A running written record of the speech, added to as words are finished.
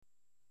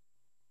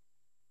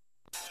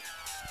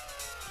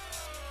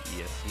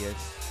Yes, yes.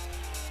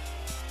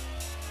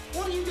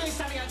 What are you doing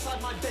standing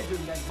outside my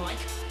bedroom then, Mike?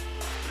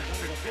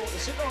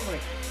 Sit on with.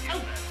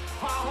 Oh,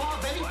 ha ha,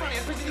 very funny.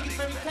 I suppose you think it's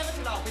very clever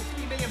to laugh with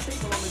 3 million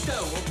people on the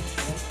dole.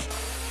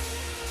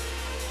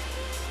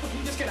 Can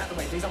you just get out of the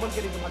way, please? I want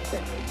to get into my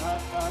bedroom.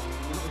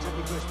 You're not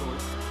exactly dressed for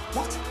it.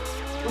 What?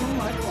 All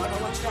right. I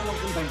won't start on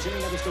convention.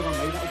 You'll never still on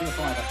me. That'll be a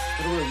fiver.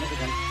 For the room, not the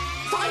game.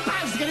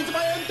 £5 to get into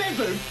my own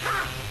bedroom?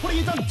 Ha! What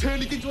have you done?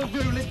 Turned it into a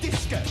roller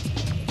disco?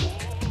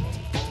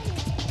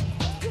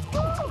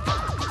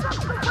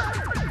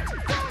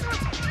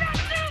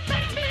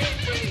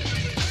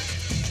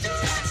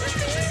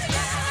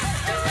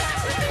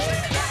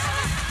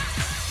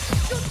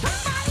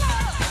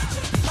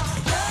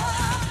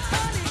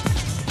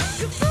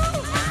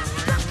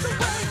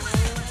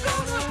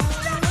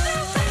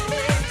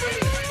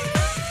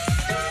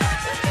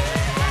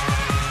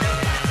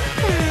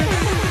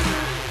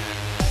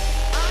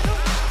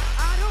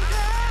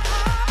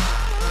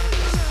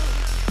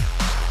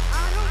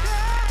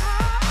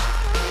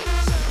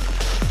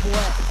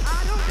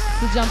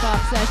 Jump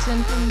off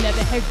session from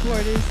Nebbit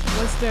headquarters,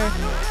 Worcester.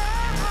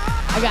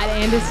 I got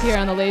Andis here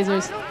on the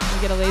lasers. Can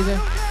we get a laser?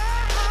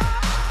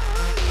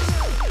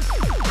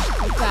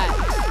 What's that?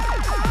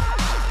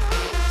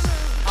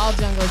 All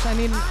junglers. I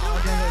need an all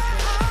junglers.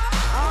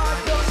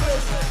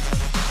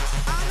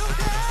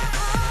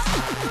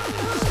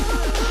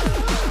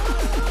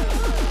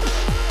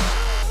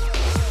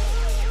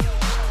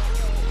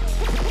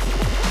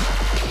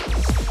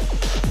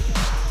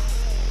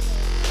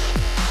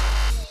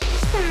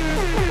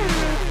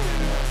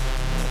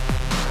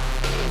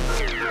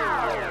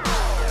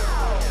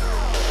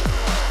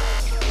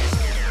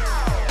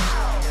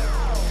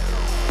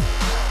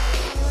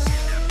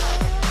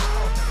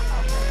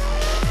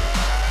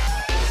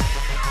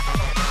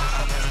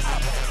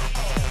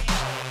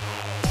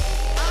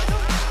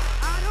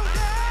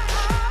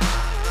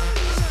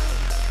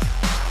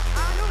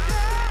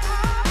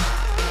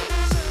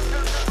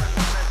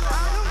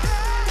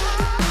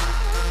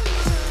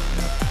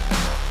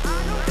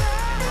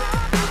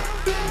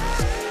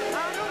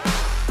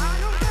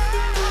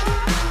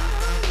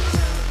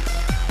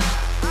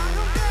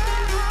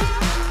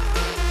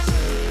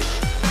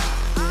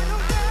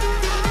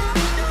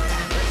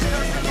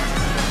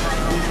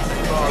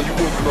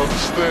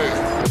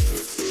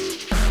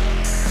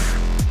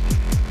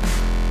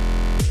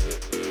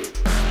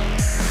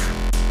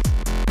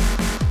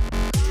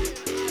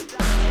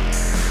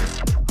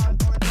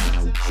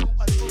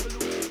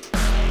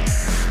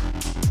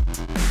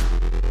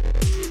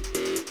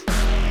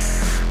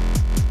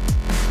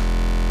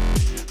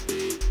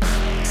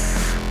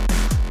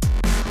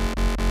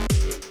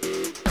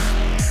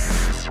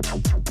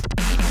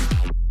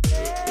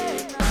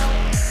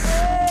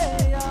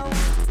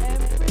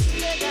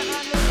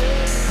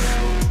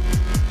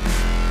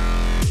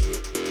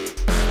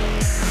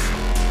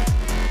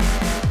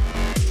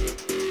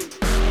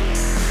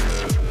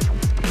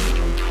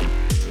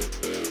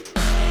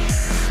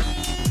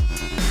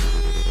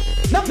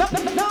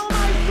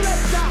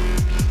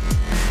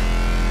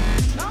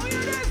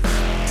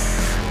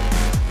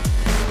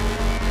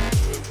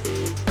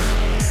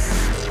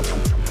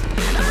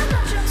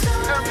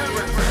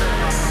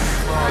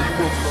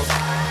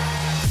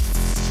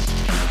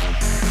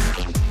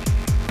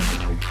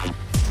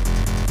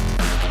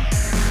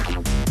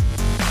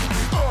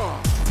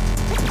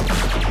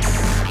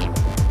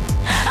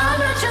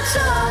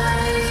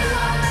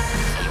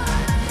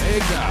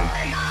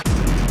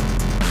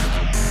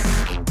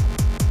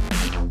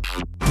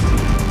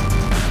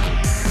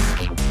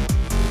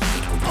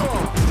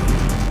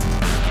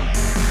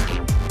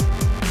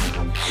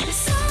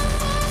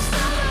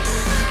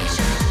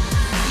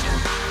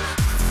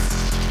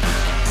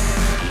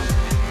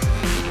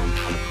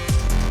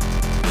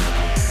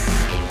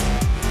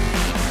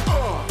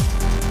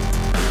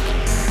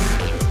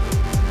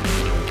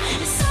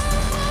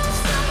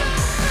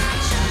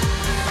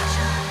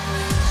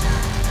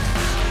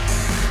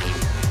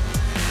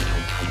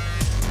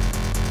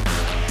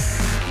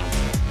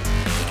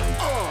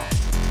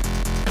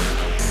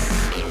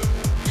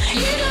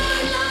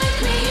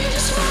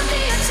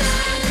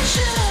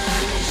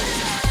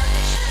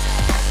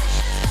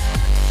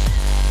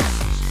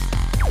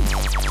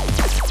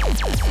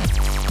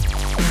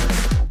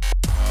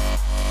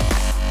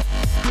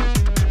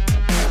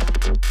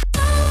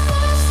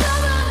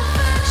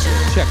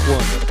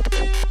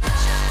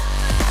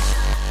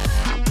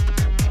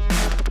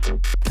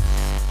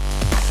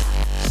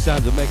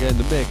 Sounds of Mega in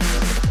the mix.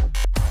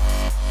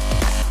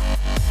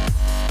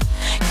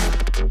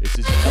 This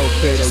is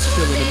Alfredo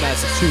chilling in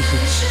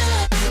Massachusetts.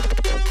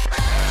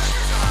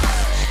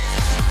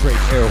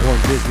 Great air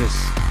horn business.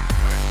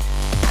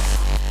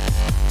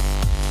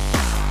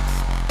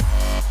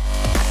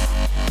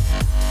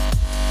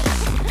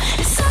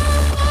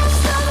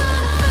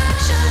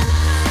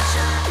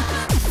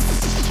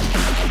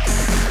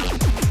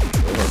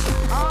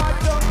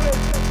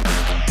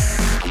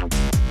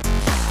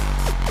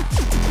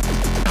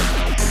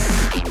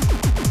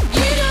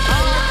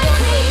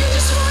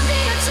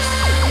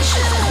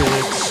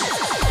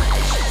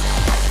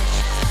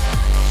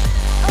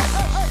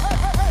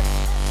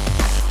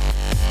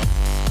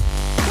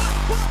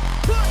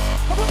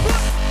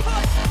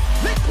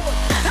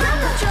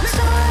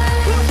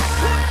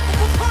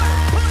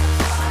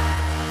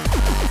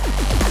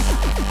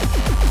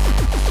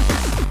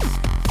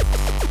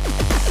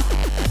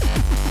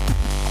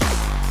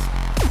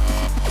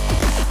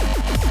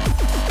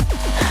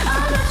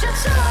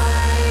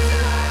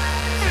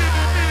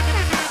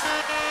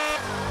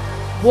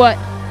 What?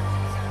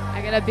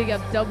 I gotta big up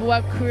Double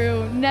Up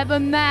Crew, Never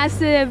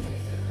Massive.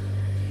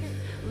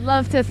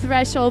 Love to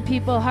Threshold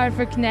people,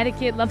 Hartford,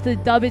 Connecticut. Love to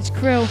Dubbage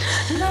Crew.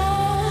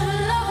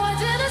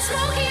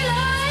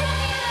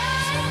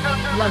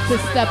 Love to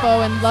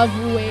Steppo and Love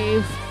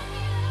Wave.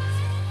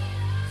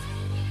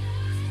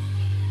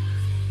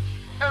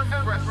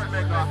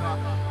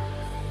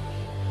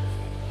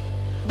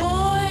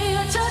 Boy,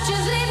 your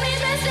touches leave me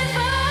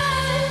mystified.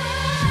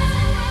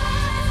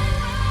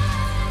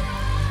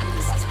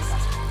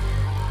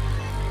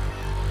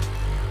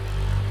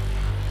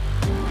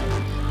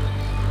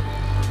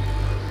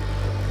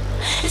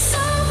 It's so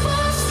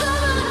fast of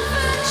an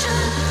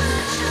affection.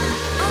 It's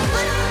so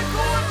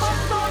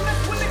fast of an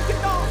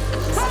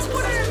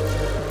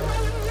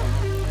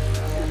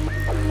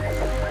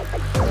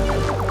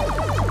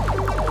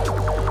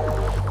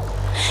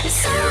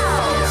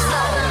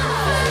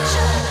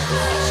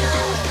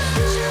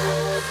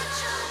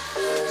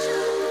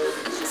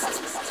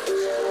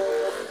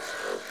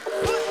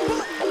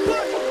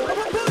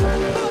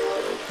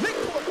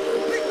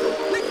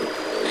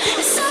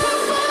It's so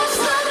fast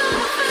of an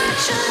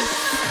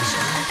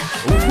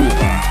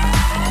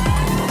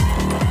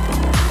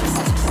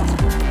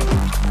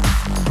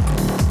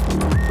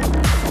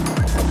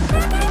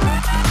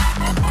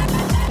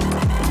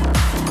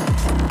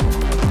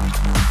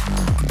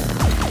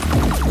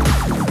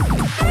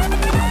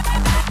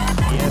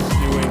Yes,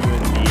 New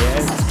England,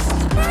 yes.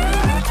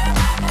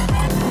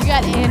 We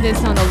got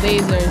Andis on the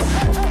lasers.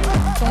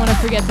 Don't want to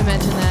forget to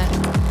mention that.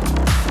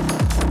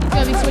 He's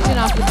gonna be switching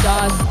off the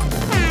DAWs.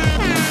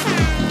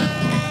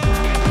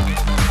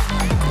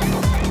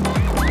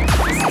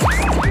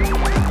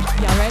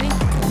 Y'all ready?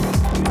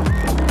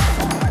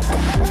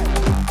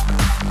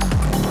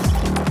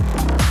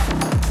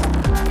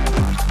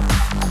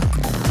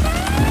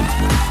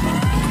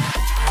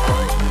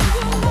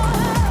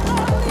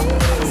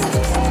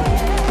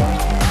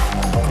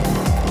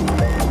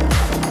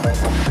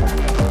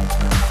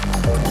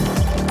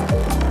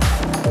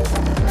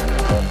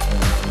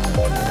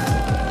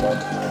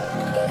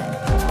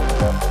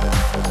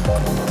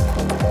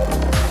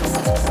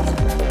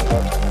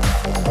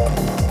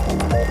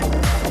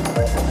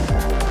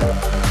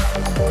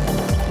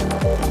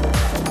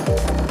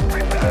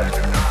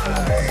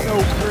 So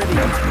pretty.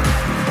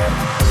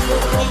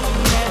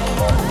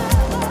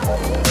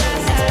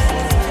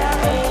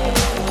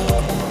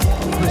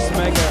 Chris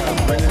Mega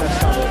bringing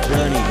us on a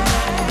journey.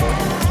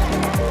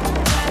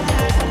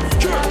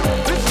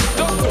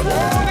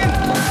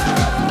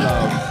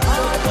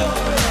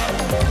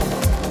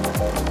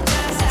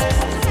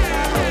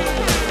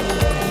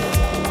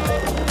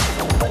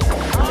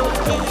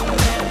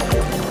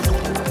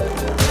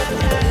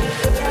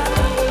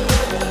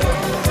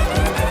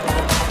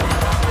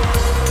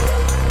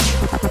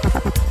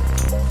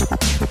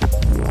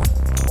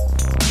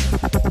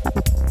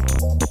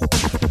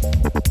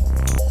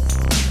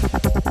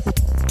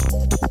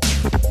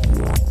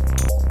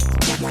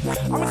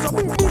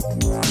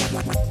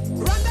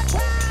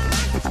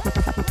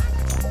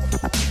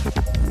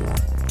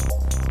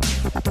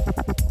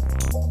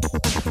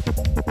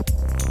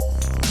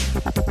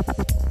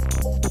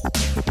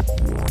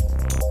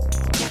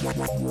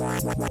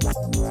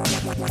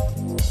 Love.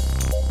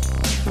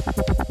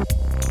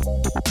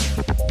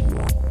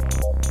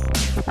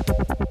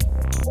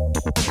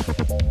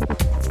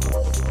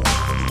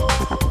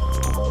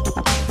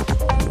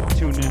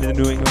 Tune into the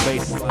New England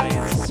Bass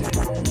Alliance.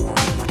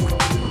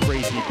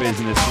 Crazy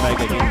business,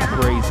 Mega getting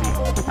crazy.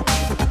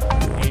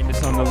 And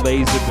it's on the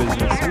laser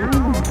business.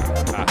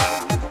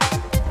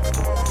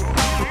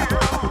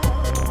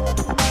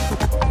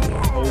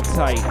 Hold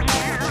tight,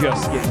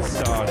 just getting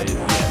started.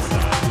 Yes.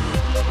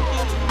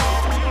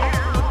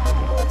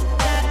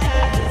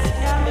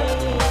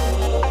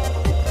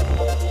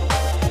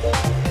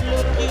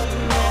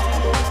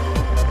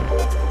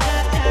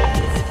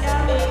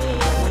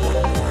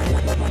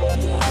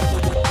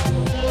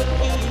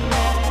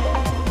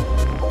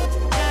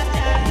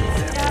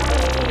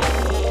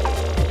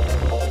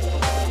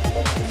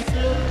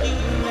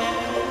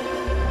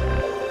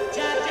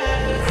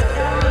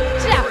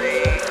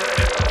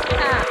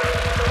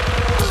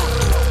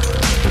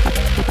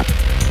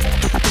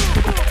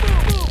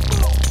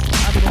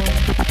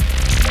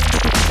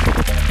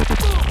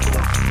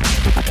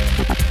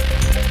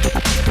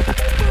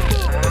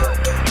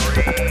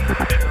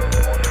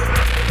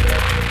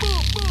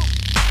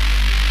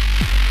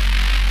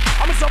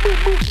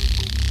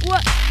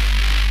 What?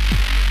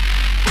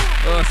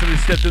 Oh, somebody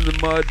stepped in the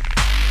mud.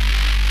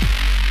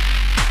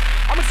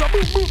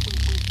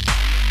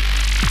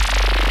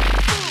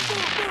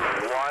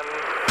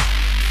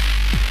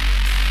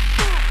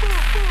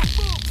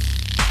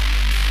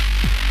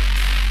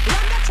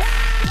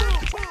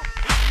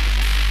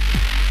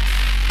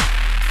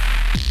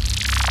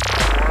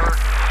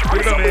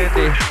 Get him,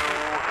 Andy.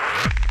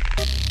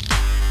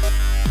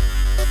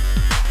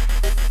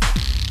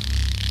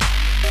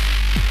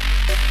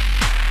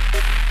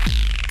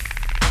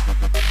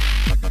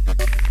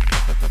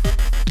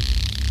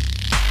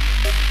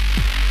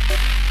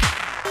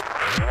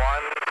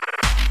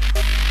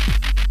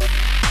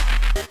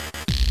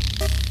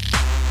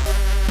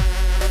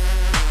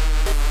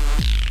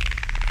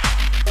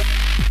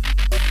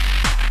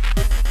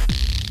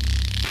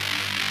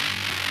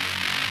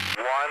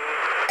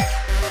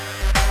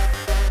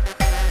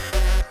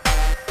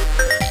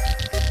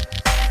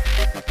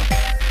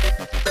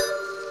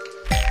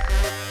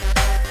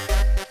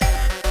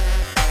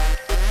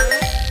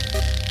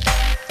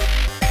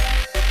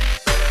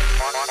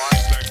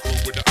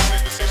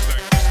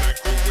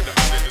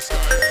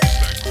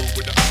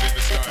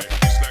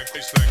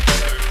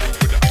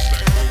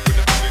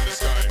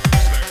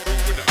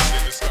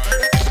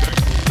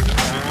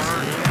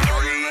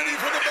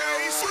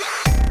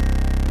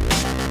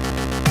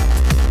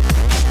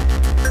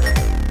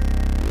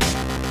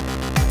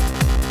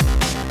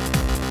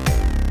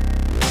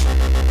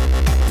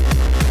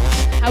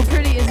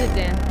 it,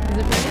 Dan? Is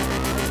it ready?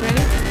 It's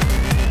ready?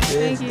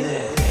 Thank you.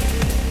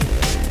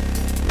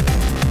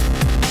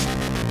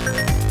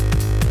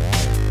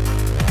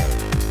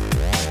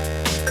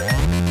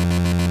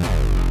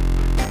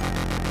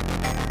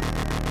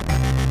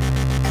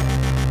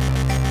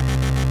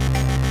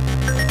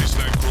 It's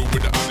like crew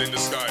with the eyes in the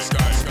sky,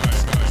 sky, sky,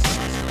 sky,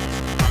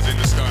 eyes in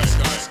the sky,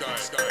 sky, sky,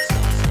 sky,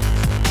 sky.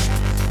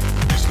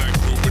 It's like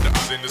crew with the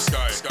eyes in the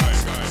sky, sky,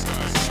 sky,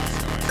 sky,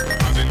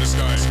 eyes in the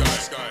sky, sky,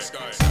 sky,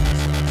 sky, sky.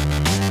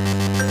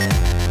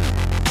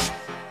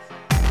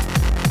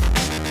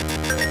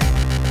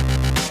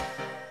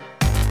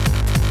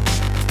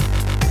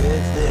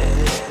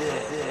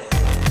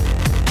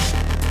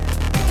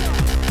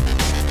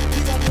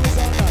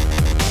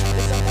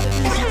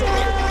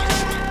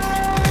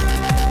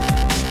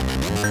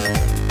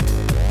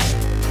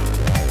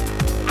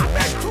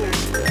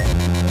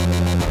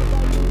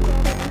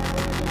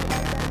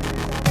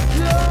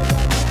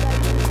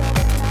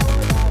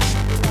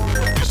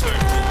 It's like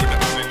crew with the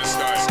eyes in the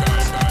sky,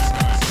 sky, sky,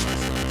 sky,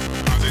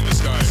 eyes in the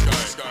sky,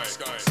 sky, sky,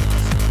 sky, sky.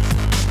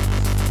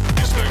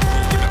 It's like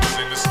crew with the eyes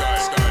in the sky,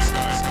 sky,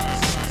 sky, sky,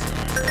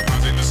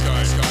 eyes in the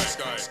sky, sky,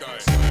 sky, sky,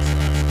 sky.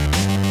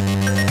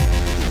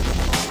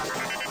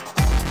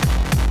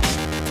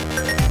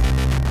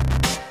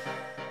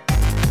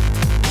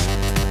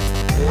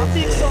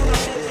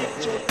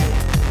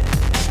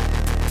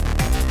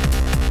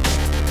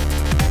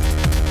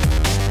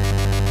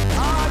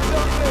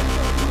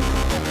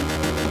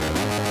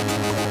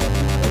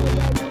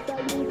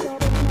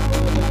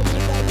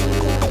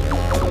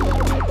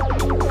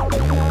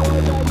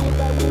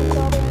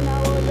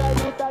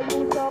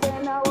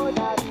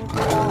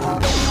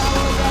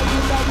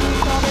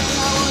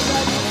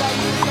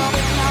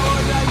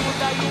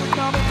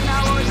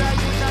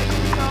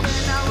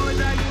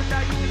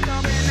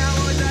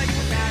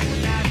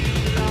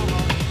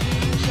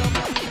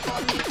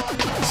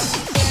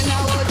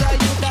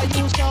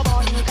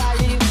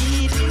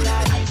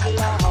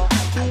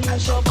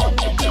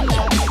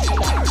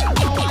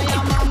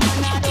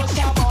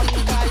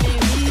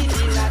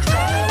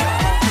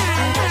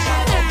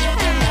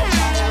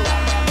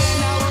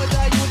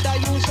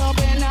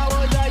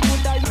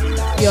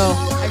 Yo,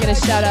 I gotta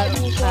shout out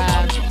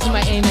to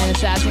my Amen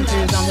Assassin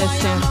crews on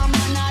this tune.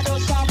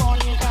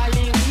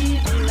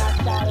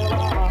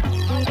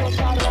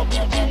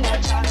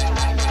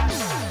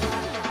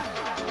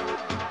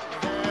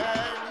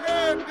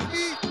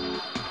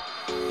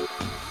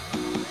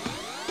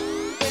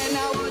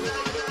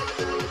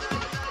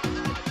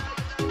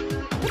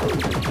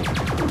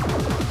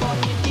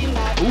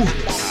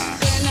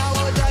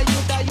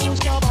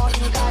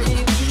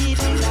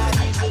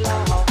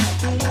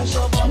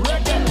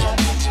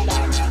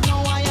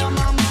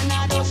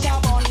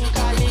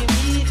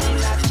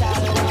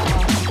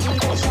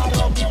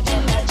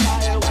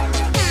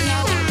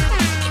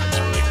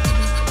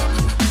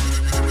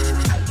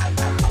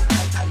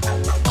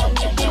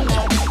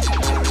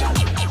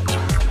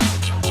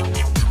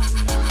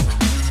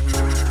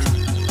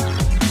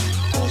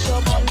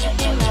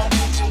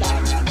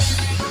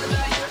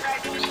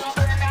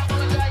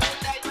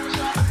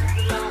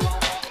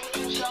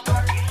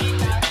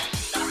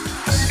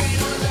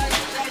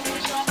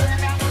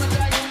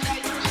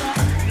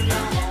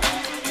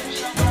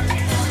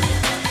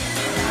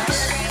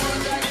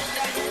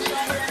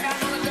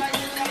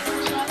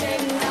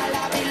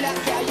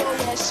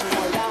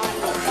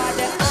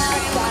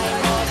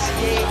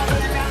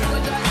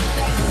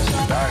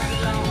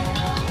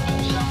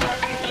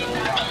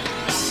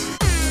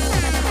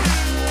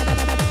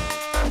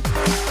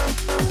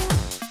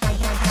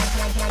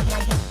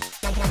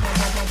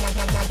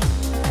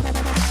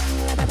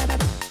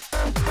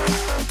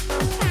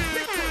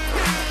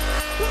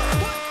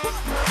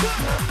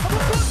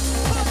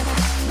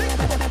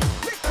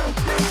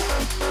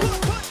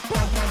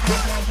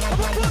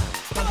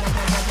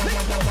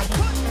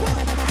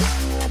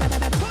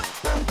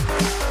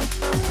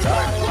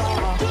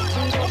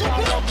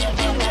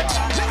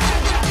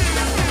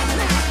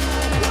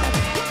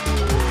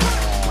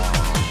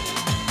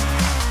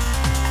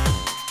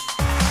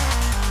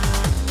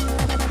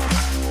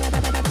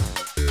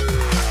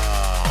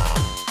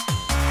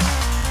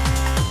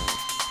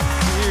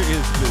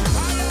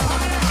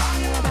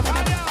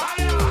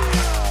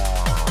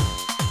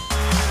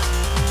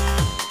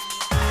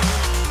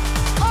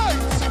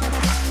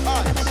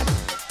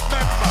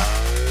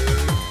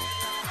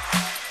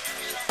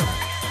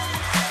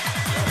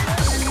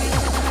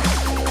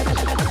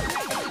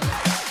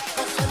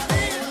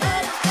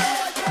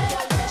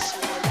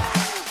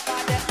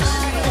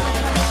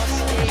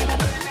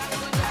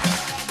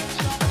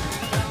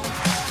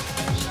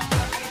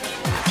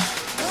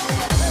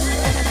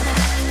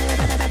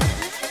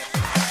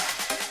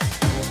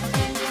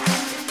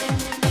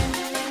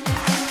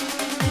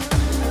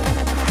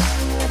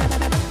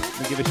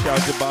 Shout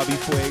out to Bobby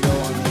Fuego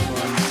on this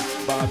one.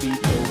 Bobby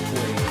Fuego.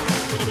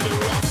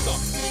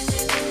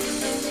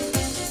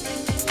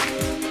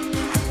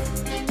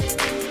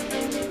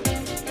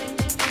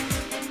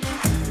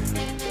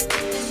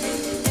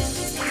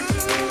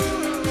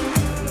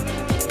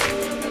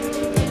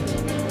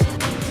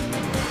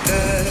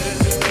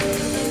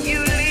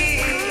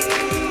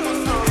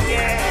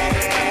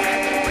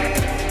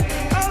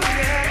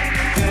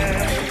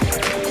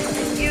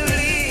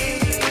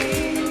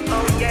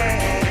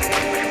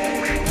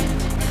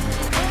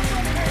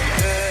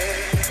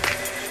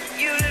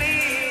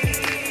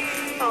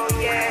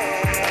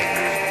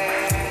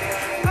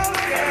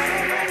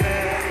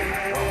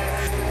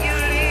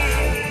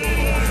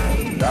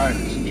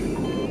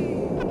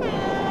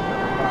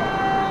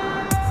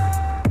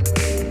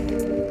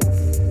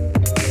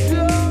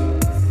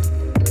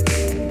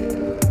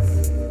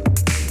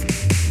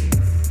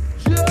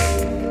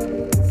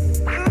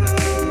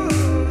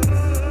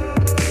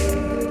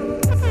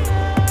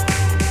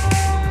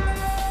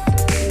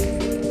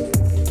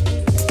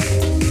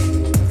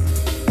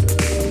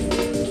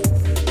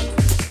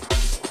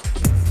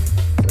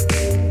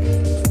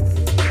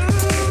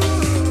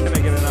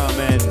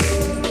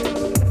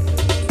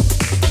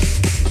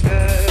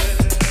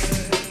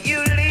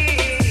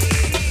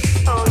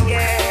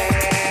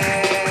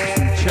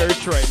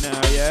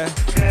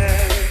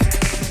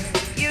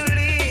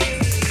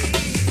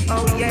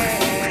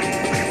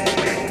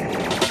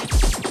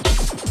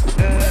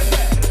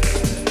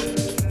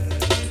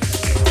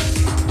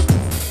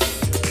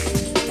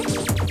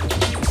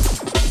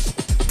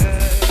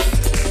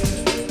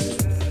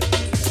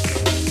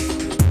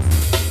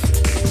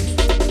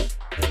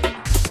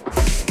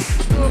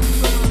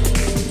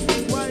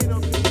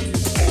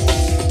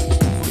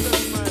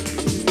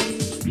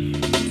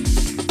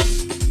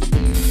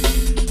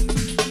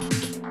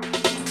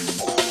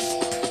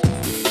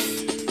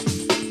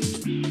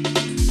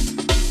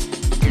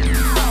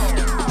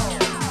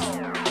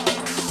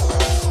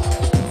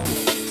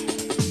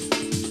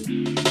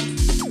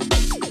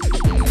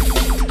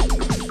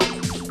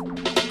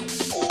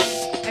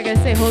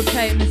 hold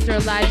tight,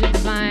 Mr. Elijah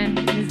Divine,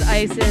 Ms.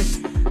 Isis,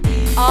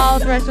 all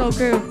Threshold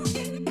crew.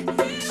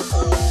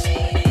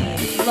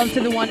 Love to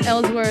the one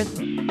Ellsworth,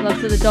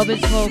 love to the Dubbage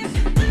folks.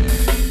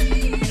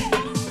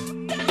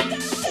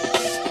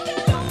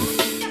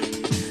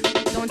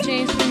 Don't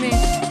change for me.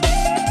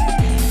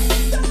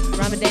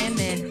 Ramadan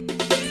man. Is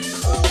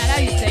that how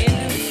you say it,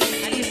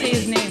 dude? How do you say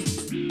his name?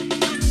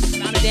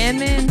 Ramadan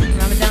man?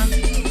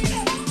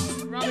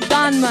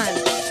 Ramadan man.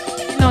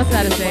 He knows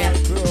how to say it.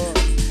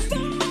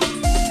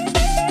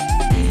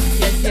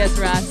 Yes,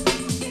 Ross.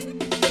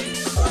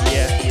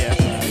 Yes.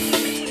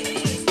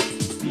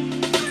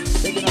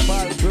 Picking up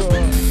our crew.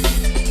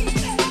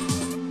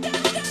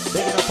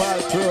 Picking up our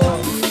crew.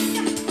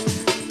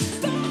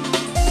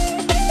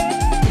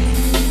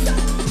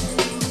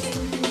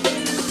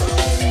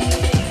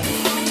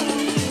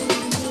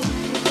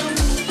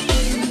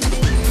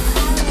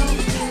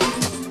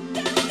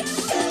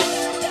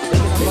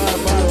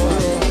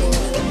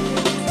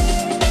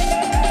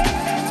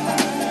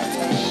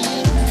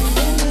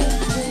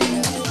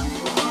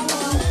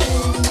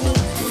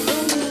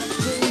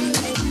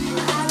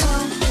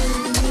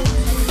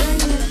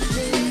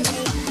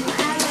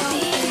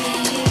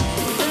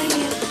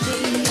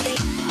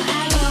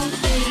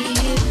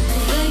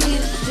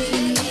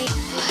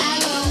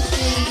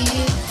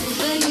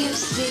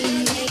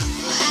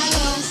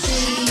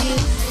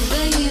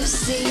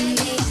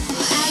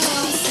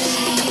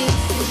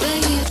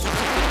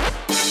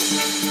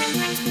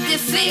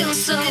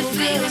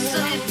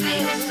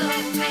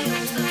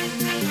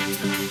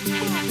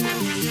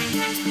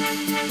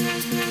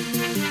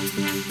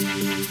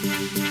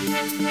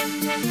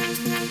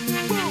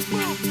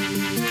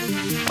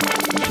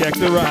 Check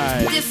the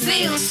ride. It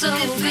feels so.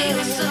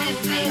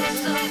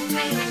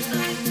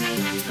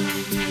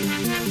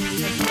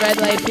 Red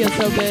light feels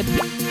so good.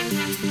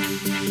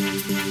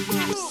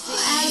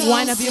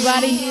 Wind up your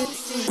body.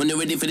 When you're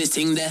ready for this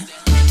thing there.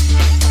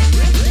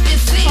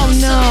 Oh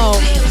no.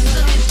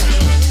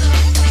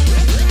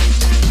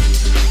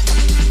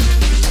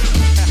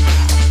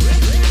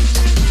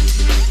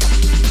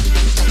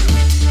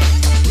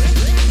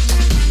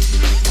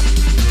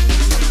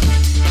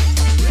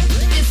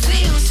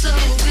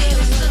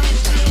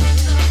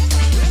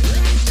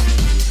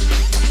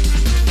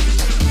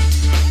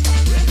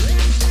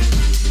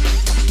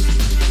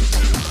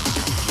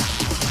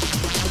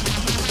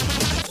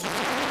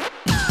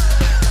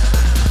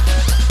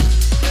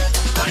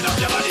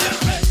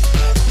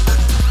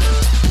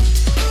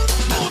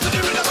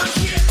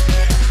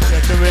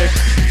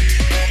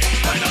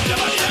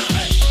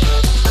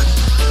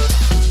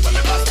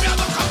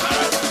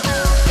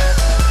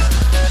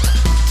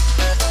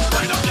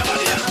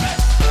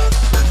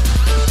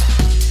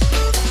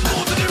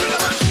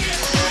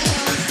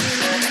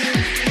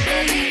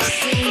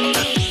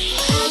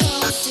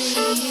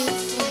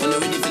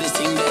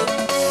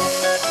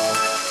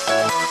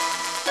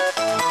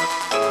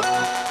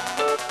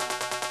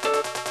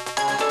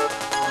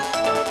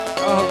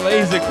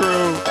 Laser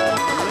crew.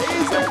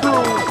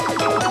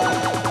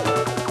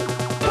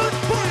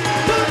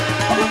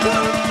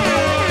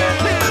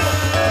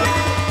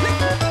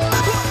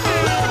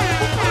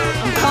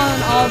 I'm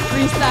calling all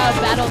freestyle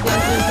battle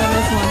dancers on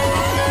this one.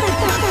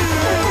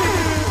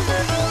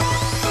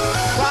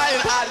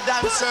 Quiet are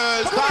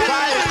dancers.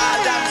 Quiet are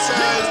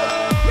dancers.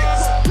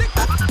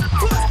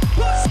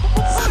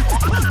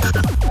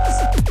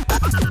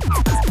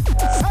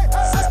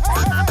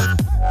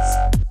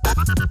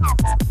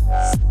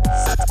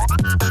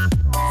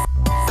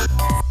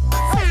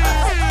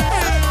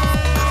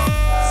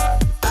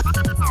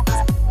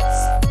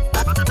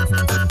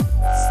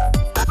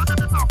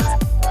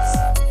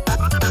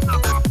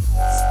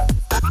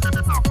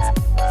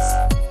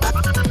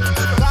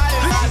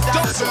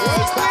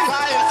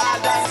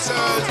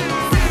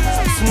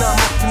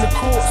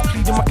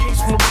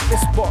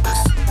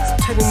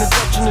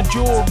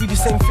 Be the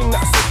same thing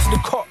that I said to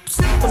the cops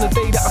on the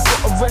day that I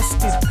got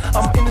arrested.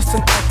 I'm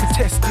innocent, I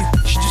protested.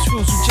 She just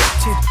feels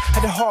rejected.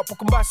 Had her heart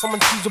broken by someone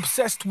she's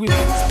obsessed with.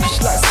 Cause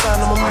she likes the sound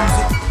of my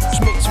music,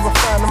 which makes her a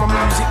fan of my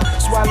music.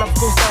 So while love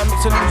goes down,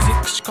 makes her lose it.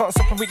 Cause she can't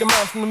separate the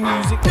man from the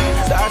music.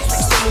 The eyes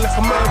fix on me like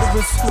a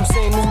murderess. I'm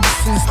saying all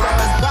this in style.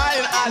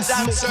 Quiet are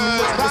dancers.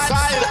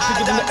 Quiet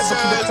are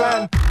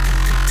dancers.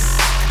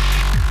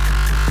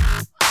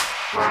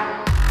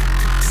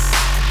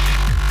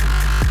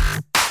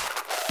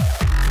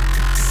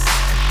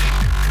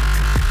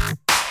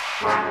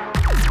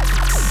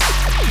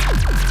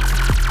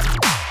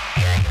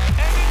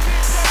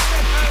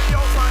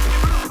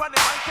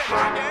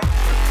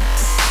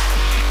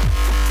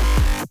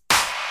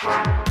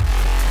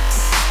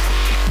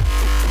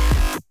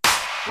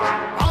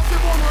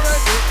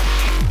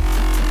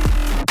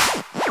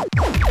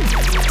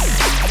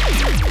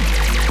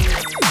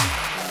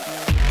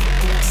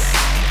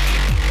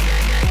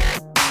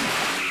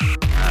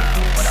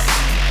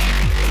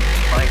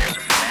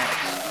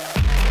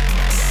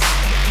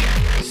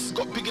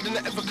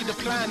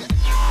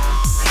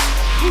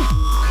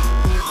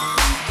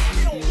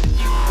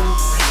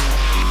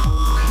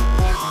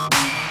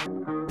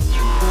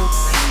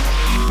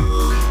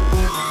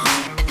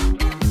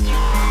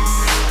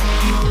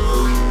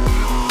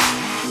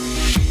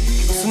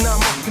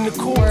 in the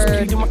courts,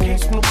 pleading my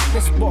case from the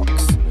witness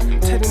box.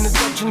 Telling the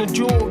judge and the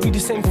jury the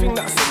same thing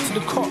that I said to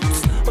the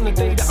cops on the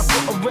day that I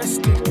got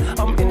arrested.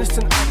 I'm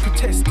innocent, I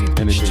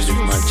protested. She just feels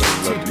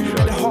rejected.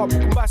 The heart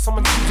broken by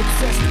someone she's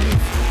obsessed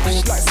with.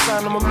 She's like the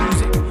sound of my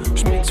music,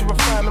 which makes her a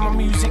fan of my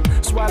music.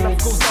 So why love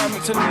goes down,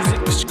 makes her lose it,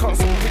 cause she can't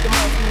separate the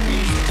mouth from the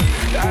music.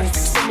 The eyes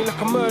fixed on me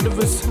like a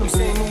murderer's, and I'm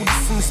saying all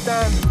this in the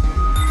stand.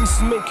 This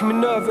is making me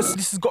nervous.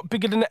 This has got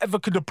bigger than I ever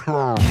could have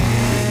planned. You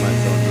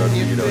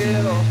feel a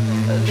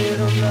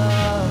little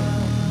love.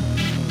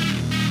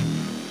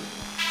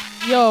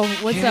 Yo,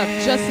 what's up?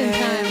 Just in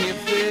time.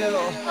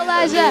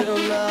 Elijah.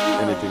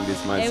 Anything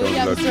this might Hey, sound we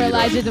got Mr.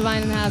 Elijah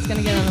Divine in the house.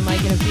 Gonna get on the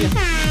mic in a few.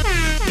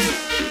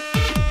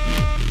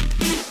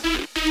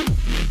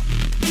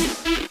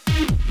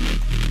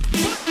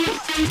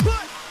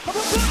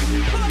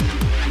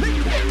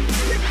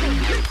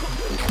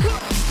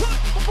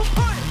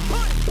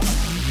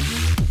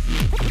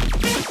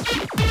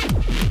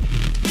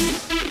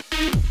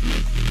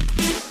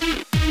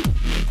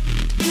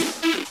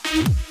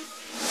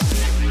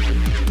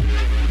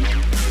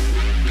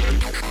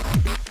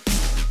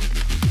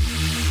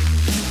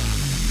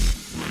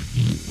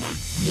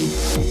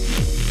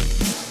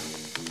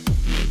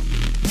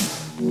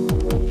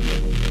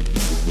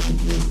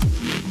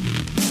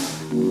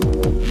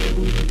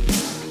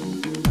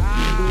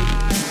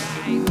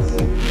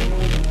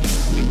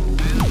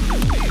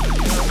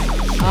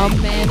 Oh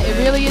man, it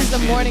really is the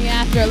morning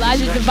after.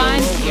 Elijah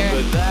Divine's here.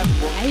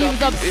 And he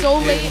was up so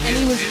late and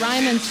he was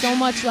rhyming so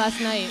much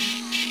last night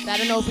that I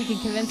don't know if we can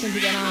convince him to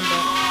get on,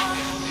 but...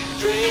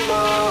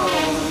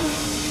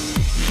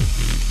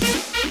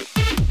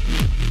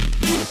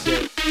 Oh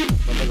shit.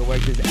 Motherfucker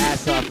worked his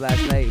ass off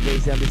last night.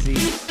 Base Embassy.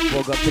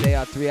 Woke up today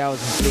on 3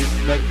 hours of sleep.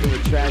 Went through a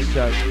trash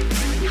truck.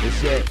 Good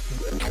shit.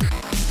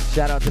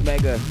 Shout out to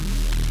Mega.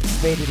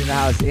 Faded in the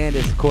house. And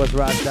this, of course,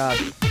 Rostov.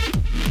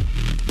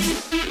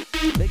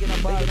 Picking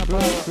up our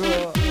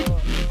crew.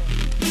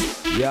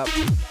 Yep.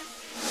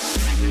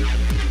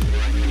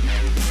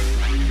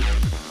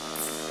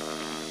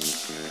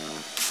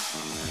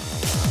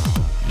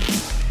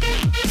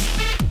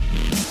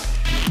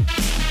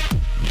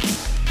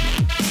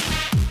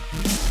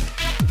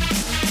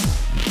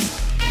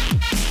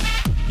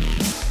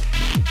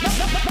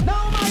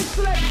 Now my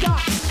selector.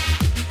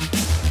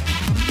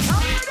 Now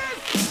hear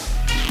this.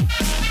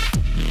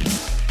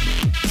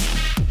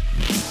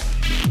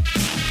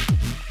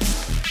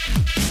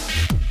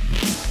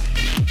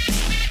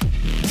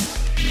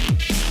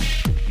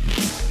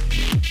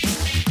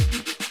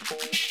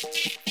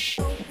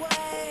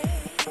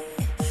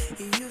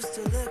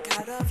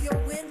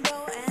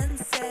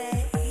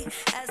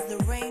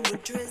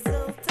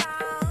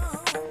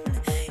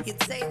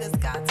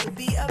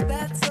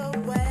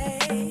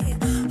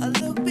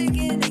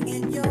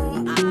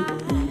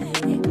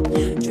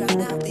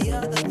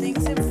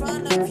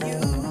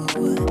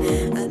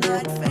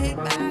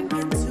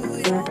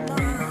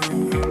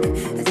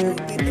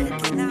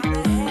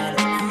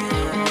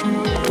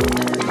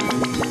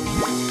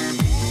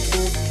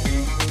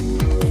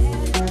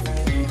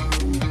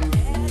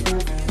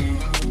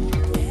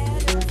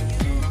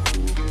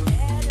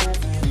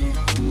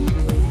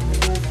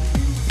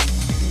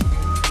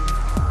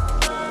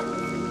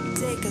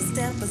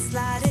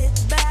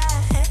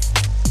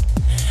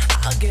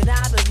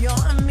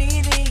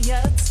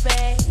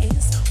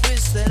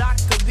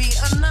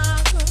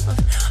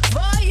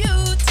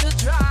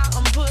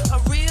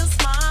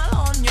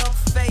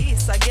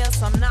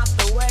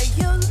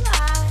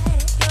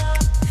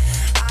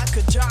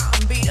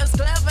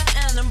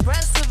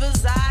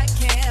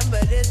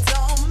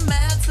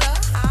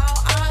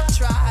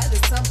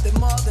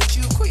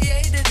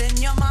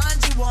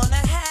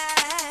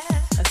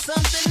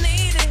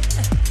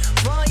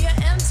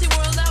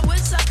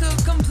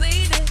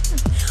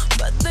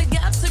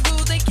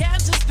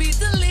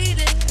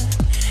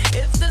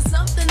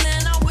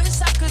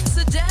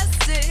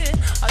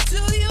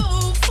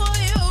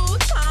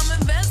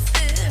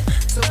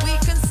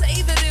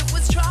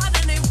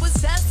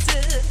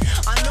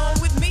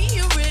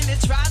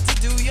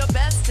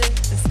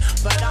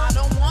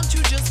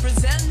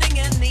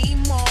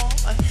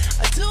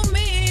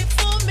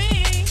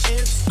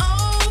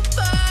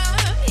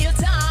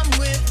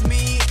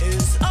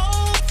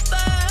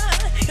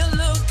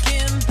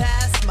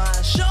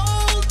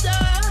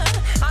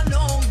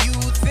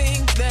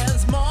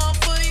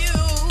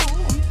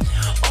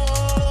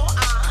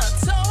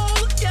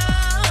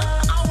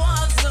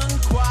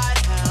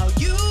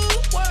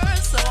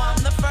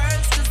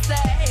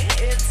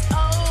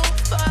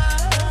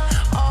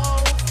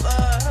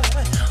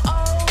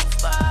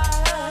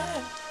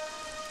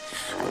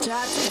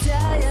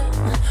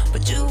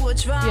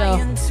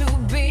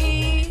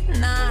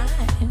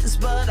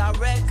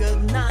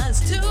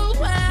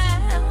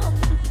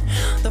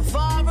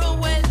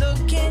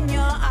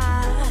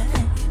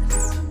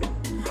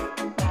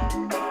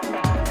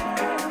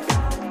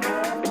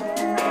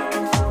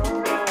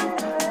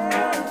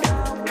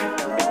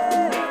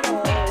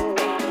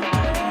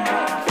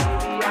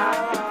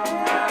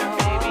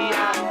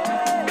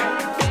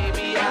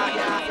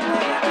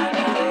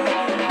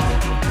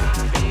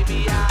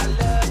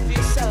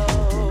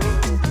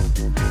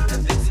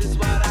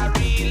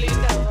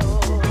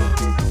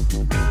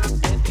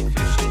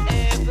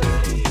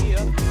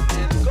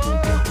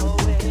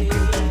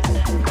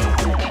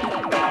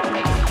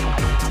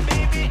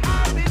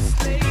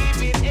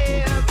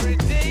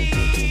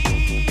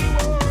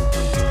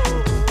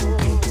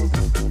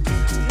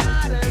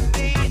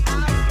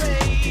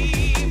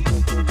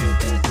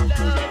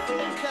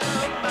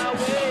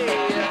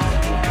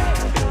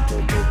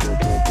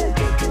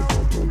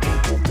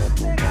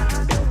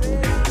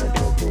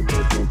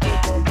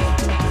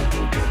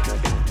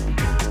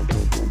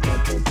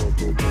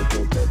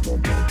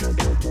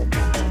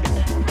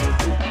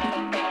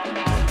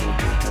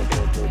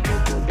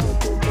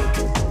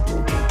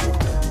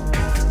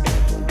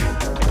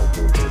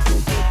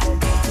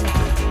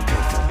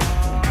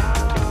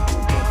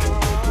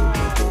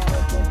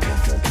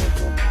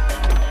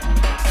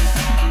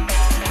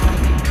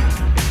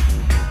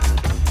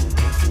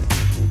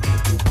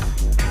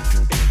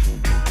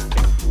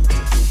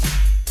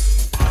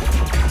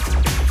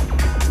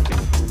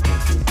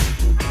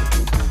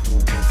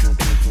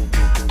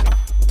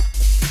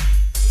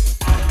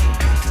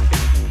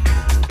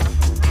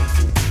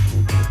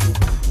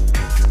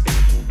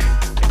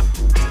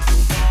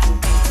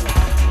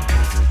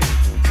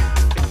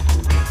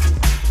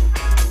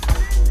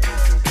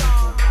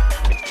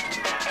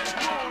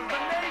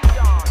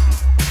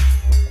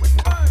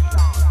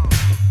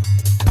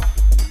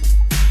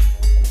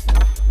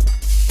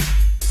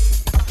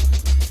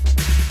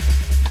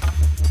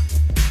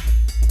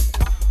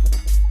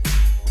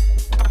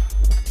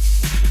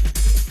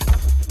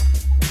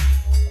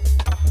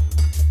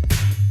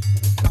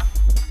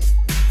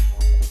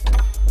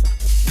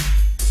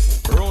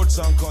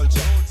 and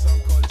culture.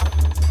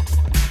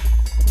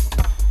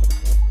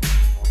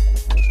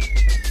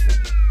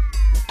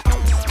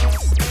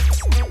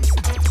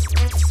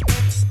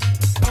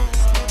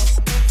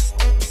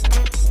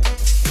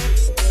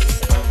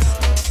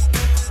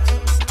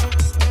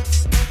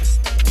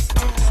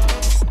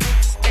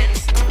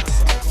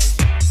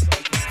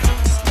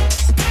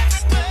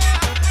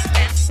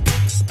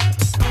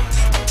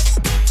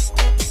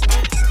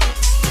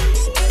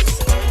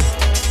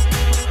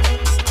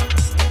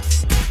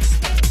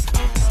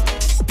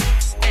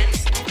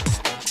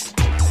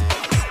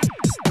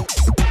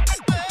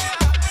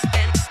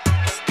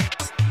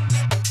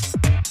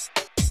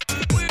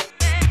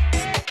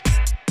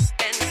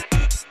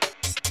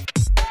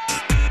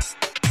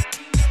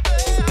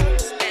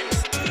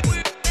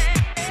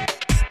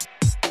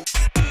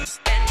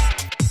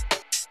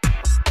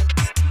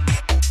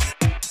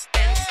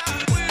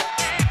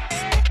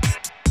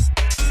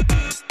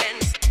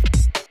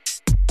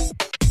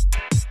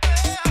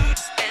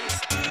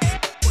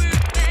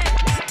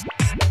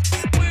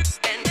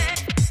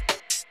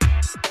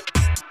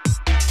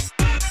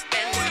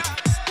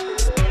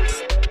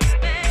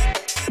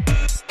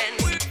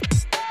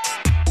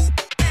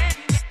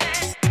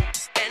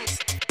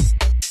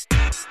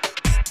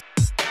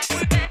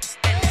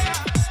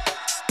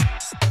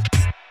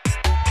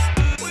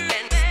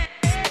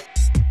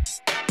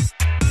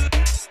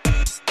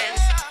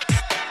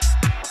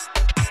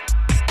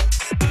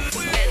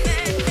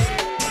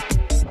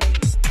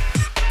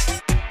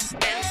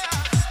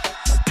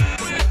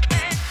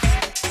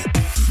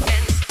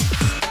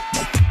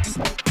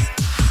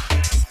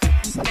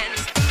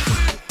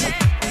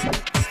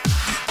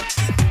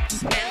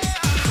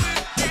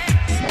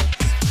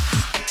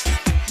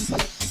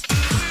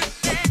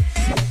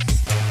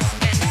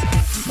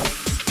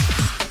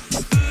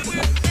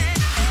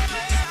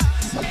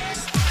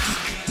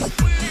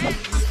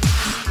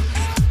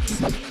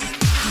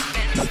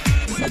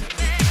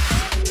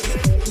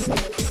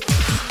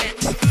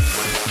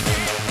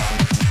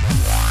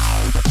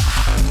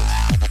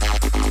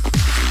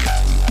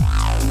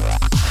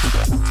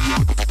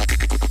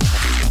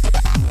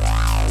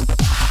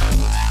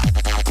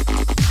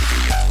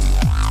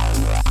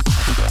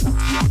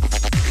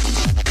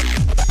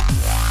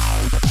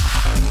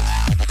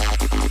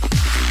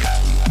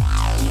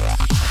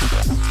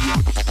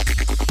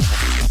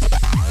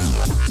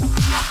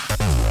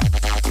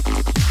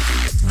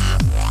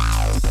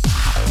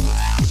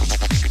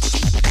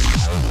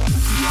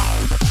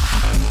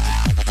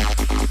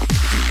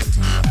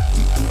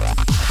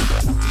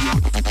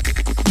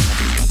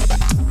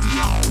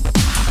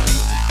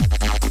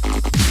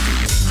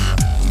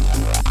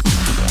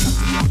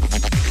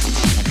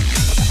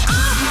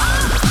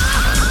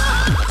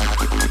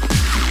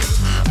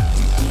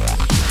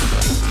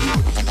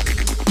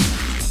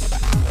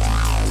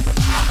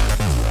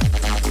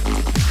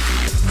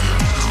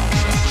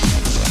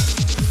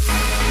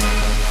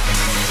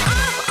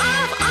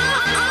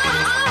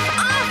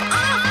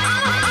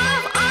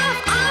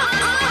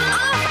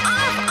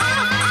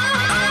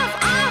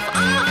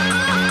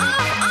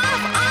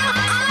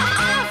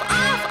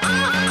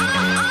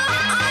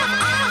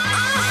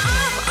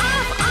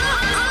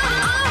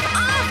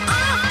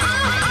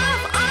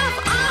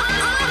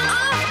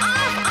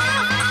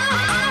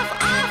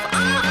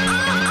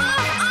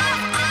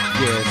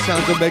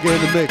 Sounds of Mega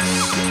in the mix.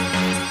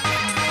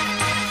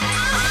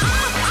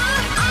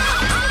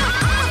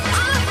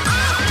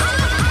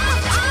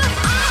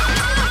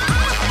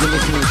 You're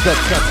listening to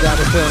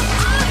Dubstep.fm.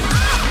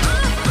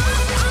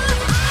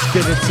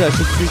 Get in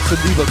session, Street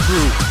Saliva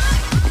crew.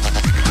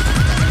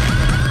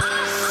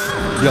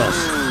 Yes.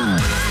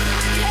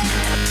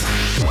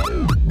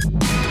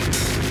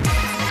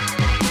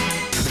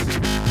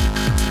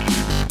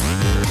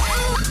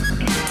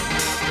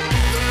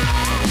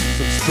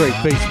 Straight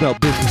bass melt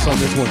business on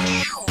this one.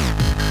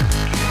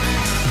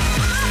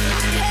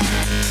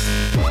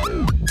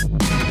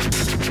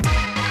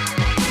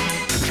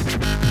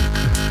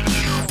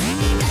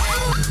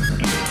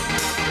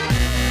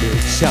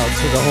 Big shout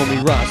to the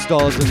homie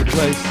Rostals in the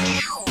place.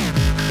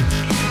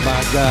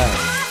 My God.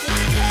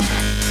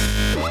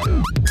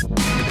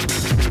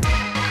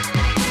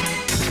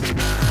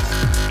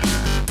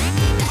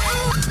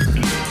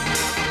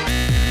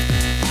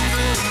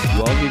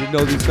 You all need to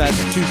know these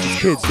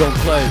Massachusetts kids don't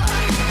play.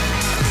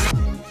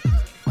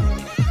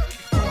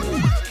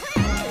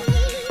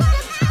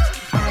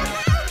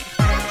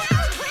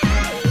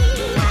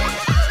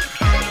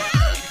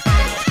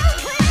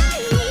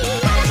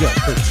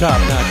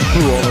 Top-notch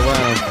crew all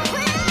around.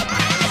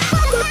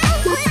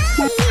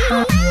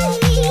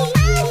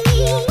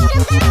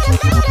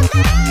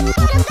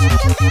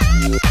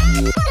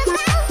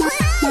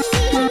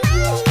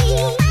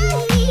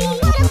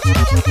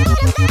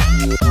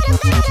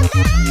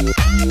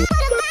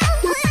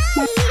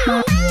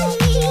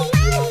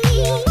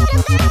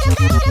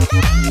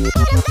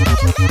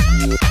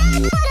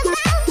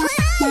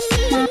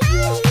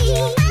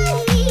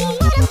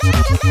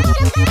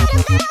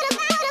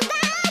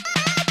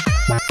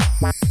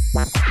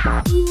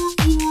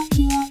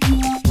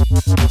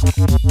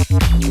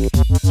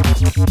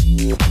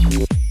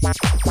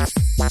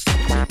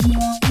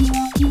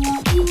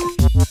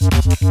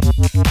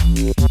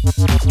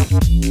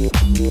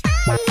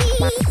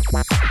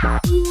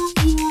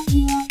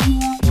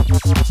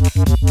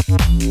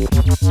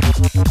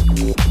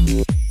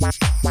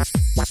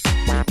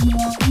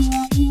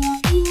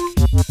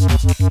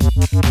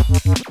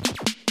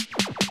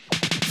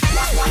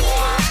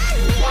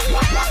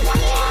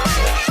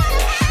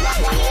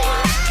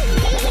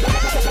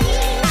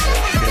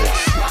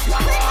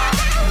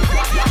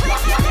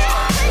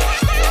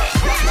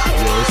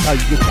 How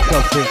you get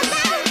yourself fixed.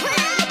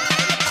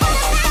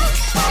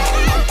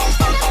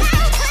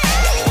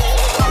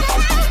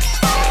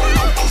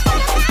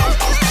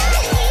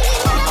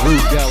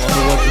 Rude gal on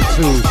the ones and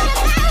twos.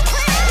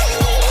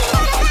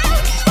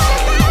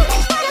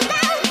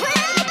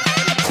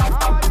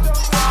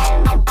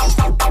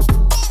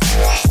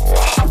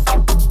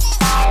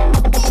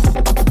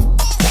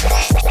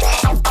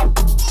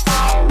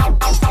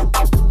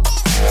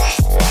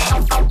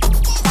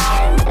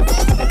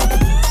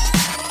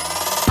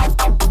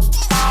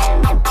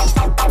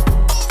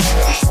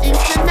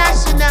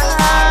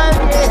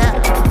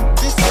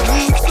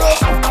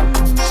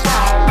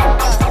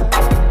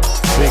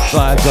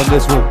 Vibes on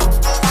this one.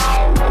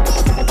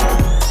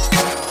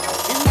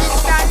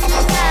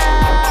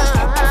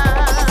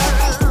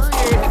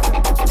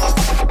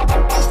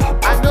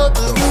 I know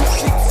the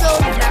music so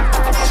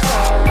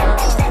natural.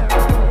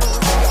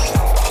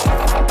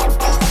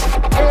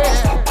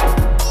 Yeah.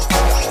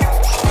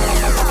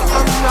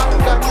 I'm not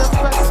gonna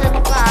fuss and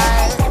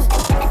fight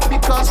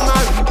because my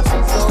roots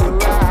is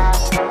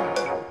alright.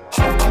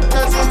 It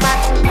doesn't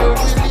matter your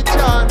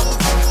religion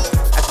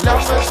as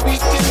long as we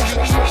can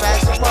live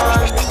as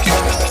one.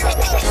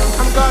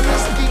 I'm gonna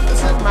stick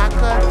to my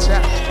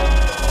culture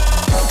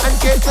and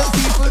get the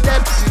people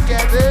them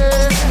together.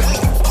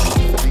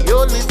 The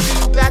only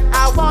thing that I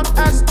want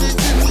us to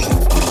do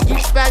is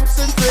give thanks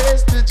and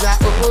praise to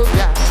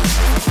Jehovah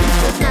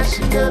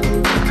International.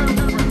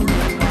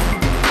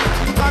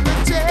 I'm gonna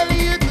tell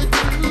you the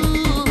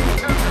truth.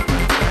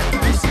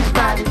 This is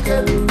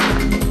radical.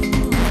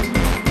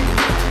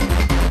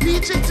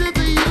 Preach it to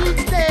the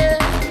youth there.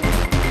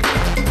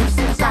 This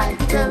is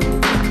radical.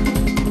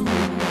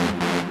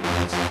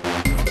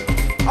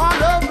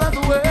 All over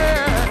the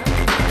world,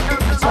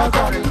 all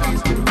God is the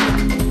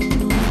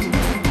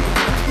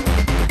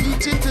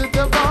teach it to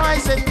the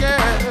boys and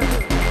girls.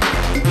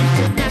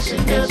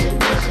 International.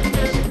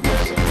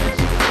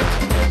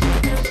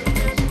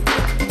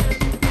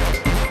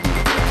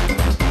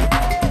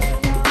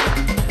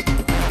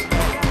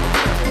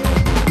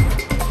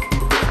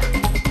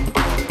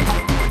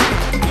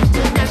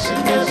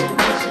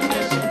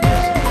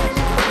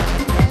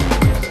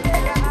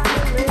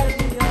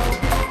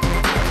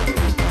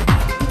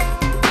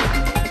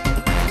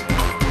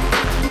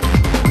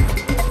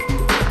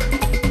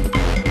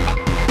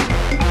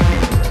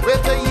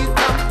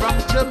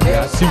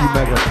 Yeah, I see you,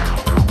 Mega.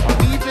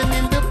 Even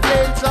in the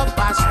plains of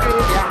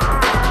Australia,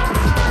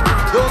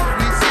 don't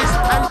resist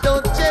and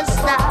don't just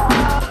stop.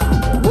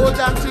 Hold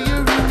on to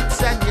your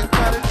roots and your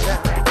culture.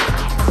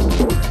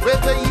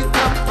 Whether you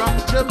come from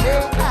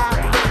Jamaica,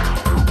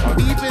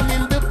 even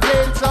in the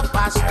plains of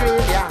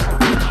Australia,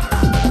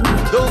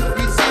 don't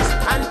resist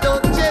and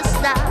don't just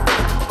stop.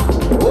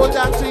 Hold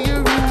on to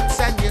your roots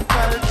and your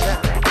culture.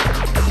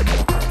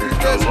 It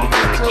doesn't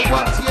matter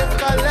what your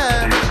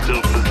color.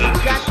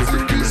 Got to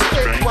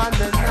respect one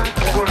another.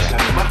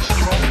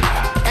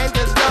 And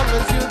as long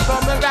as you're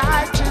from a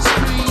righteous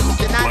creed,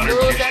 then I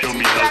know that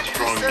you got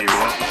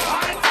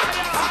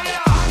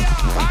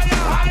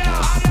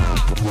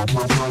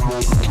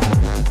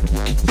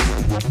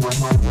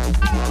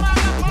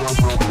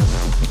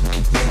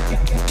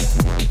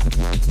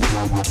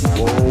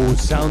Whoa,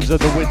 sounds of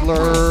the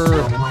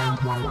Whittler.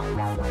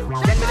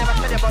 Let me never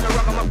tell you about the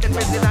ragamuffin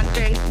president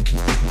thing.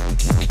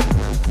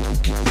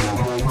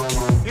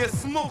 You're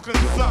smoking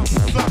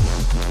something.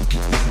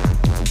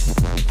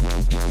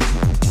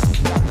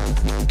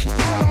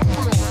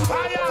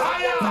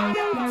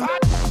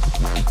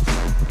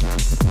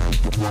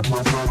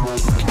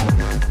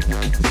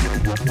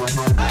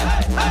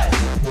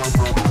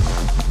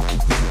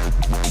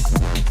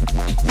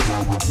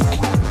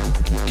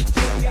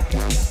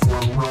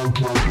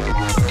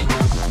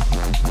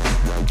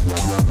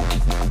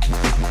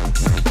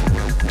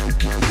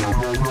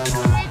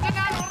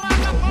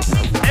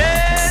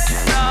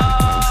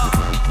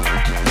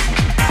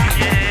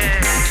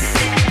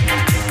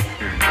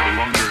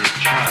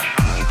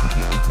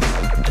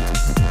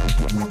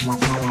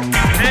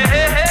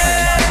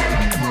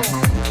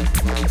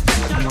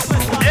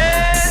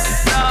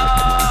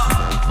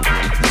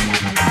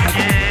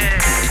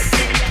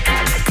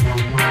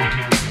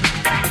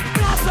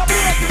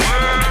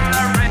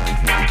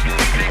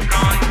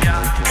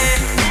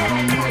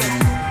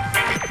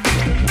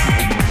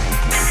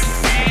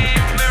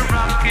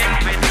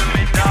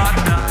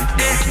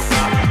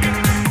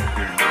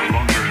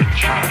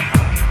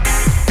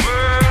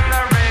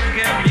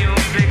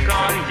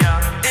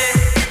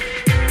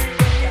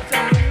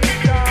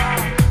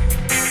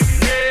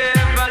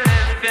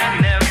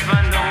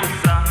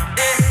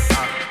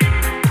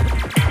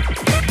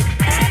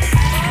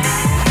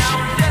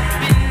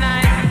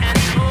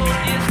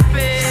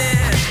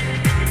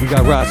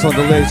 This on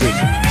the lasers.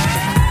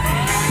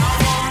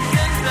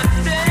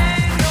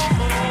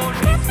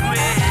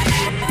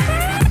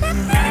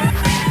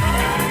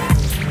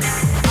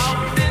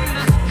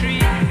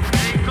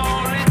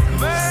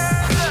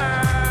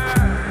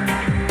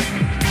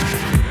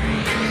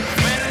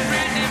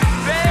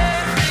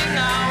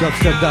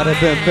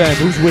 Dubstep.fm,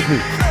 who's with me?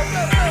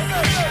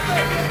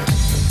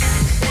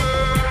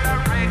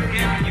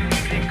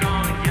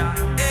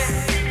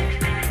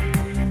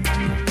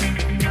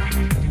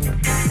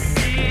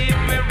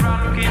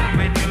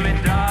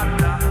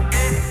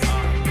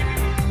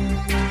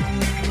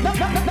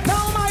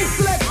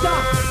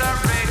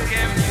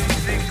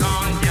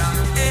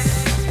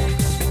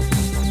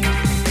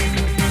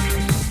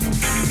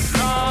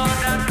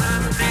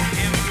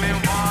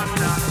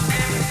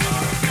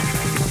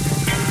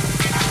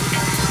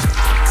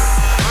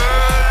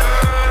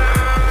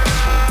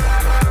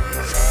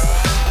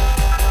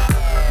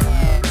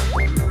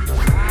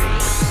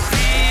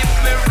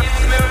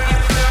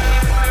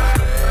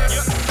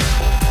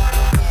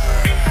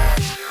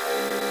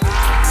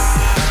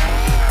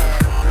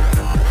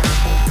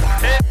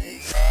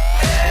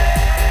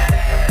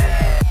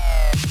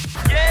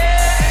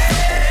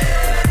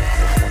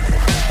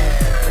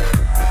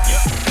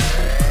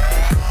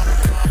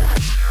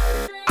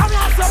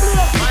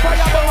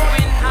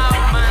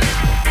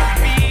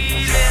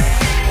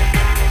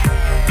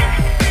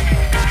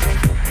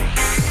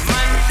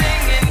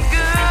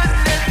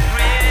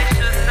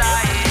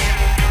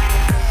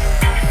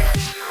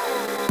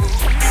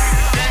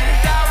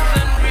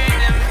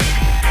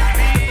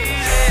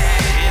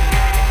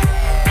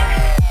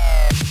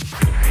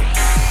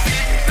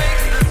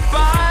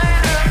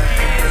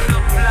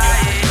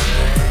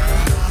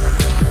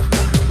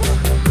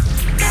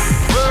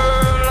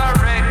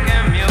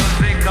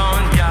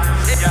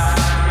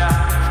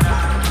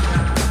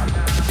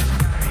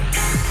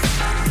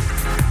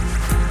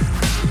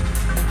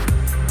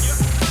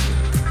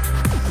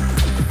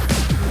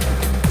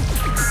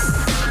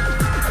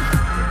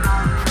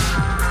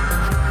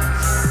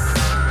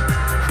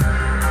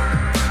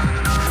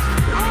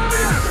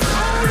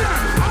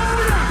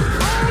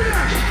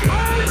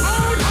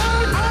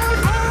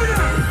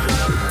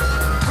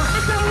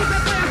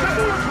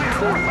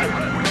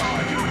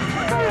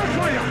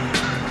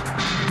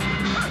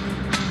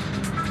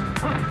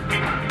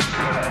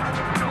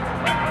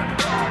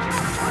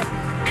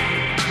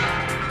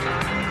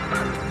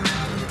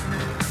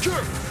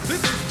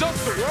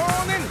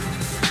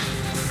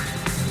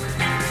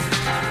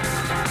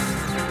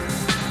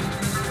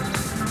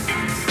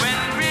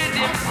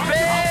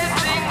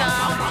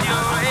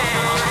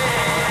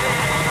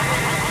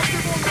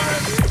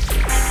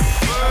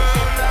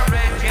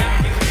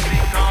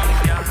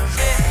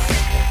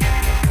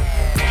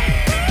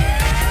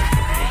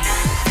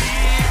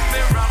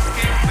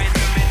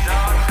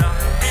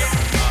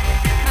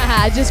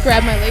 I just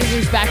grabbed my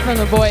lasers back from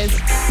the boys.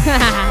 I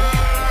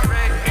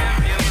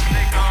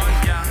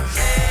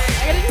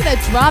gotta do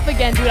that drop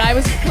again, dude. I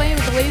was playing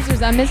with the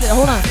lasers. I missed it.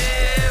 Hold on.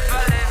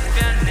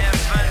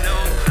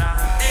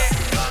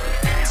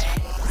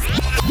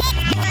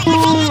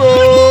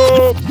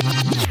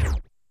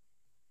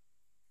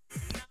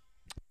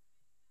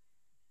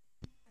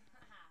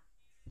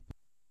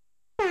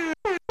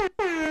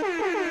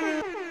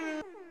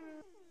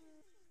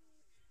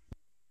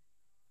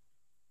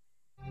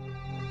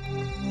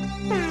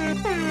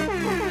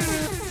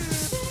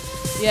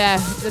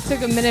 Yeah, it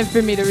took a minute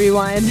for me to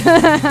rewind.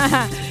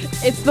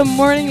 It's the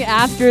morning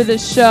after the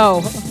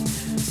show.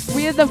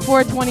 We had the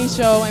 420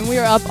 show and we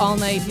were up all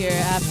night here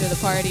after the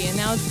party, and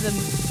now it's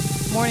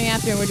the morning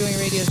after and we're doing a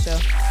radio show.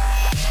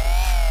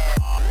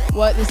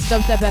 What? This is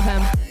Dubstep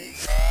FM.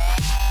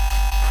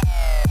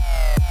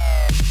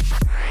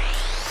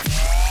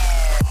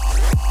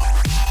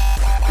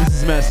 This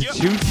is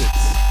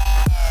Massachusetts.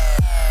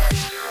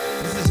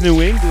 This is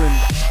New England.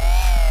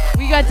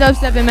 We got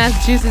Dubstep in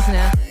Massachusetts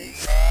now.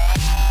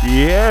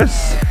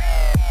 Yes.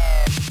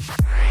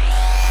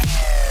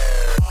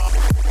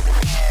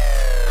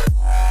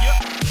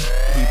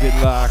 Keep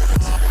it locked.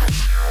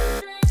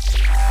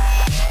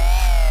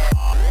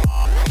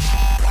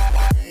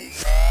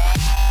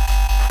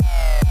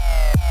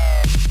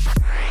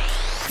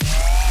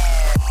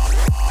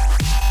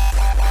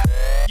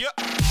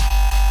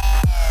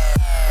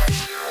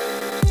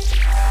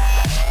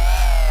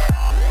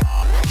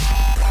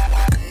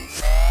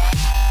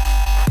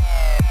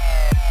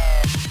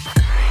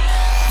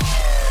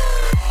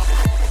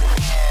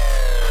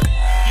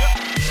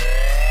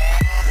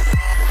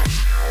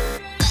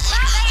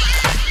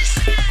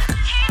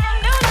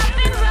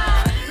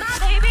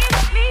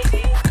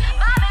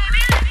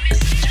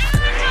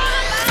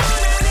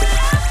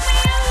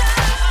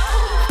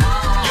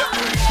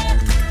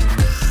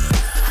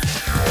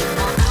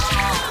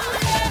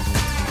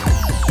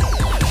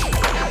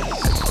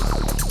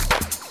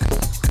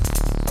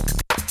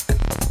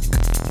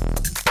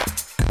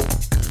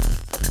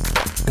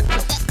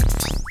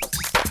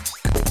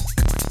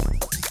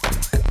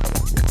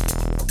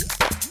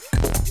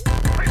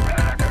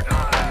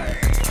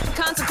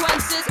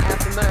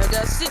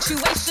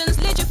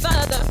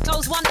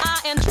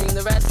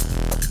 the rest.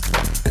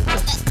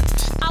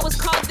 I was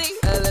called the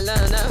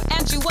learner,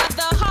 and you were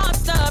the heart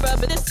stirrer,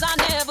 but this I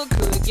never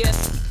could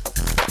guess.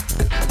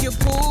 You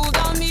pulled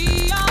on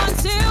me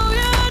until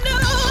you knew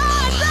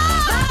I'd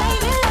die. My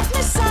baby left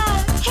me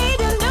sad, he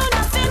didn't do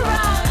nothing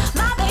wrong.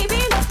 My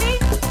baby left me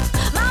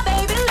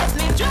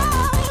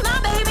dry. My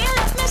baby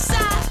left me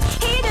sad,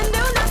 he didn't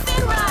do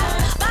nothing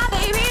wrong. My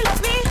baby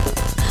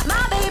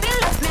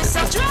left me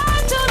so dry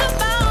to the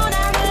bone,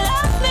 and he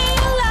left me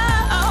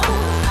alone.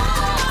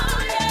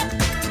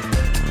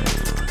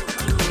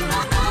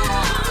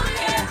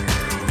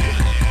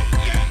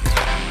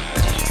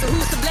 So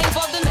who's to blame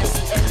for the mess?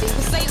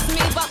 People say it's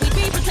me, but we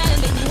be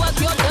pretending you was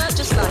your dirt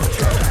just like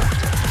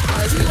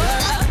you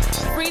were a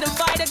freedom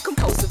fighter,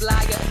 compulsive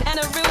liar, and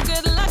a real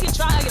good lucky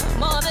trier,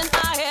 more than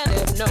I had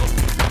ever known.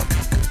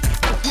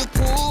 You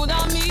pulled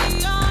on me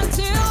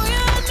until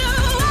you knew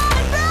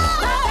I'd die.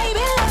 My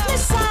baby left me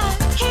sad,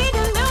 he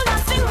didn't do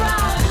nothing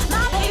wrong.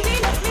 My baby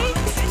left me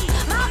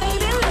dry. My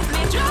baby left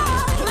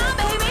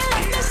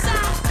me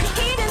sad,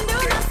 he didn't do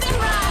nothing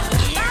wrong.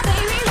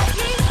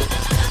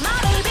 My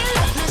baby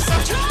left me so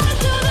dry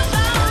to the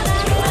bone,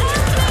 and he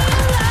left me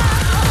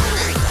alone.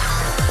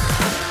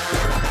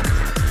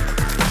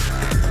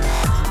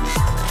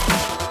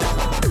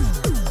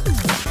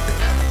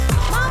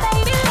 My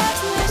baby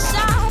left me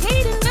sad, he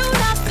didn't do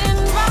nothing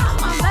wrong.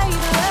 My baby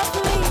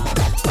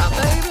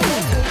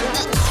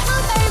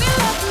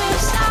left me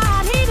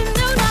sad, he didn't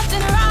do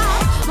nothing wrong.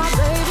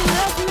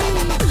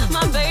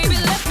 My baby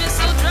left me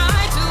so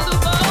dry to the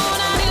bone,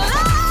 and he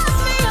left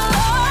me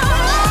alone.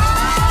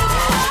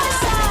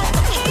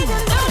 He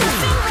didn't do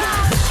nothing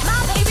wrong. My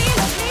baby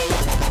left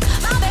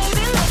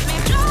me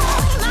dry.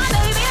 My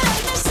baby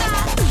left me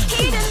sad,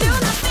 he didn't do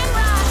nothing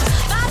wrong.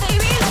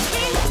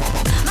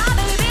 My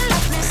baby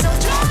left me so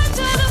dry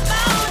to the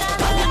bone, and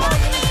he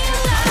left me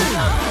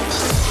alone.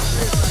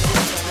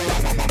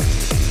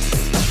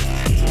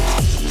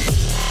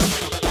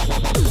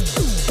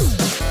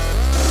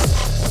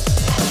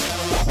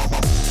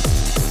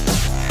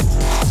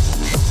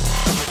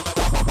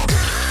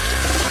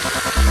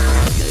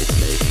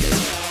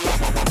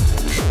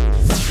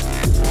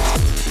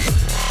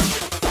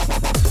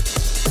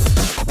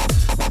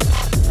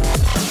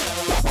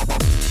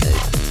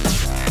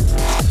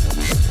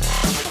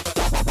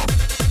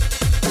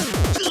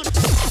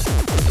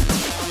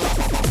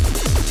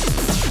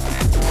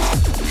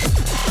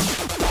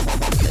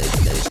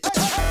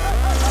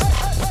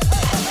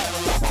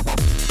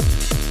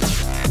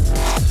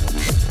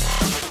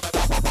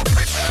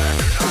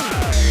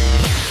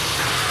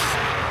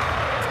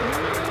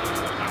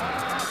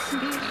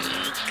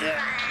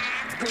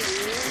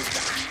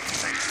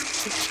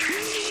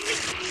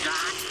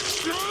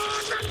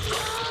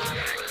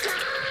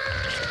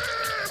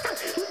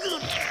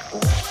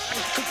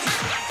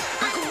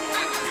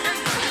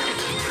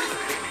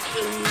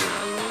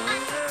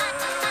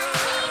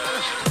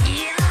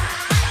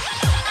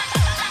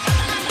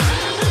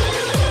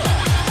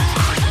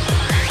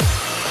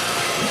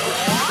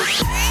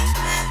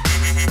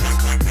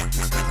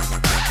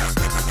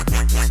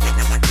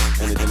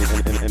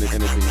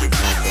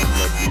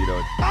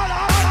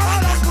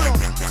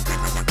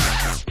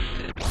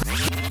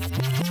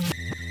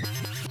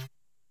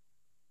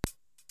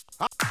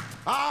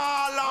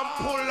 All I'm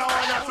pull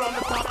on from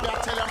the top, I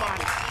tell you, man.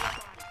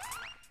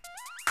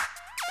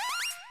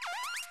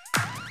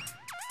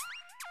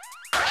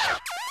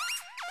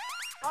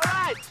 All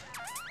right,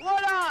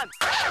 hold on.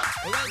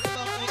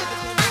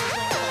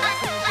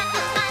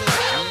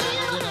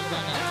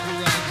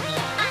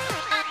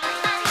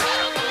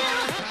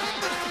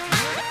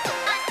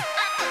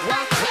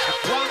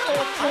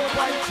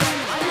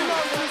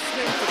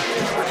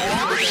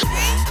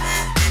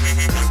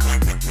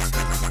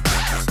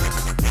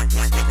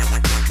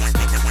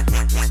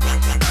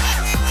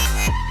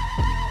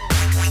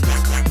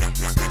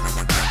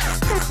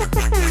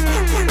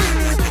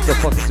 The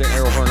fuck is the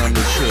air horn on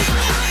this shit?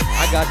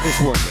 I got this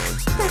one.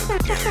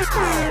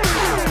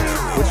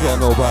 What y'all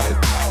know about it?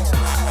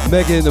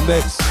 Mega in the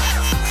mix.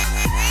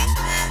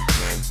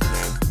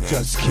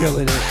 Just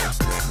killing it.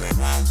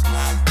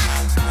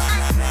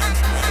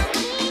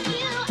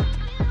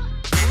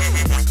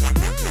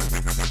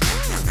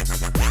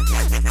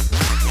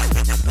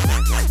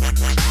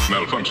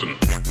 Malfunction.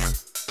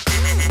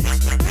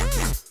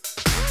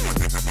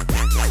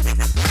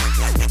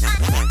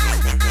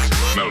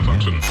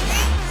 Malfunction.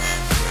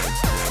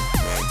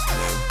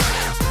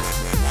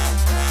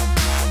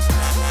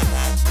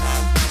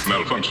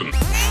 Malfunction.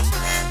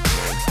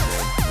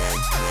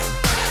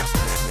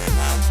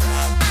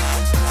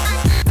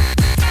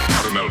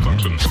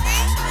 Malfunction.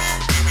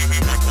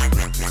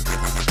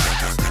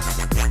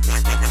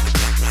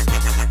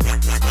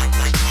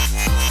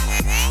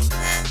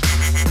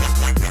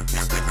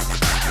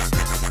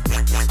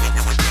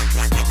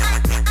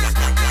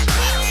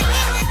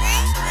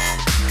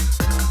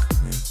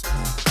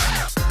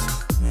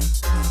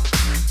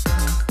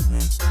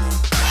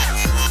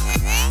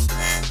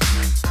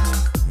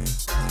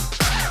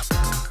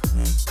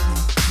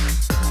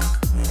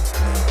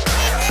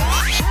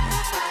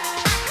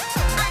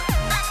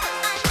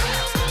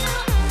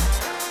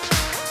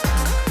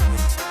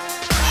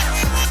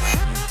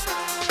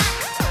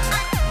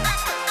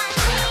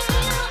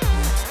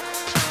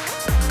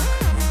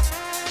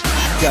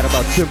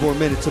 about 10 more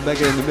minutes of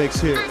Mega in the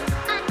mix here.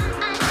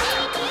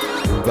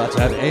 We're about to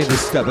have Andy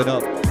stepping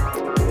up.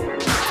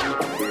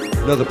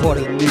 Another part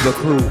of the Neva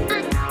crew.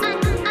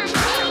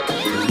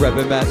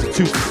 Repping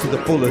Massachusetts to the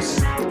fullest.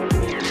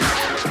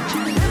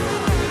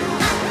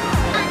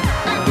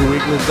 New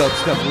England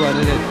dubstep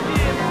running it.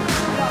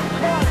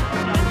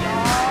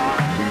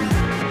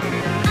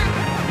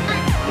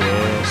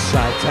 Yeah,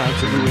 Chi-Town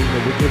to New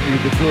England, we're giving you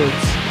the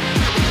goods.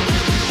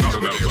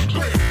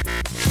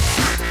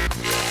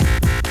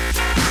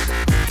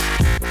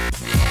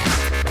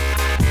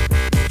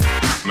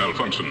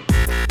 Malfunction.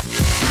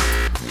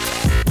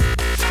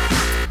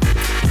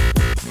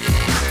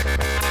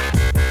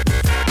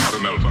 Auto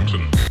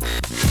malfunction.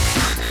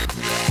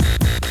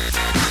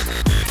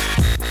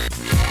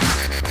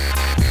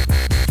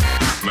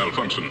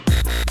 Malfunction.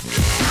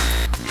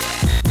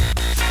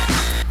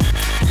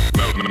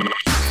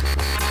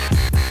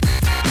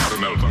 Auto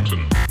malfunction.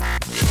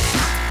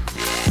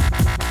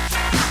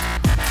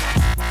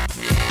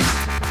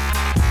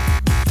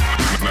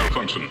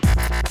 Malfunction.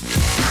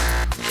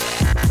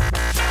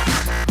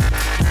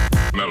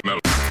 Not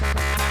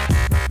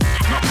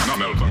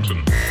malfunction.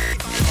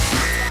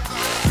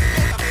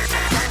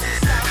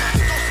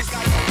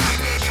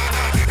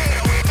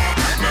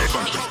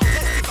 Malfunction.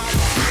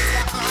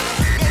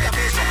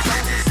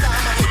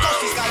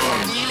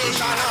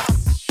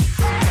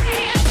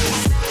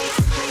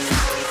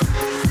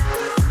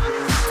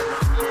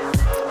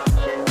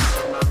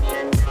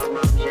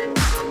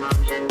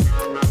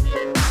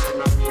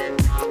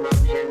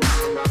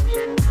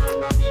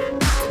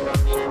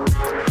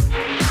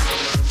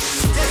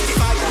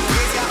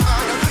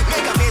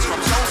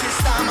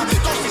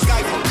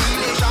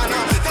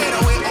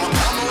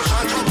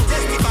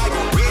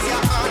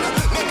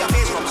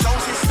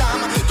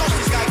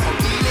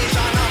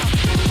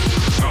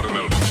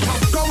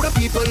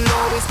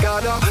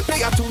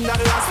 Play a tune that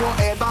lasts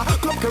forever.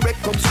 Come correct,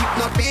 come sweet,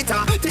 not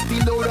beta. Take the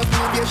load up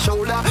on your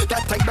shoulder.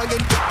 That time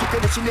again, keep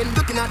conditioning.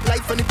 Looking at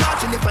life and the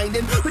passion you're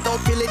finding. Without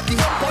feeling the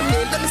up on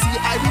nail. Let me see,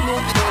 I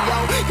remove the nail,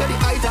 yo. Get the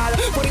ital,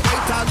 for the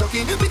ital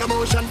jockey. Big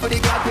emotion for the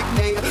god big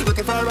nail.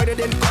 Looking for a rider,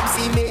 then come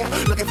see me.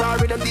 Looking for a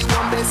rhythm, the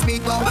one best me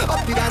go.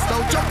 Up the dance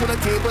now, jump on the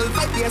table.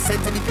 5%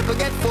 and the people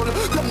get full.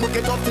 Come work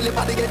it up till the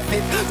body get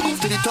fit. Move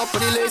to the top of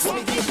the list. Let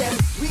me give them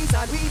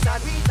reason.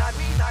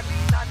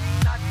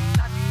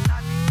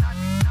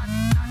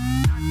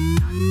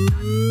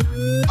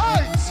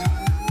 Alright,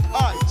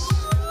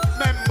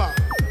 member.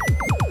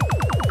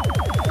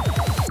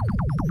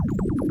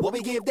 What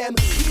we give them?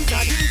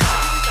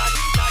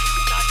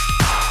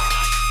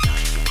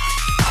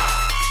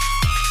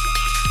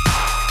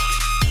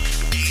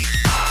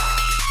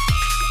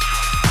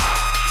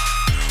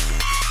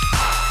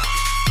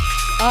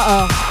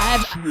 Uh-oh.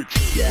 Wait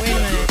a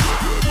minute.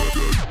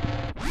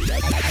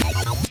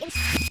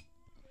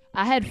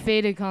 I had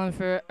Faded calling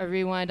for a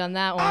rewind on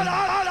that one.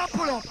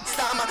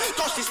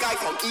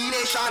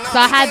 So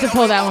I had to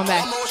pull that one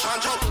back.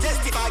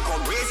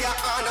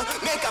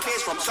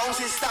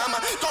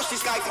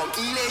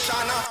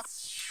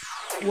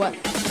 What?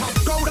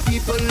 Crowd of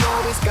people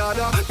always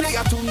gather. Play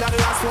a tune that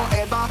lasts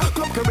forever.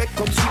 Come correct,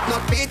 come sweet, not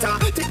beta.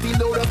 Take the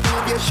load up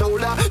on your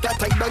shoulder. That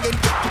time again,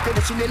 keep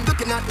conditioning.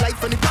 Looking at life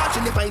and the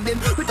passion you're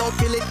finding. Without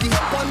feeling the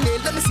up on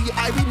nail. Let me see,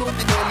 I remove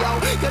the nail, yo.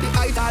 Get the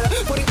ital,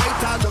 for the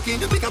ital jockey.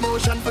 Big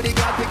emotion for the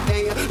god big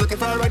nail. Looking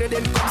for a rider,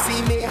 then come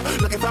see me.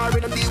 Looking for a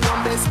rhythm, the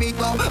one best me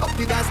go. Up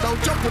the dance now,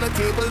 jump on the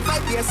table.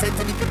 5%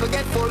 and the people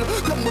get full.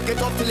 Come work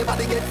it up till the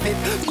body get fit.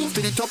 Move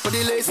to the top of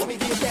the list. Let me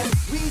give them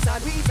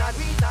reason.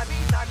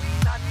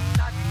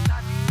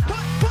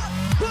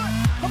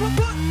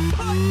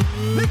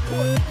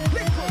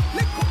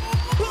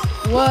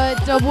 What,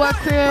 Dubwalk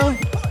crew?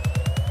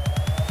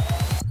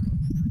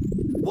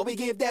 What we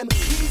give them?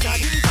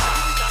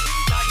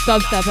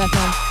 Dubstep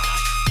FM.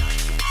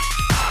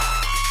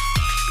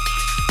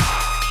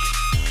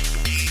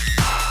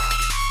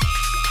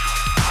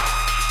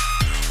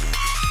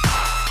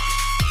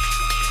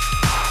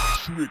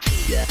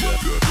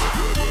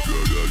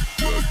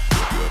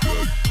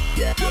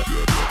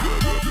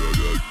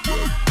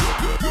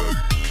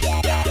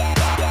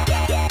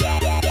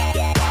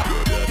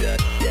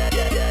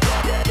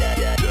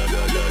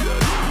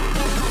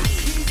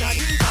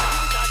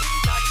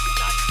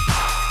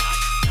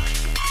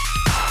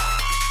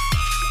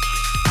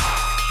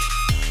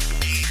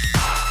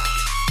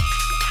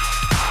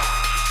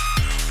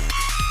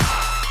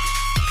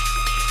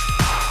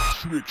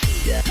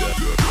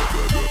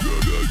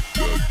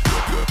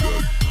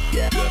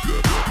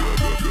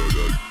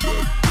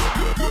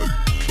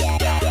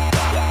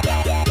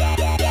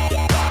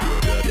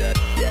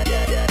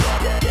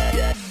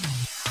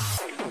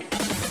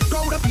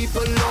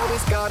 people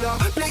always gonna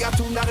play a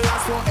tune that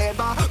lasts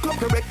forever.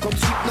 Come correct, come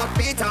sweet, not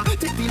bitter.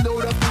 Take the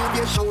load off of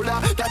your shoulder.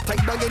 That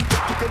time again,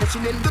 keep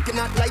conditioning. Looking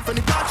at life and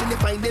the passion you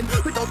finding.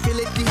 Without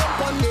feeling the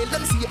help on nail.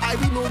 Let me see I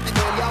remove the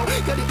nail, yo.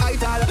 Get the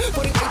idol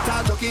for the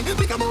idol jockey.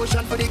 Make a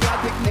motion for the god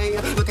big nail.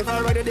 Looking for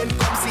a rhythm, then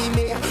come see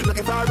me.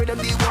 Looking for a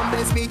rhythm, the one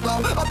bless me go.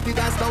 Up the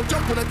dance now,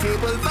 jump on the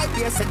table. 5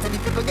 years set till the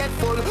people get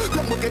full.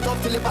 Come look it up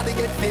till the body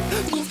get fit.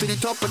 Move to the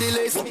top of the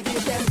list. Let me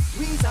give them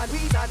reason.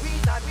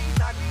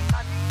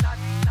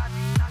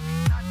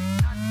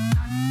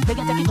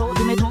 Bigger take it hold,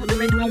 do me do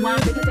one one.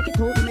 Bigger take it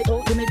hold, do me do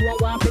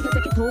one. Bigger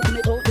take it hold, do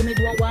me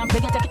do one.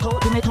 Bigger take it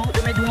hold, do me do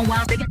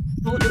one. Bigger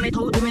hold, do me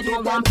do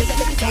one. Bigger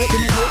take it hold, do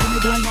me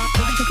do one.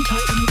 Bigger take it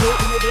hold, do me do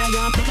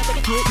one. Bigger take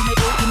it hold,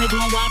 do me do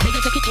one.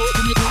 Bigger take it hold,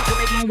 do me do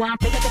one.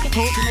 Bigger take it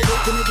hold,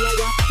 do me do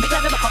one.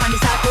 Because the back up on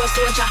this hardcore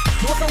soldier.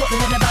 No for what we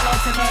never ball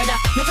out for murder.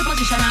 No for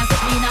position and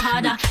set me in a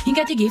harder. You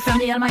get the gift from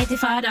the Almighty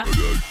Father.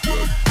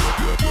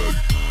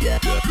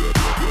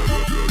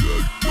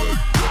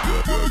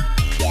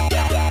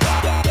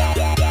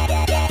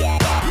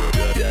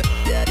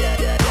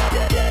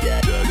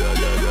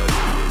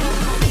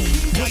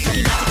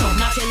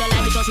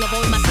 Love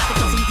all my slap it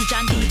up, sink it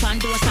and deep and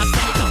don't stop,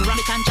 stand it up, ram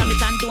it and jam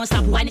it and don't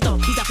stop, wind it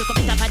up. He's a flick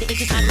up it up at the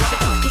edges and rub it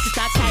up. This is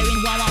start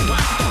siren, one it up.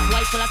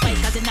 White full of spice,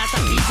 cause it not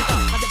stop, ease it up.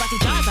 Have the body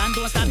jars and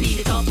don't stop,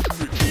 beat it up.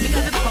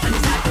 Because the back up on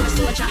this hardcore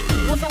soldier.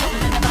 Go for what we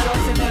never ball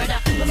out for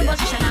murder. Go for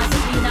position and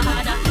sit me in a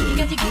harder. You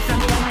get the gift from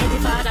the Almighty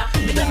Father.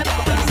 Because the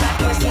back up on this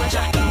hardcore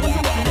soldier. Go for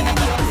what we never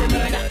ball out for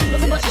murder. Go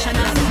for position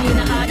and sit me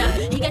in a harder.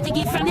 You get the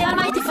gift from the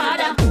Almighty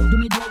Father. Do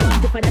me do one,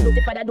 the father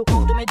do,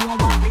 do me do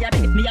one. Me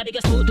a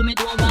biggest do me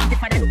do one. The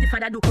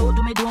father do,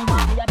 do me do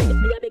one. Me a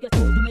biggest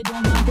do me do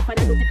one. The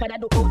father do,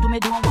 do me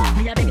do one.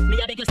 Me a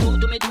biggest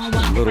do me do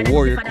one. Little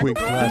Warrior Queen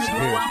classic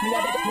here.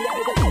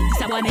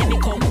 This a boy make me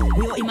come.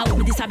 We owe him a walk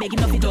me, this a beg him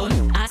nothing done.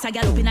 As I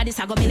gallop inna this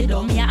I go belly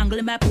down. Me a angle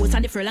in my post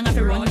and the furlong a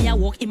fi run. Me a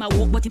walk him a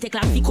walk but he take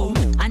long fi come.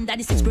 Under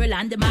the 6 pearl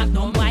and the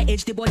magnum. Why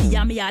edge the body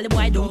and me all the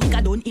boy done. Think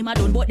I done, him a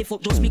done but the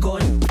fuck just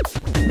begun.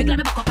 Me glad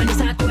me back up on this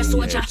hardcore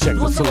soldier. Check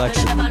the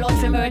selection. No for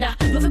for murder.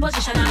 No for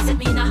position and set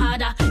me in a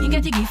harder. You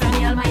get the gift from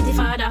the Almighty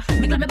Father.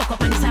 Me glad me back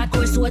up on this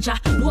hardcore soldier.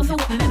 No for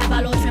what me never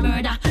ball out for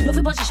murder. No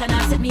for position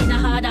and set me in a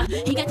harder.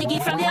 You get the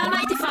gift from the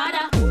Almighty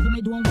Father. Do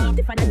me do one,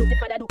 the father do, do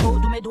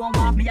me do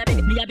one. Me a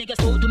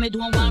biggest do me do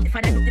one. The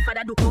father do,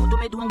 do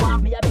me do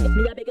one. Me a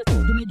biggest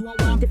do me do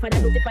one. The father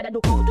do,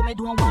 do me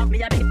do one.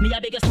 Me a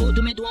biggest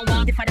do me do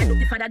one. The father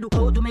do,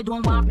 do me do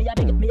one. Me a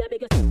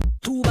biggest.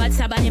 Too bad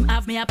Saban him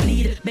have me a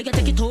plead. Beg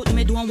take it out to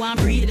me do one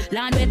breed.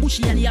 Land where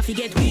bushy and you have to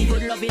get weed.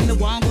 Good loving me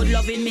want, good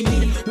loving me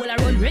need. Well I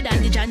run red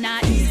and the jana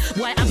ease.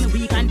 Boy have me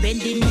weak and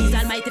bending knees.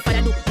 Almighty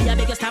Father do me a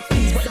biggest stop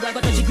please. But the boy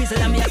got touchy grizzle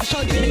and me have to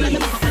show you. Me got the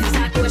back up and the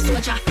hardcore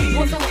soldier.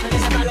 Go for what me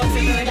never ball out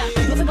for murder.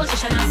 Go for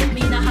position and set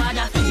me in a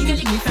harder. You get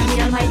the gift from the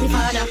Almighty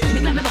Father.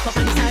 Me got me back up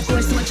and the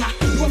hardcore soldier.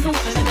 Go for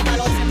what me never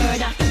ball out for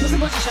murder. Go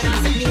for position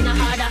and set me in a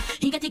harder.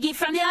 You get the gift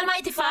from the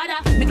Almighty Father.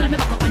 Me got me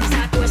back up and the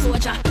hardcore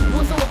soldier. Go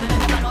for what me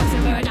never ball out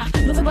for murder.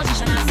 Go for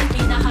position and set me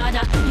in a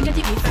harder. You get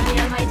the gift from the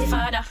Almighty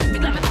Father. Me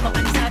got me back up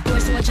and the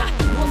hardcore soldier.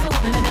 Go for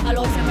what me never ball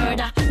out for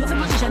murder. Go for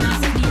position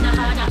and set me in a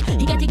harder.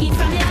 You get the gift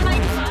from the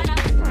Almighty Father.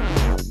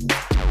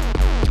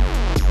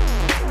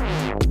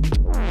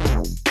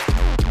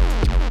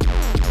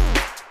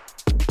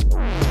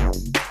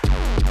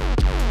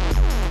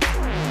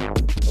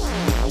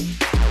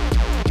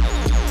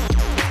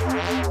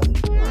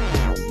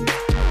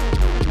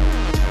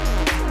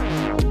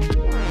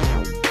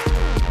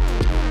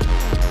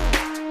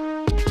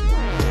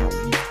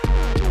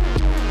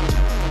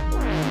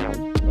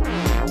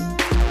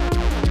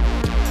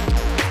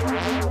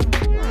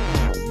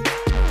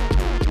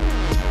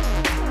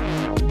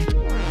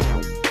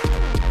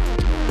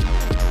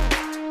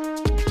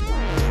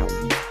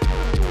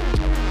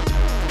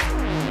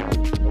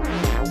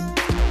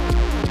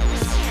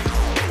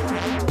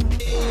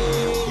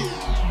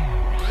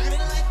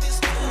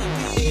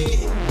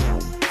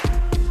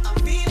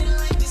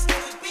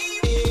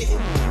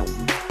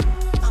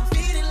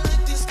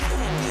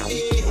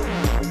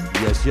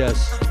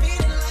 Yes.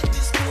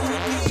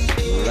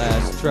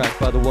 Last track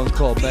by the one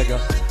called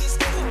Mega.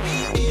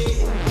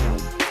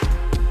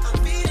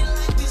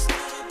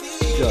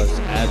 Just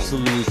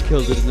absolutely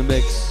killed it in the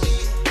mix.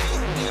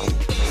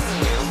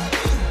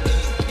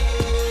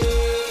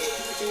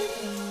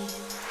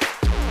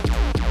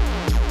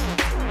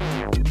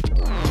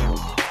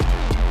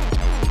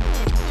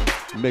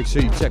 Make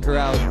sure you check her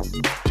out.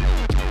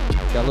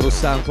 Got a little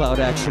SoundCloud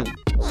action.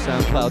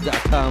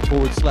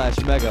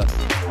 SoundCloud.com/Mega.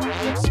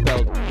 That's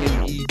spelled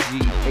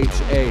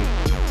MEGHA.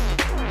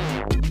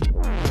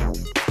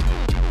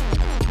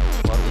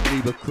 Part of the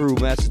Neba crew,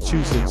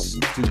 Massachusetts.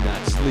 Do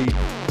not sleep.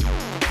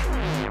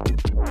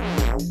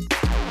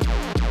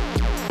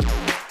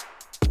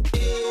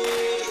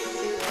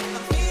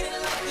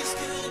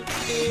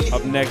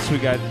 Up next we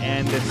got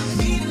Andis.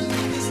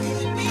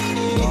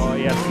 Oh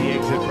yes, the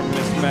exit from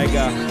Miss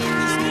Mega.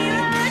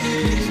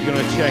 She's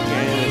gonna check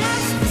Andis.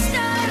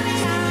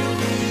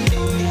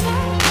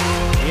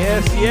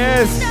 Yes,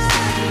 yes.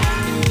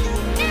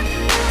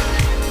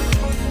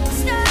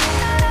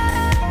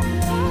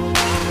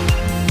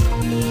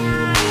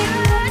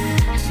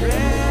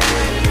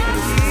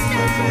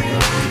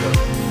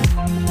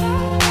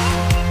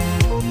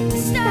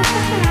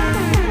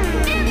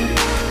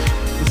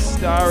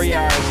 starry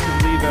eyes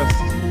to leave us.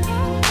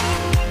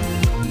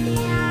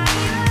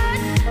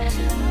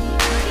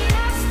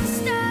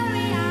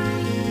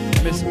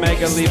 Miss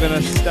Mega leaving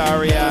us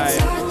starry eyed.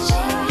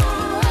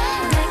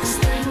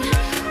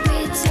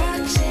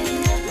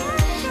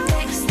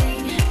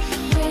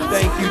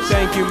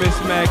 Thank you,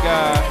 Miss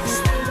Mega.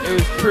 It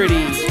was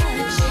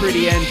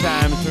pretty end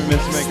times for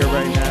Miss Mega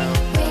right now.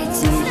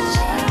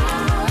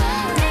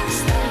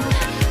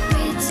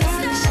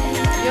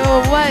 Yo,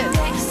 what?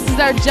 This is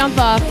our jump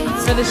off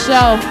for the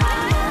show.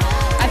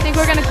 I think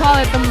we're gonna call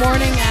it the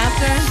morning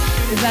after.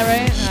 Is that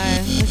right?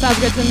 Alright, that sounds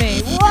good to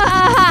me.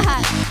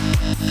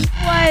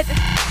 What?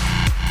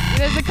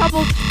 There's a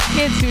couple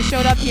kids who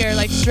showed up here,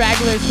 like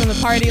stragglers from the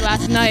party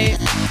last night,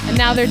 and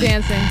now they're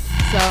dancing.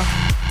 So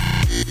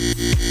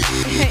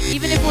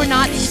even if we're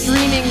not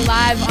streaming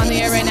live on the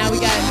air right now, we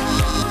got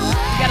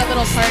a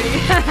little party.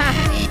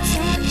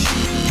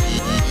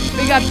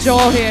 We got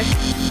Joel here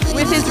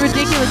with his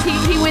ridiculous.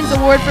 He wins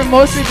award for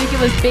most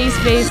ridiculous bass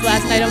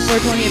last night on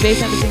 420 at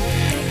Bass Embassy.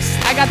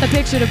 I got the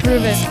picture to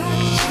prove it.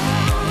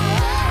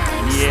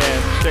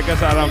 Yeah, check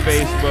us out on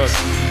Facebook.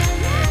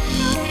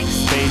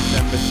 Bass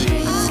Embassy.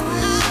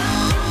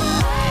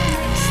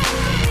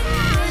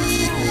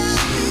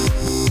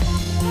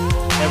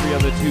 Every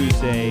other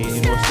Tuesday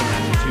in Worcester,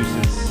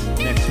 Massachusetts.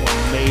 Next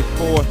one, May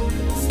 4th.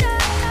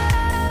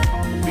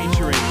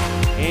 Featuring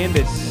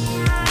Andis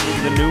in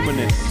the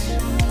Numinous.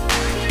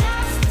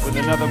 With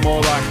another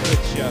Morlock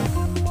picture.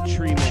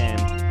 Tree Man,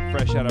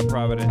 fresh out of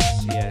Providence,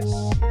 yes.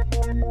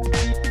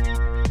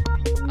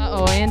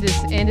 Uh-oh,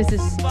 Andis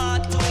is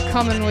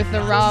coming with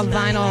the raw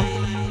vinyl.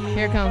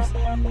 Here it comes.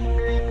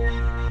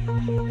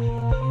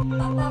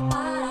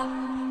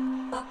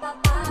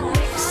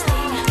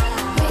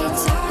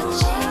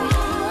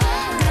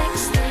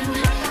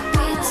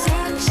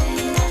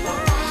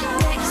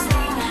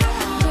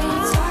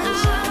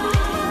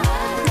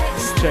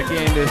 Check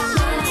Andis.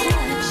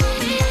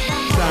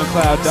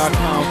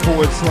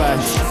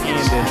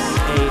 SoundCloud.com/Andis.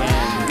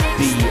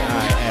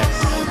 ANDIS.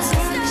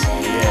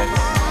 Yes.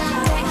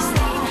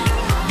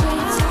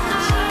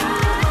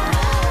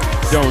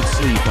 Don't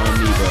sleep on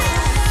Nebo.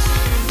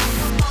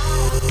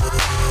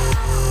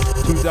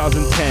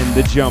 2010,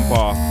 The Jump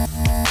Off.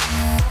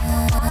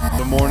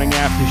 The morning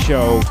after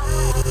show.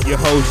 Your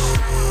host,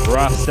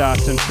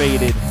 Rastas and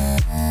Faded.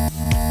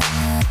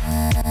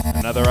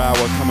 Another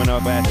hour coming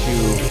up at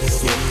you.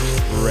 Get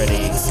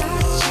ready.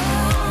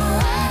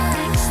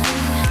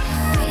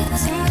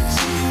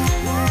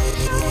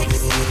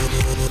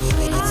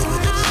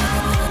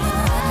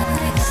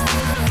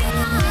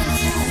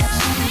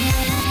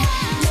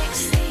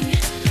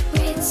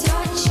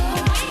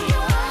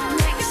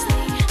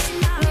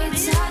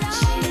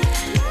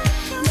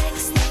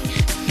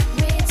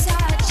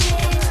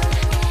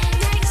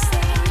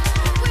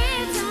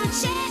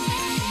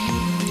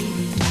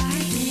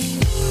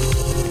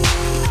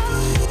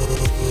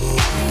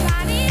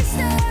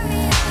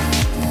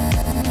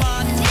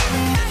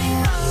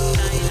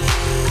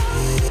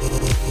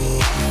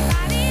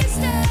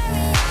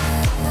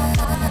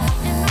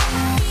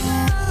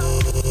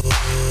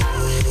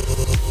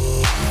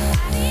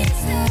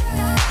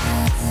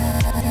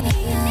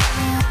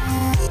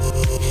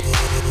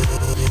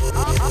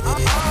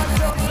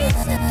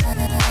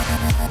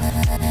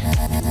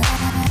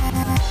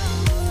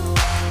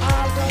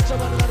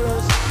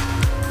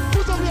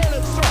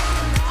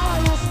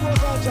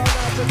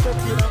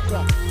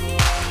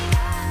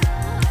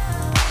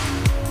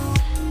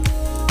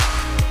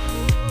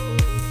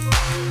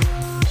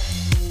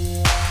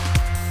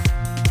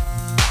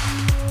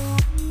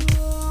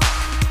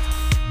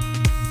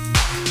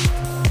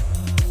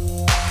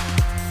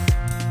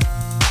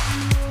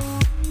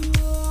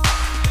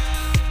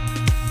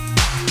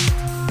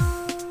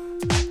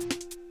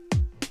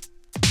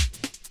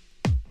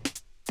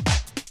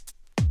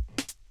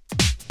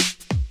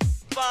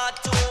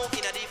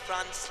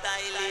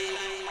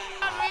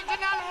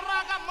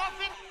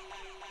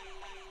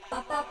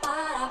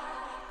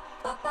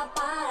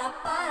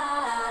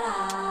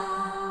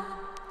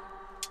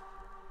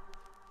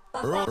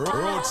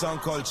 Roots and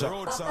culture.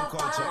 Roots and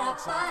culture.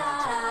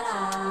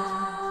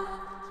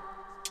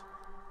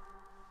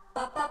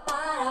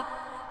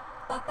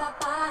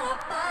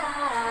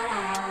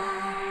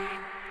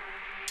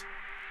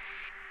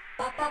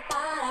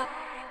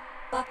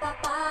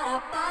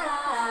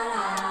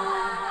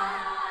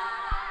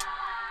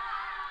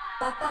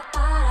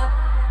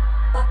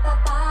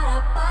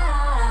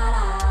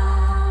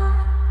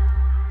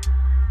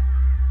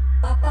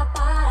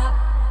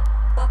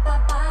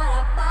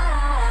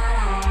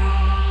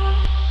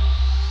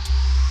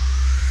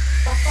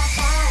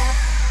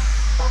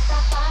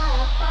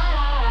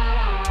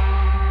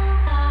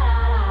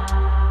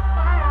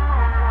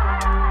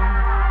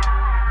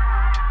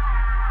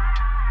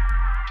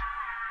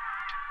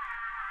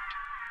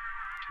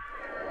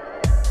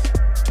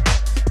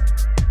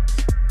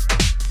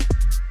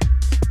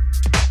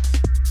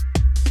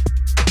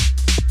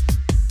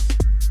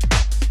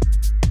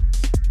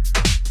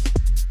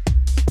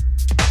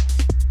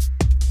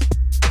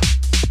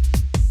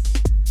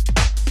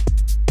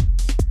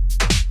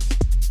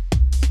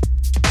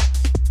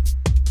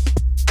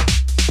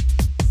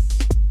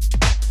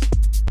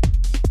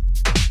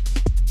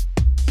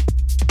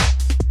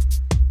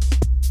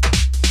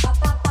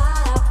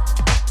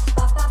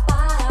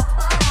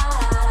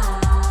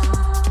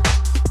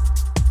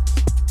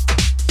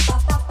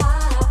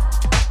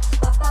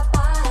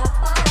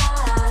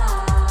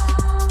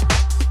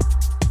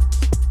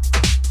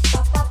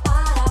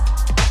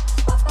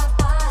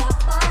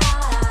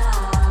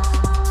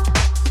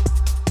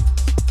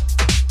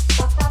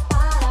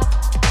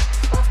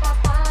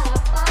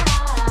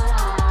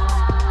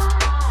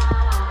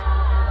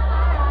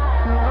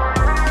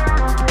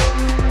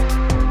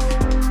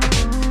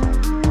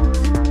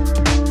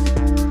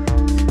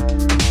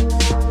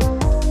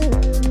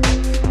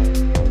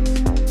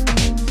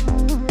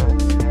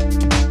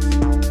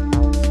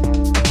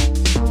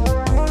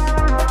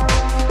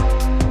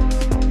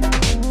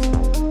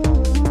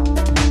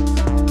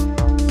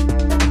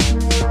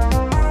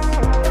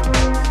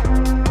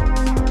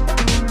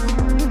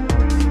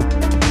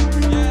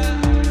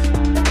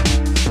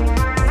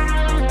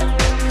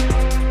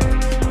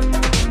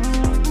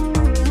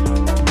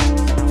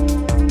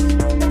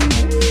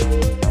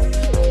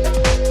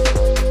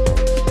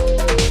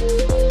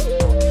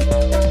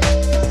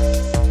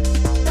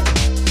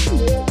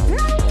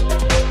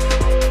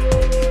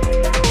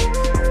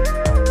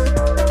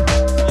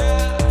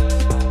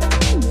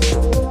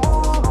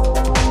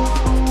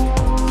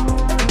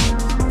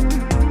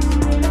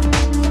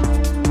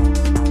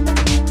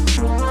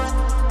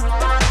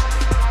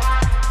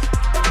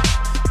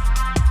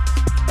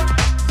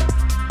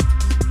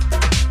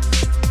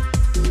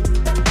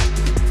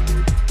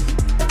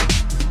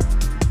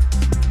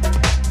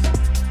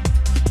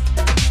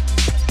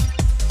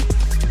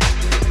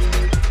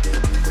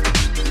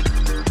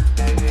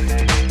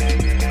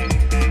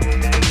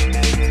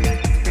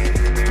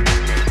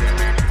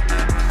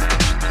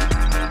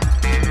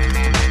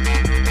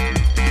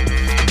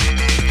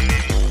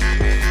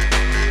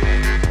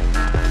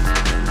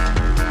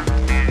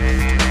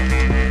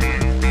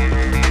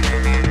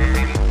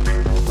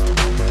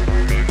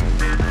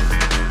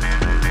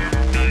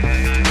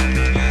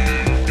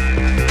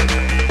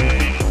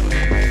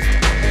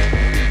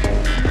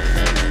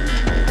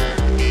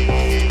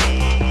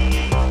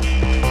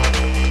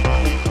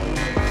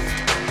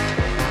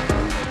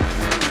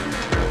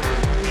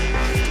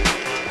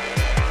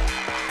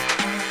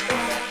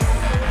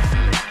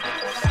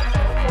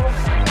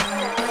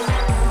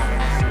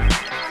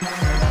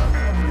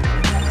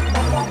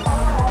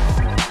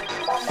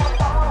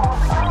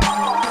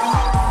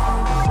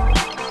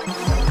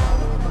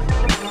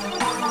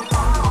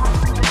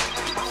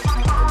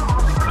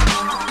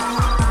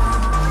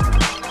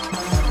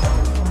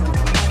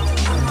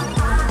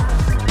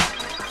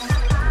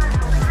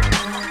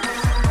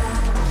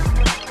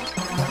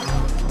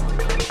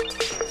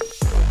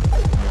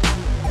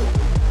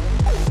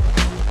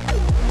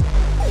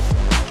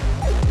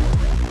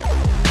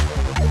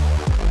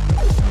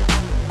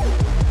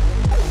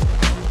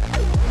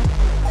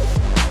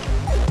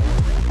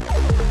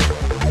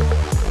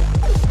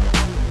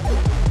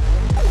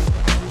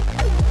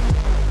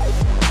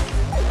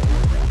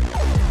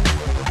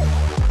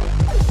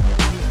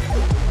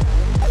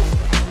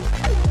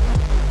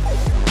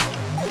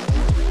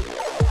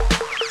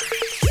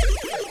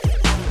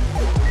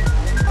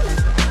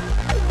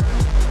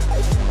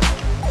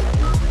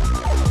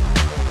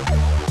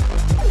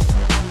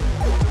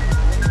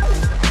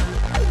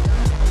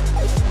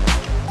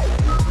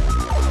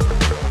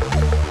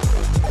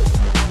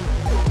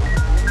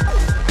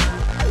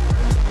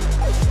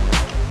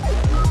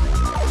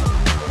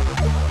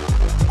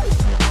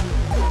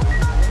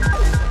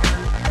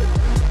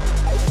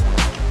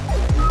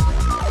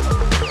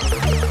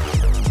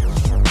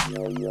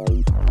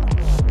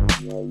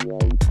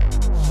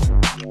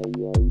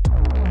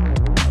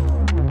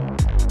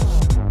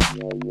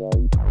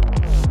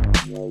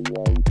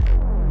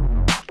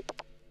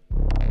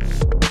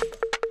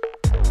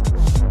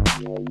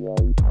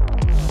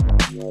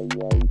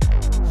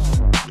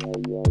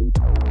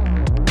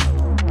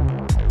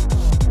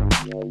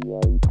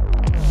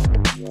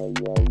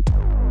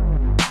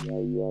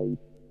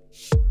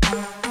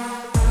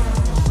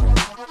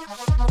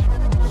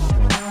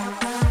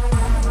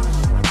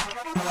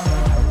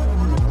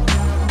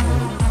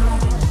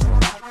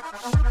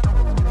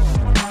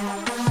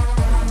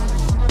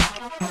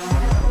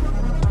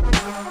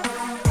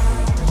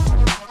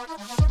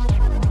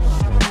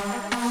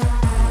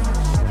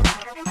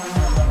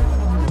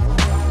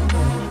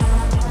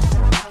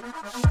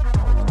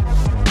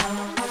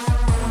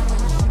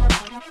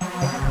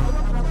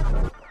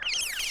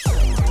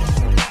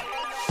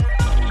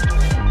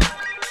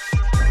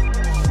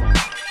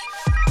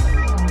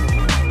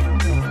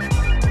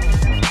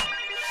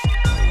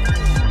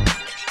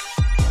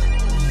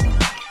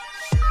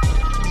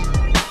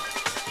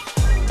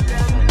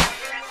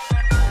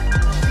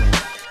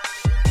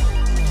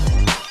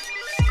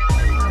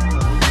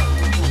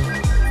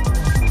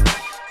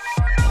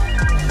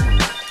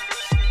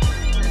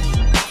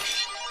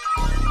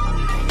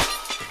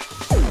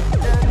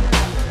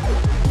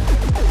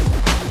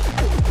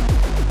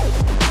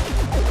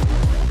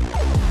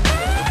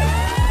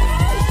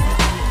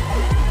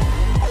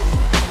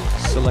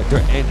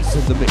 Selector Anus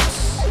in the mix.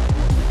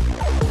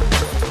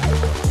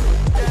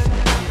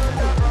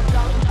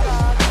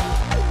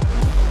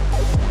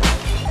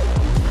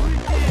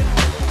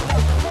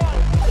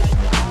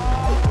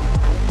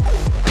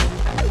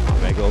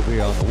 Meg over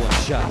here on the one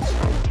shot.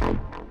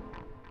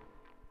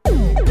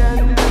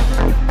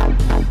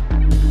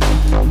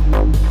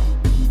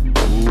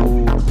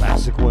 Ooh,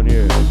 classic one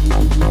here.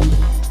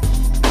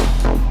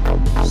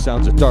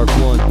 Sounds a dark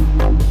one.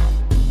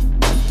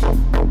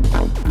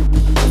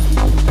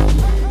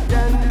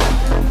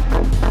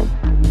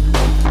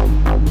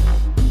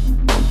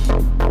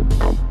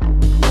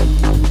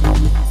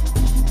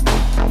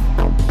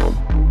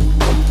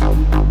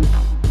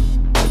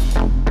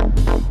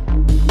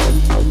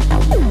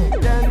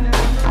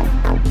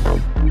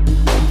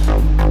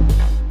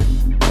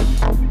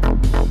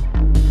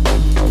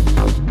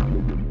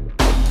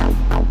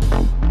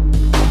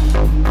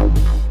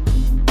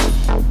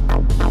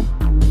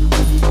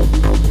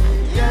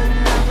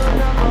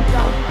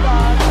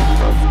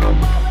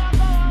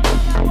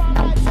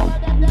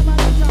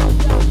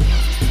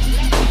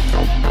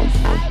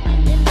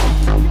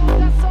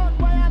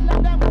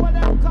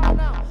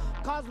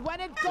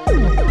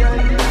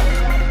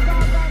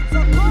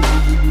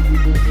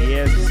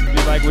 Yes, if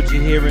you like what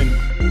you're hearing,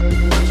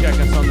 check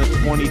us on the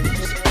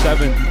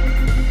 27th.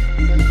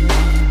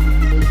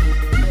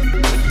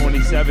 The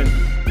 27th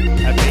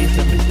at Bass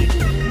Embassy.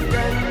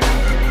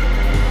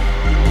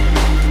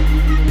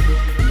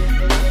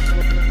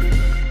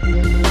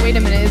 Wait a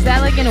minute, is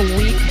that like in a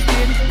week,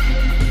 dude?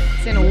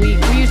 It's in a week.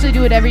 We usually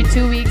do it every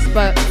 2 weeks,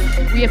 but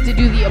we have to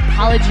do the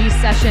apology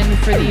session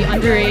for the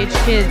underage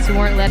kids who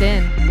weren't let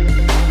in.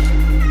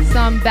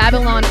 Some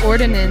Babylon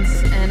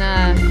ordinance, and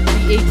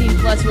the 18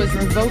 plus was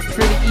revoked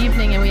for the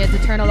evening, and we had to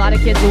turn a lot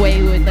of kids away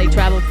who had like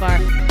traveled far.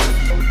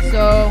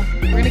 So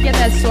we're gonna get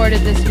that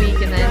sorted this week,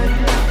 and then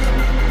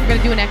we're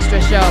gonna do an extra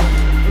show.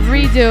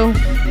 Redo.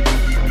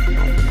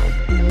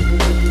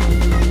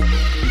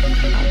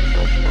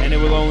 And it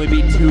will only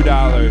be $2.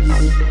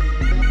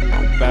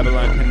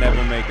 Babylon can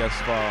never make us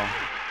fall.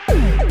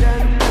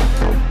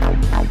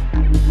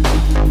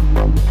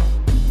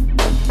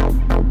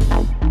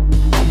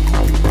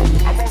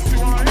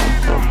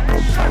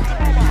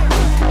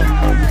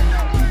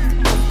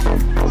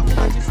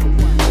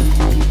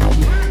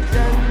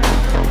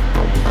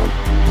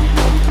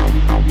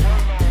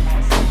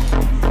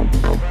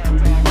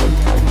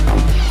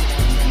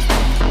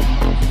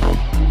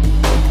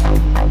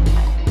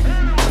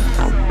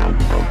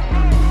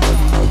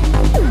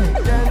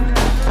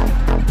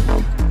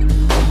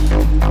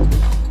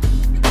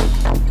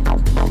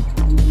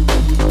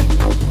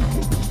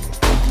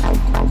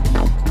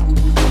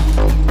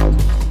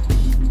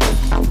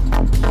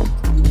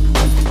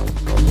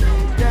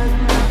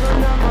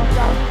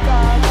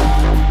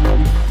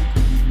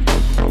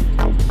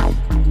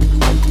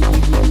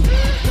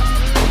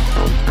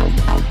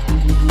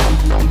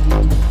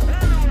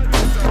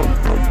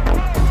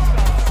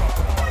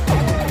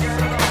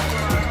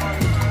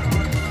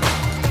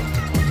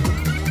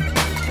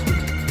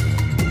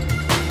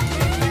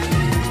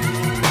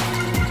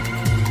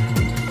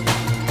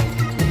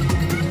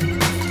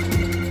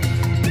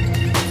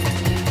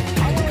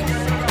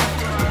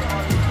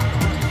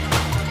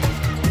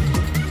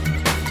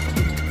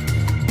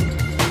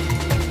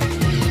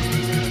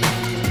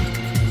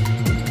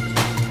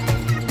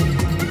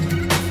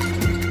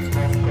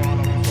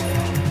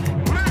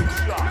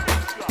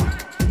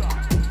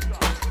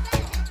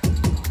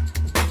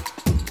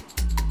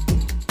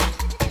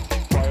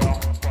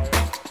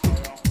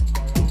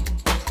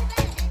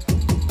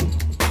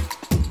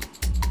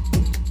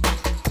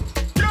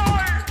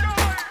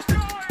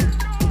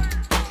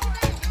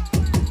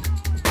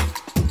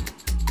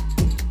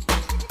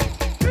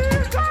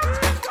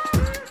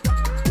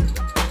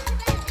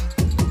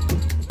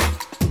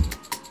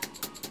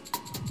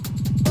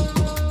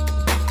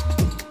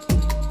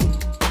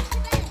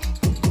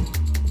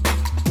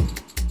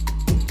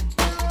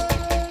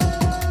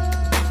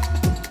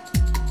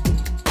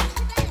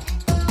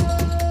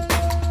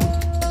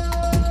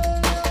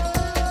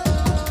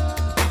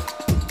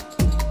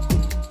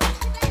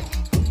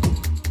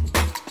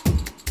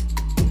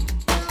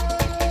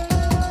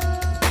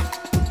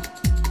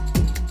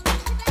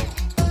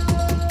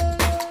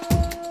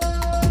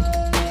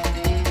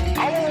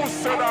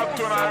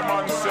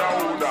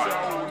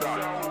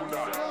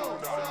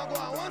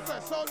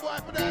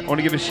 want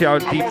to give a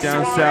shout deep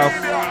down south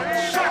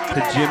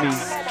to Jimmy,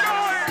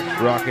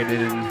 rocking it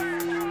in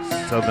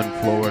southern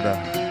Florida.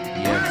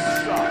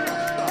 Yes.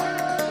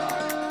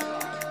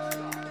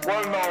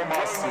 Well, now,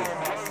 Massive.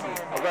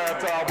 I got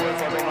to talk about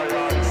some of my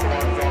yard. This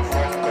one's a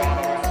fuck gun.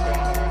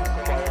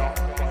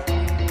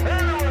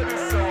 Anyway,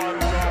 this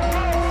one's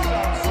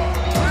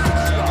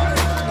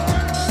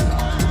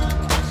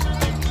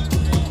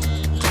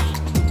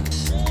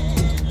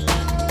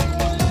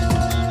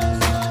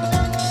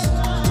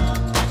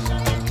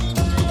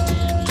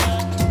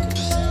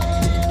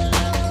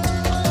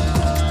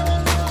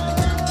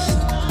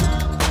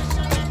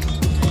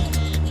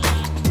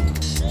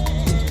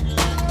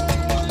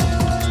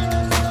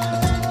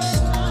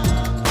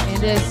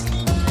Just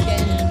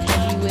getting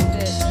heavy with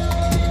it.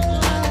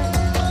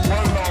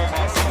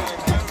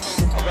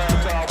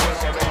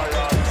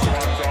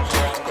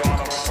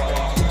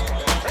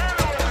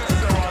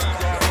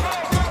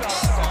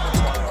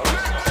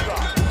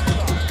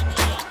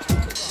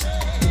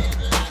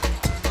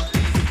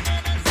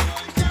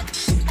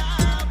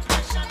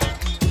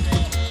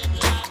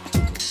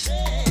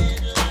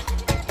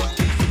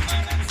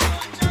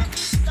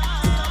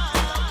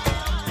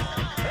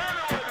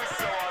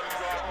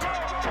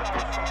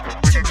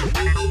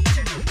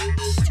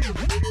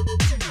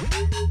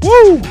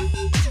 Woo!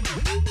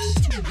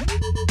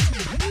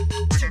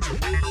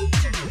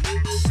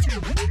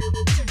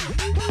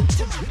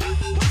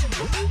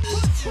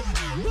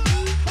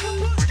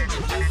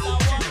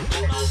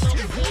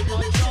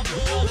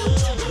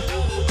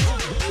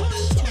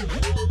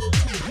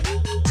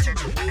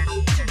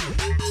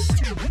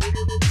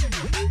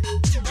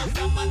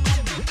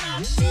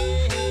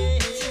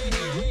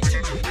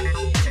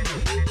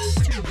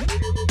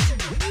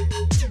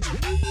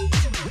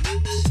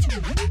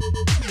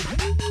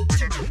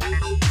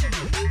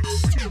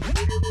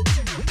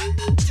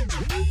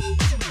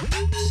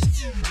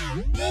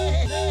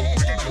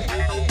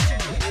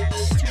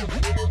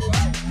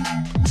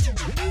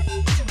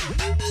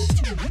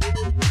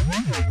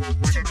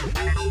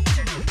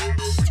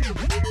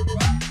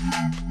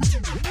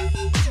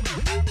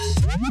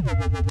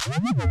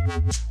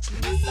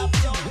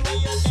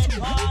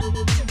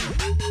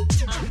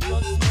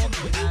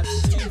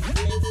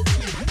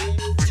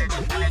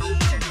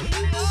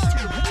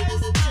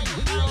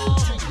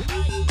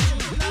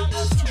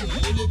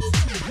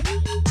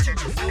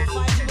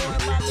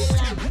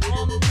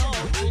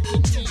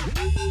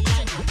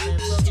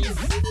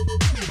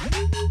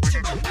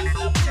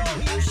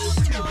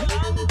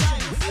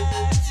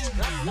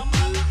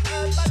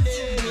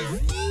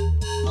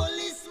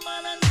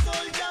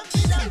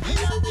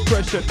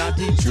 Pressure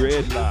Natty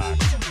Dreadlock.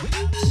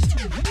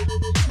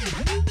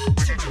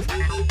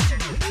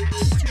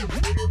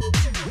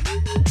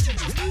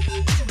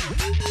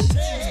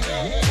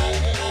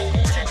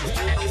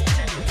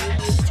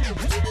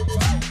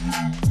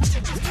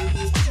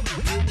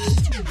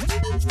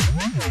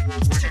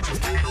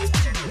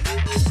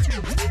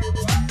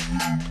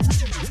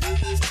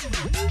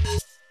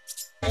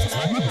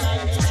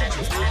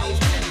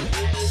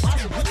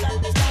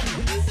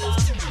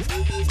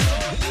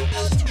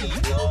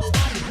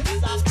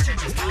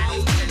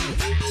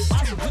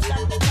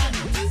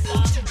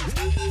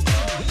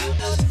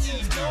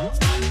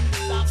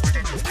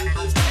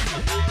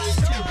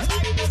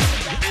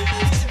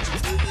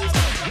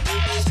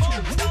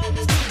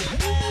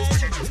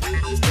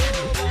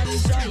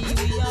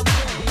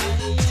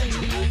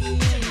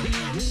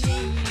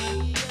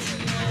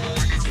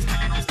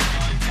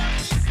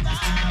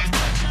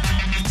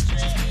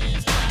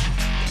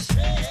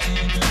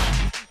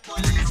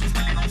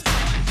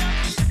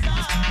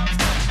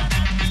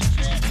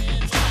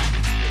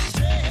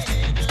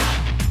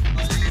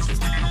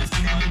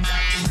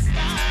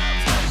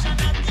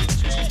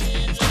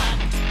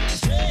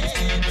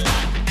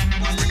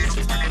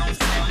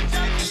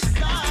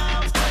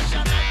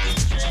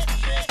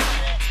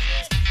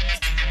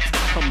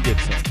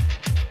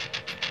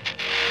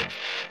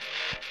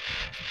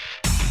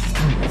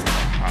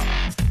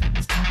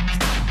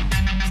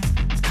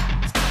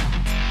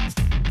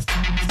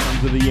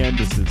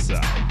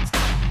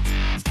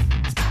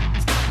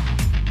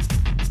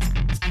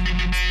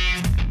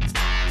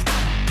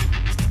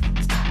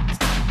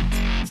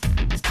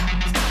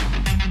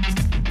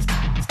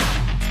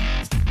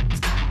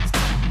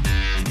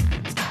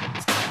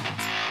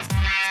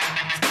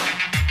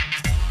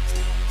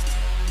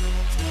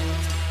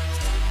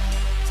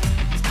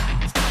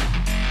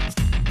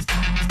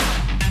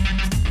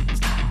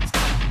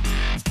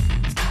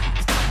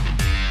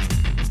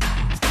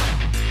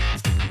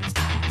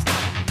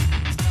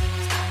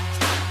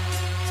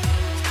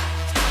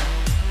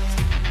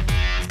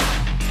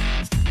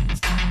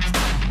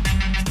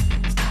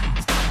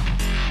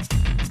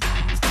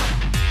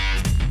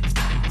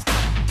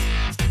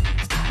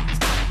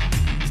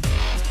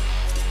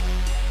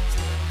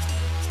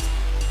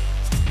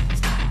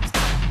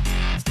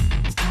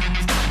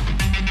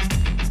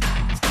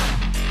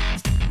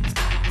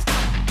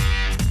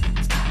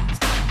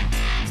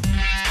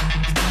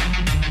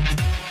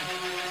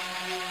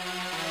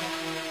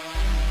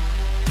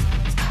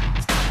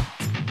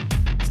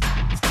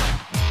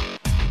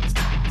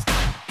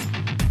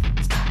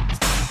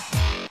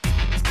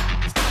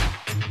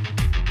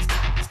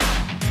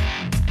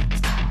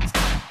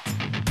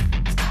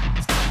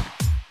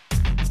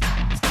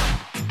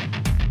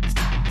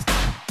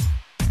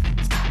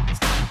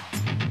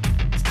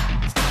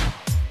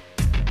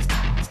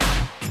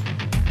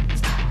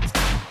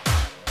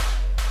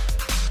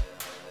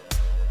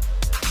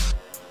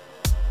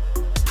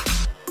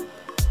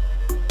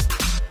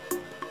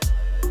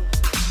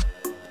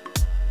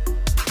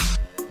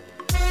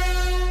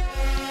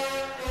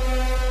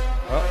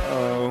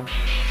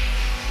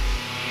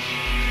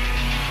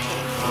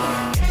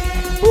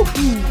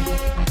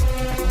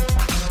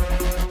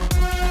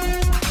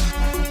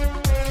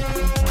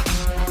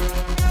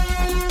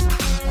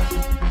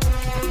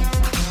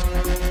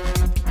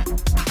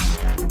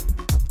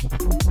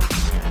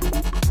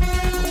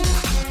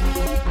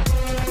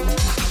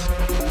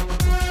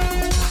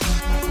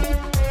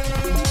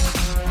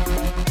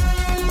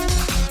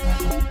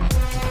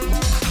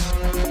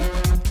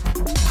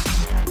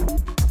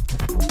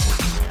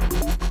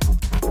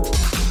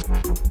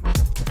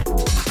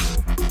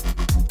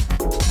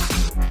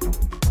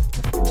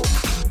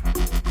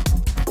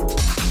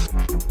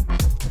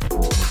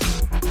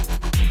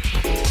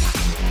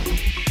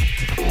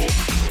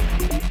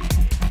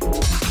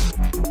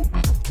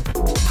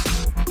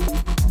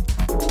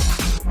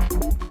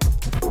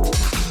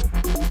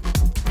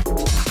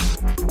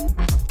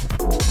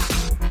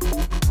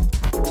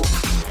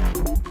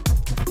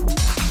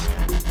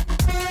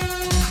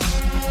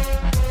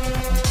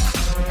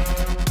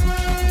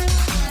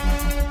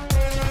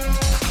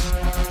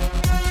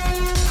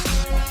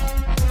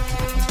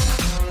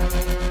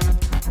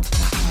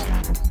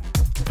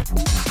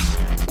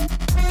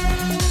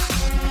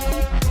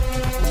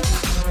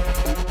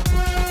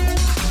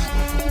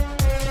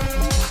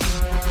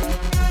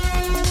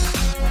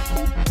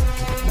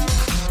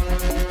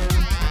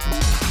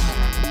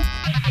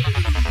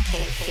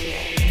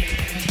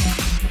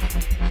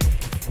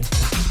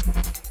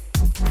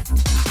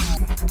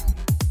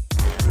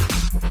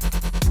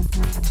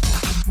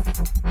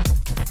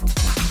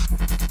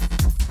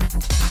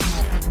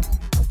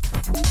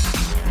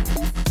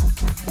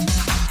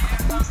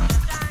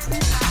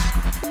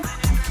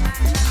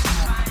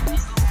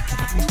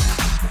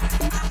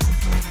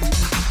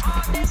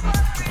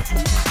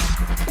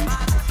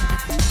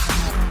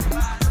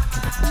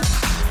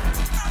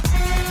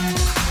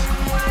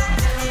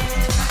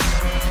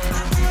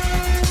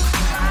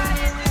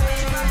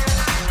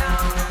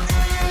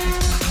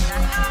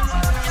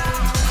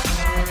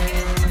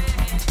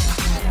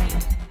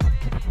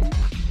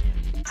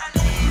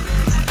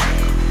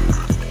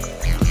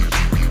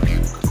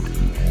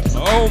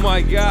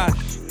 my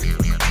gosh.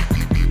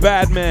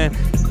 Bad man.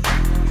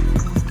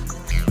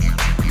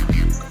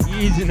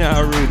 Easy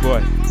now, rude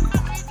boy.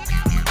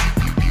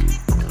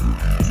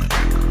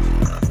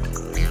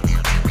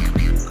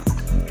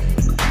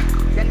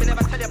 Can we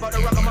never tell you about the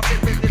ragamuffin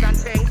business and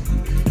things?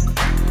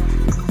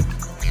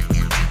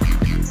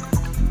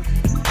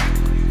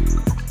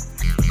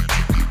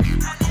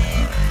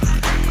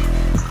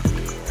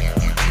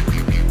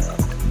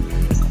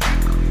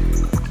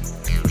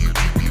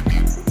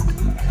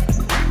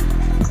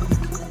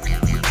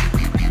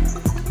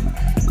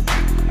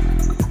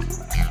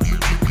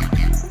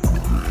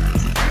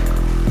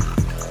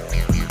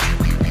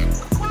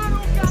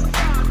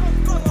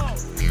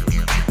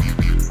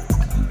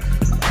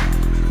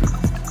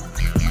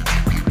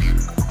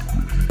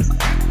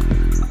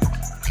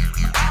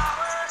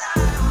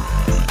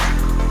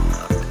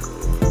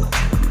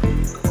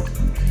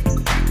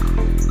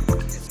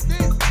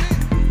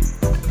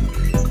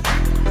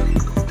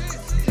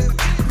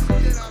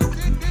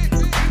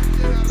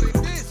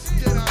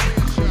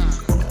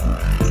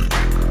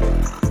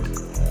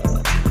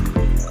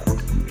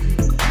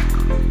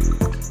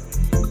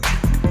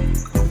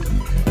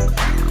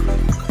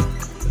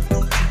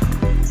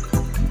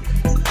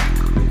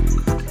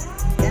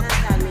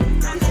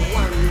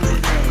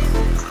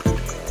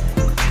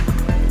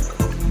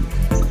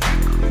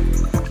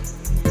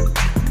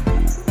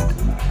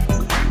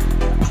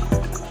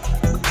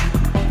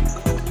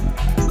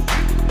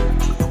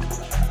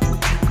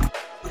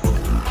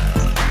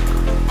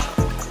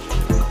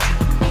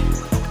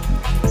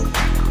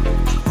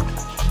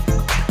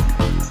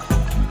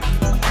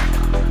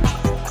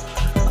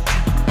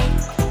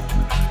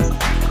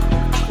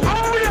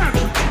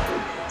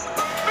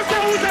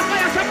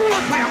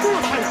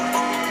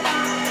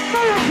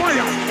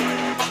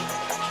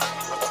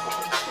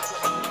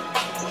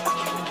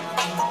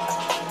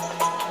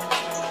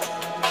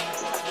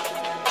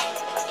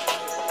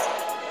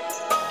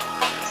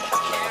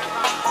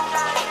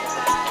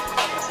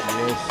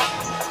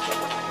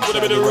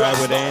 Ride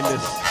with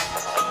Andis.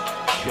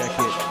 Check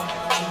it.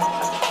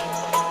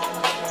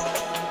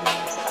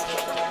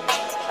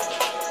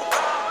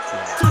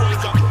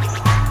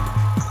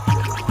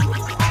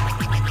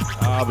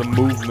 Ah, the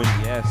movement,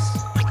 yes.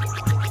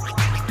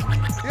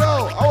 Yo,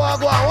 I want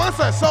to go on. What's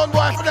that sound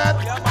boy for that?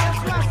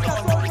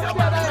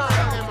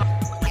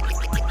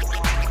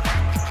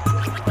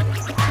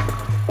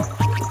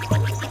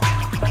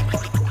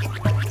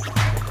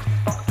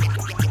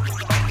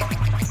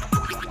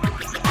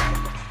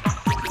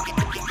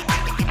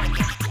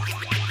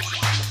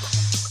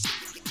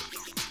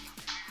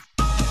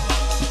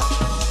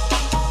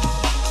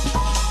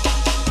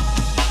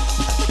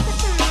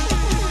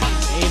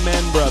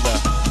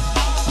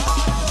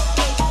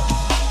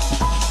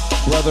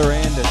 Brother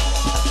Andis.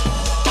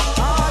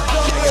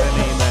 Can I get an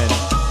amen?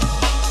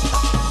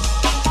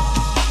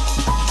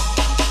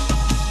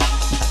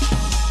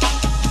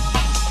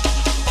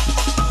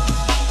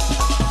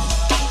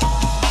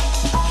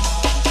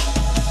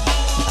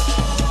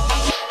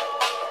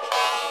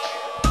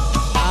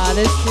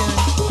 This tune.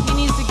 He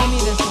needs to give me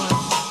this one.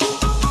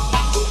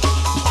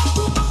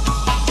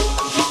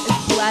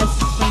 It's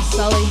Blessed from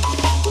Sully.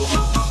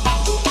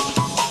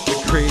 The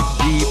Crate's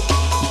deep.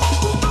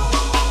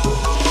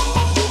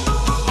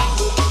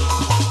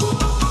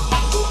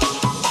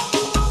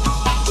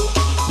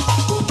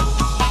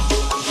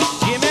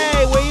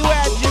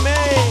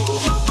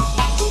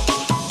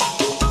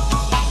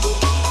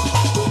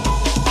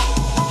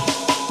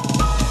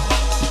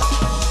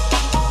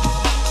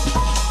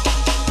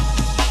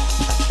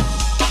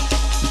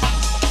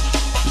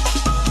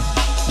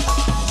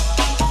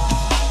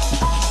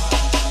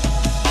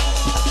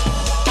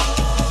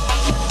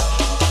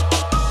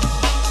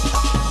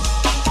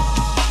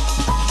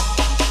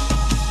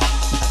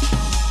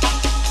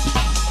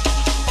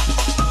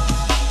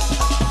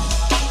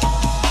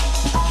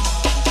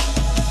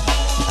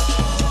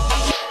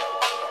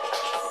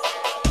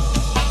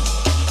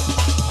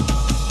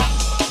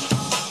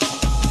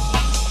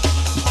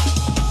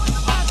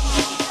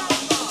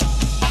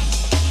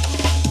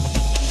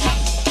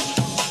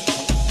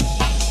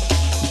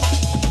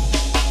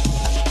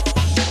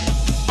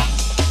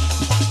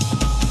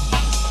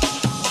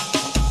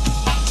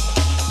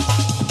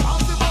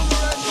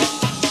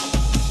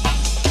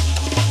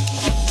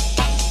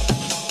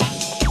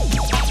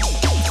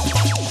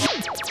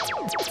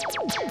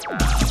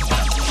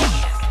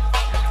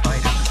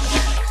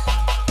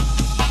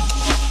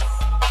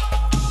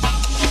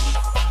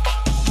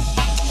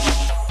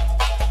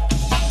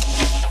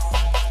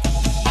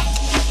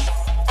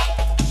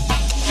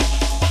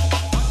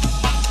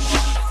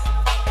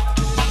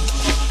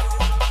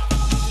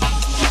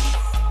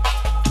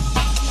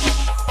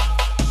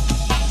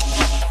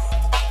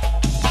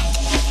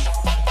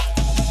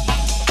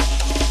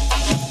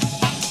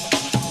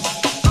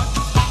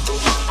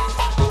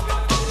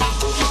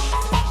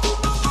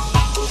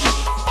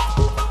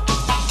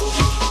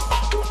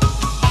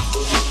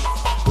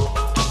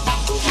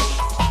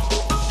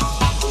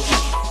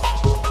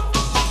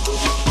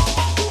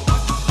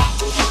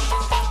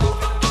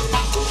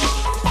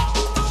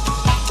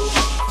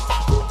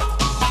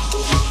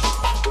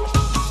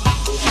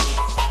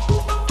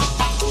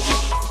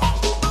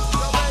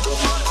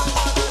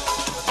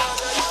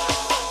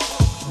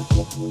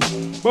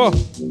 Whoa.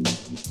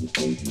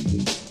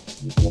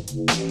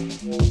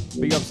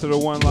 Big ups to the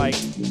one like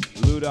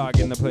Ludog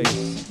in the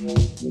place.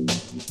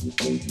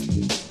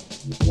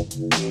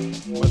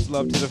 Much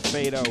love to the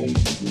Fado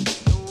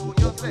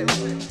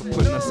for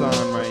putting us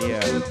on right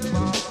here.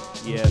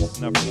 Yes,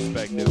 enough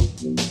respect, dude.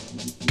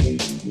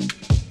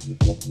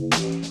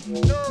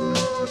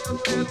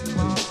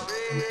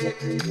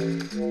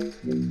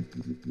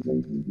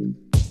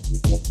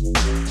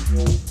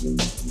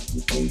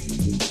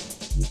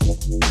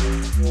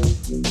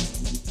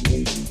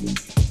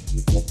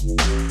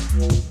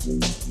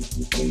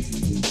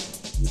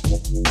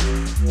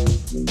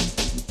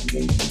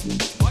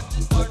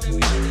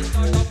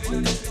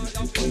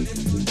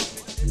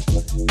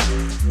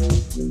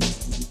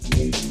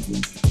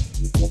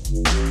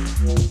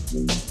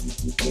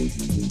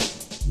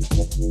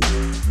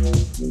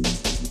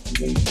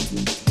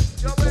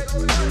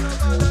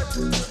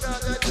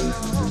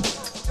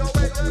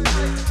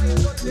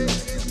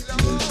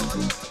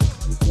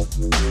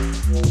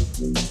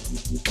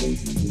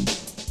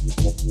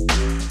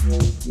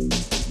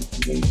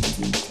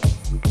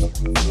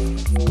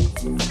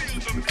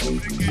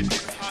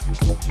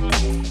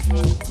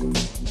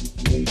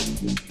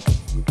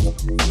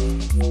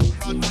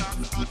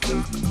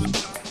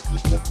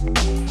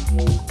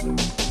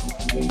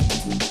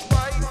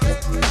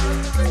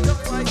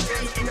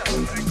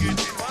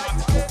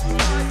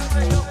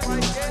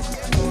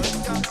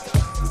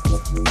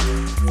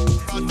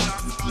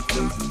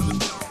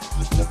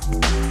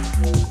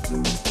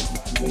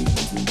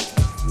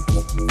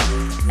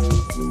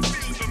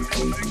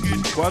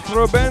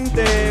 Quattro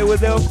Bente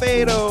with El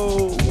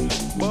Fado.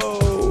 Whoa.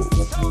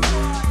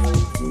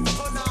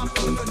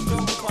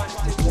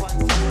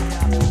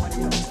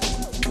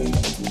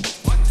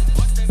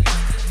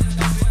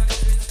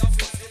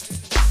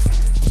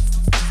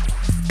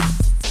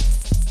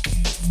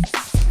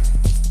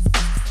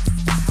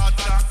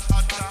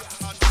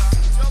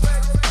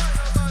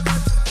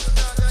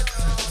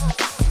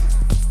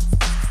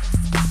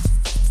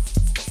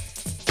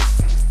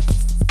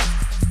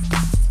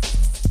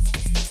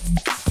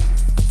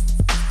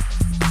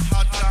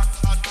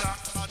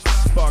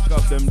 Fuck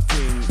up them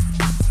things.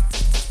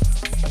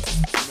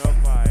 No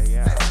fire,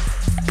 yeah.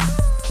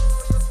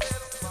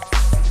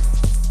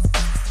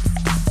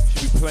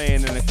 Should be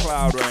playing in the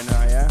cloud right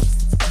now, yeah?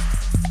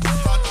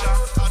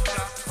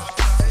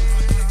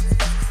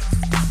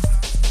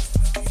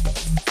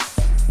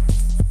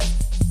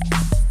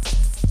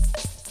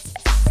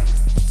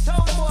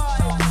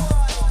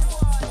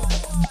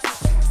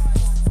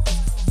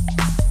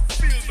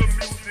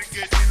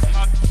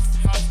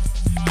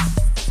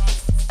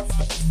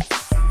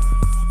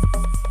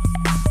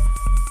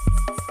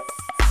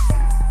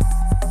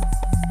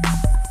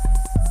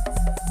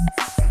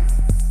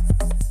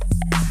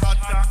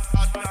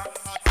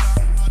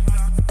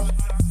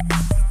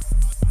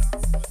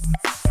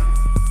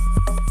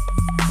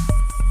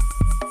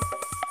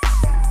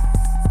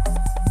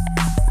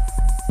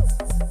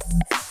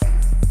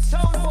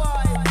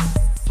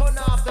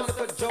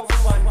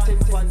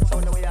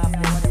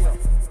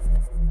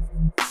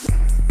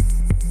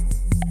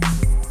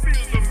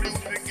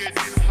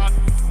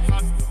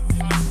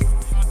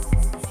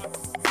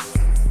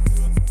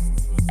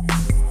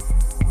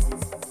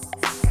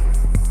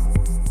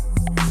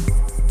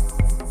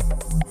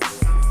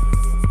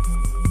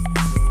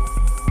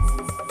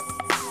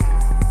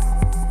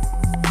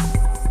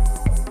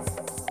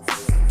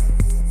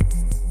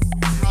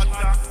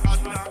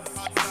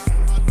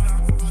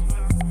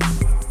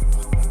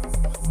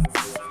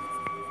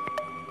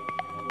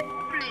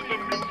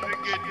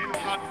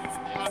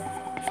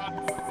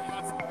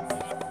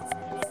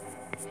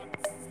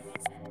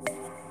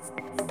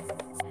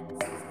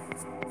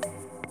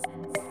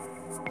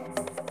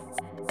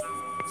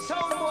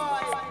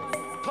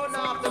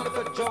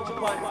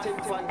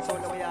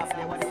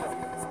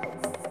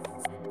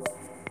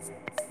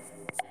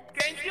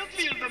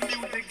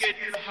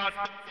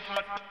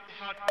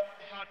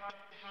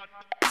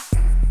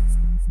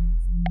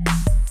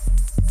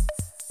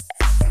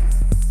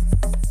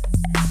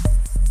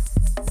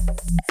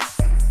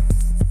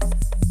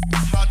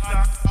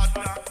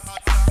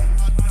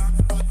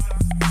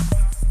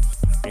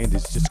 And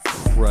it's just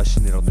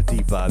crushing it on the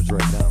deep vibes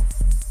right now.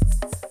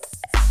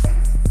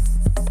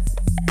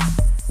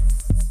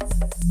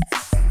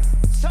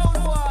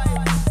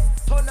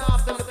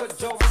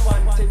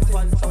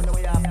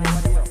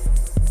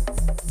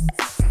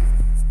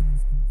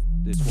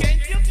 This one.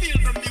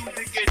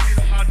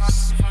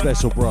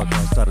 Special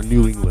broadcast out of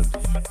New England.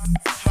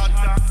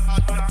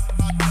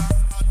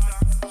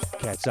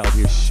 Cats out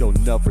here show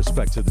enough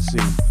respect to the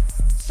scene.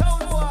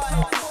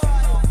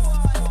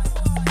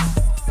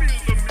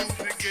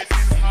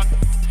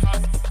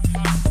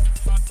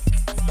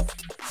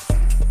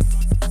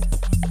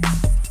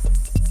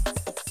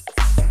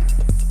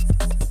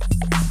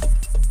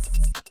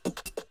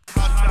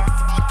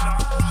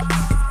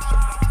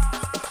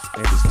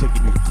 And it's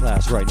taking you to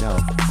class right now.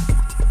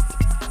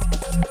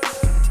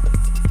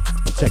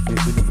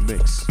 Technician in the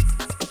mix.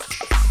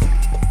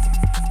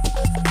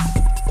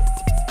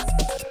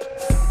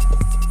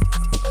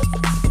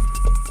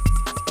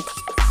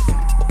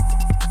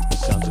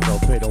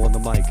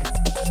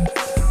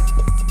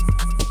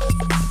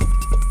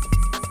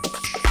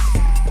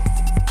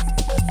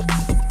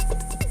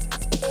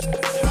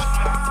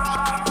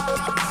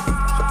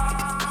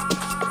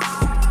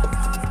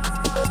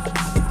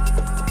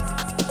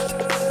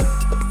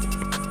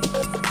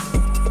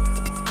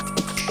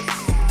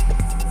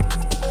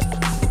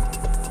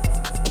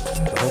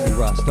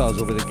 Rastas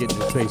over there getting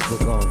your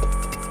Facebook on.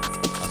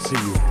 I see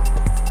you.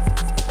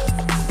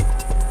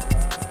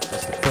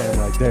 That's the fam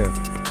right there.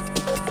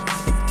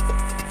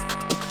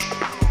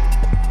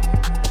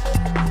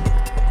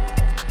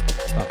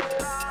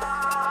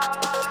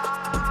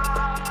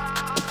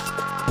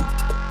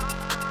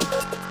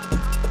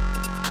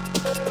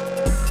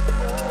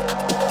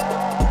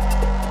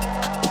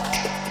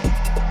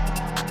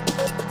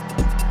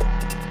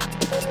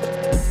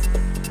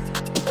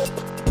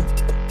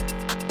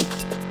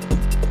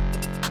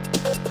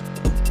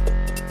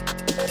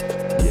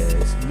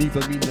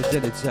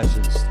 Extended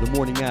sessions, the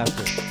morning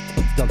after,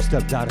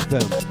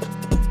 dubstep.fm.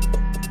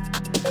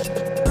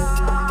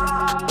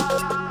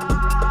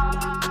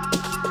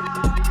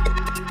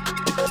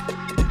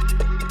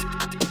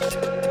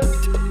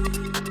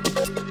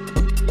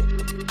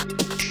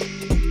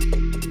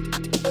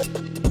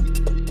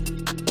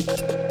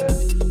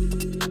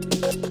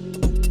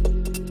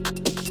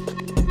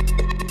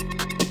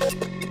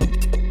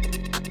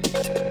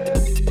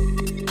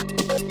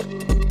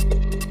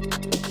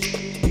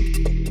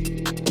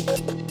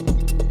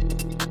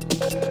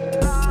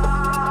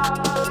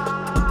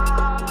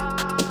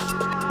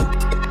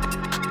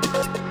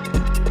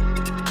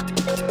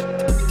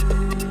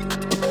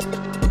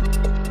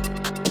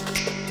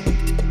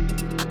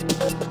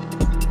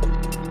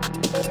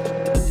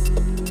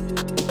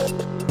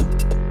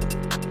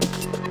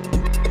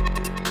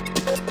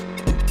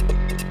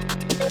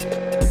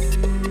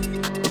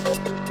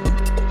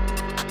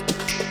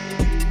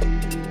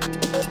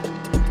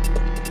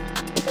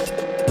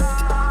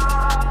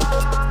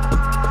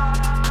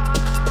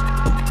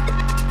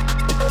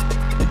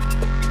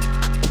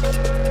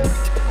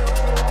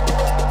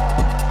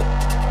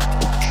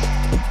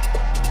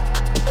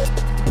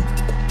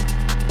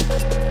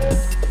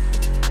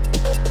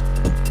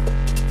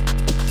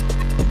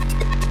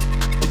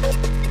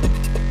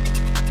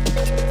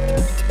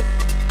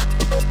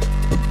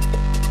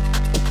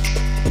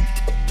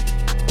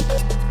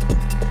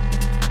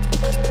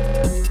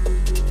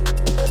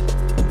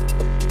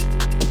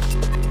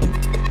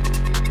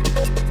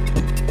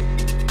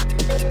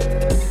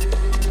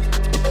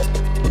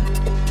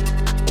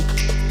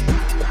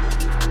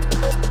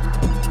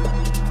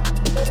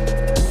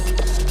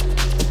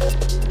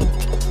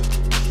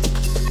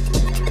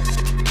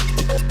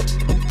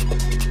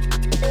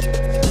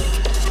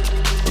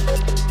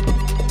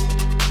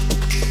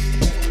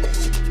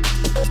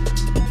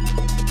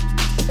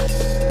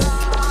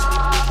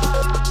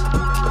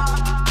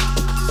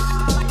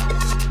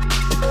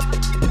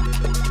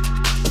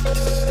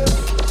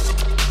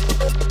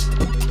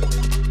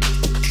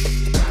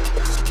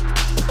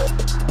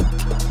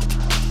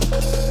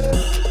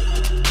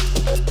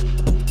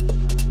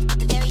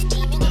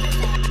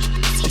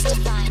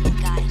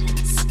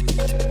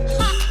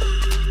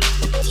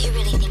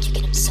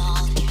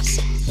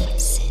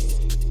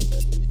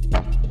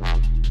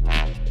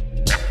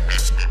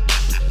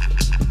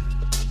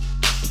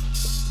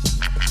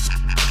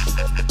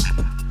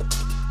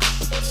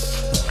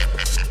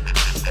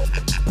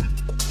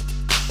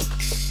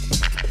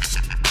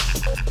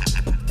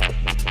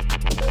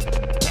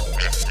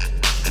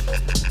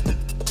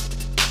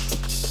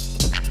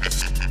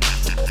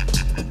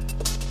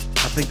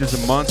 There's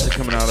a monster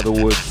coming out of the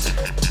woods.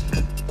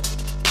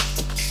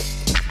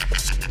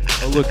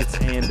 Oh look, it's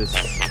Andis.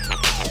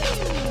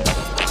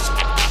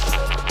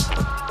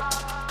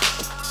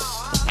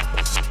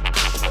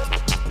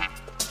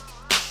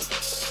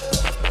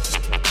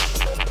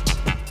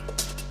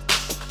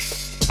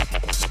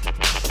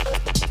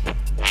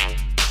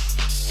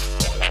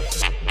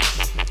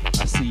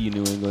 I see you,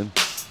 New England.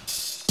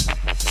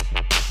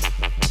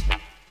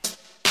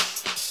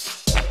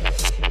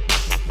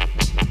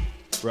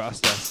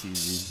 Rasta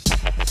sees you.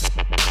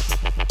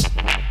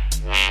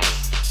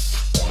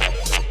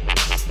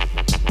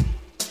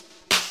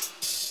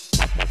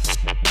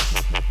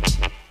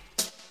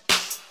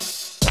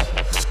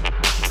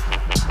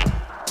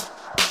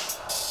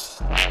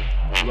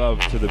 Love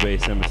to the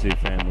Bass Embassy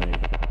family.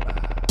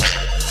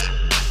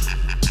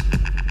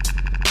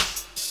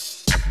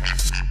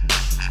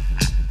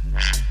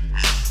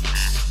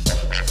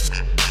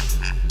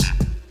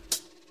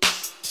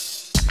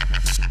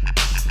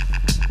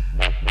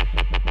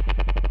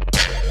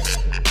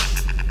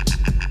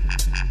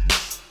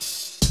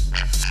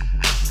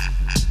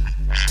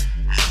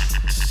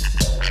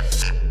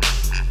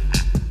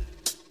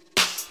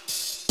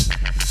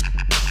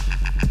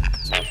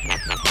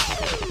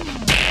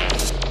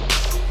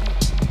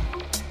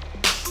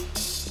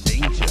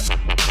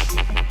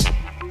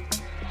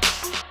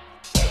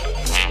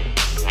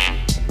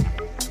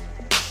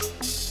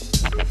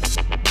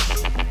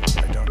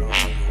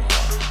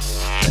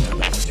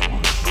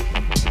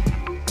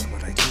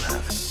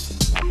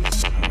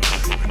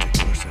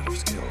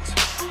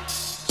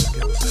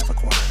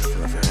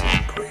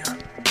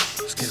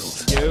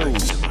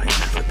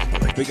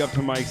 Big up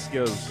to Mike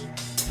Skills.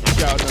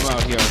 Shouting them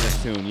out here on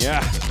this tune,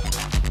 yeah.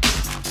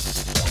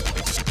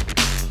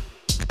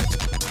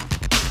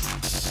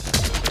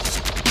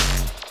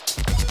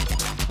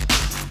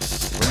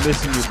 We're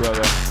missing you,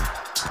 brother.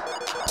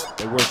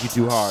 They work you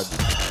too hard.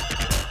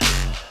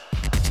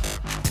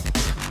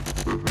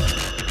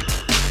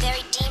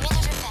 Very demon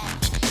of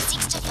revenge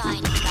seeks to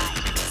find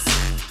guidance.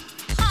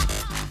 Ha!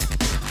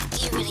 Do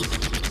you really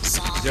think you can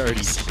solve Dirty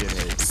these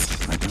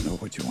shitheads. I don't know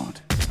what you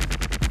want.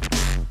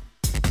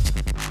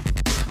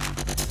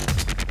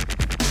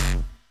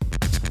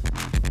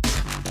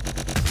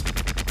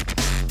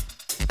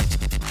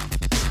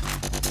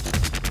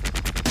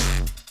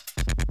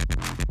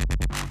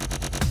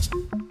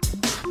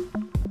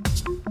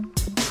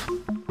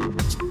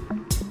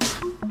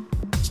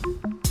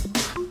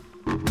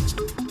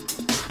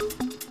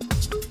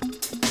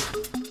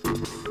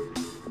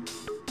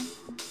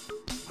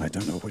 I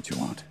don't know what you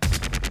want.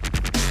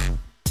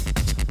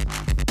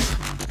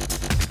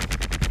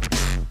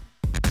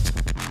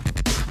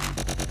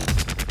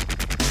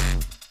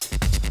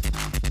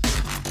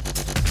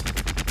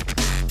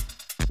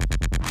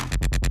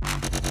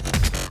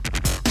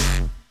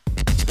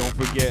 Don't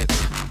forget,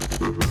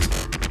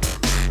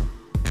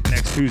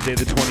 next Tuesday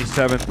the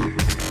 27th,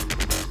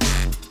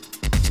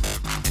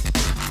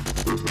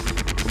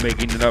 we're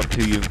making it up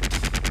to you.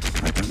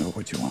 I don't know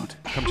what you want.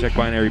 Come check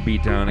Binary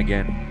Beatdown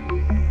again.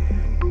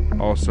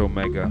 Also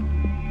Mega.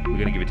 We're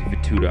gonna give it to you for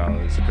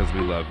 $2 because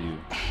we love you.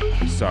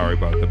 Sorry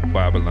about the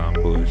Babylon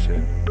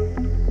bullshit.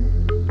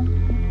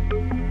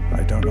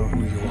 I don't know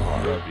who you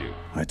are. Love you.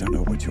 I don't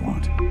know what you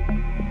want.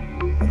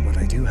 But what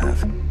I do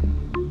have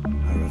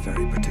are a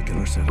very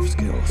particular set of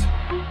skills.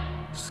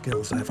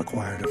 Skills I've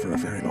acquired over a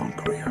very long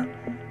career.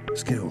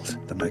 Skills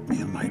that make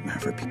me a nightmare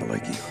for people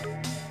like you.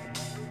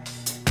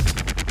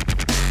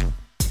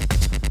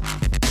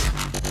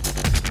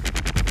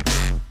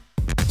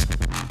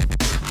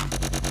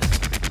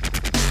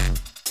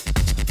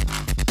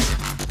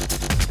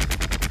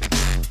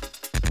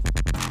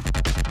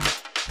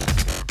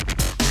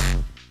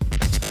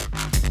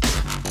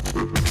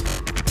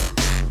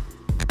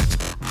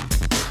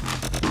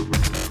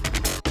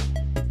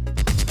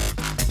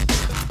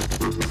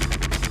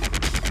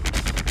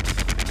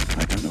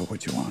 I don't know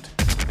what you want.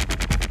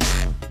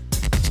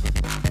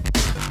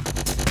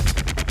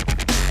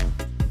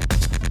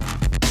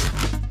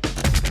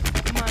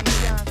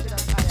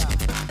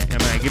 Yeah,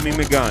 man, give me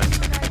my gun.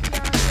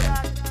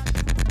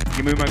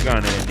 Give me my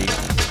gun, Andy.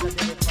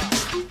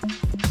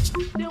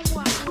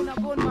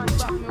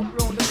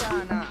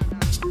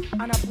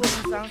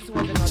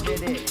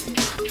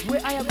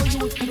 Where I go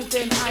use to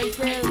defend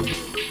myself.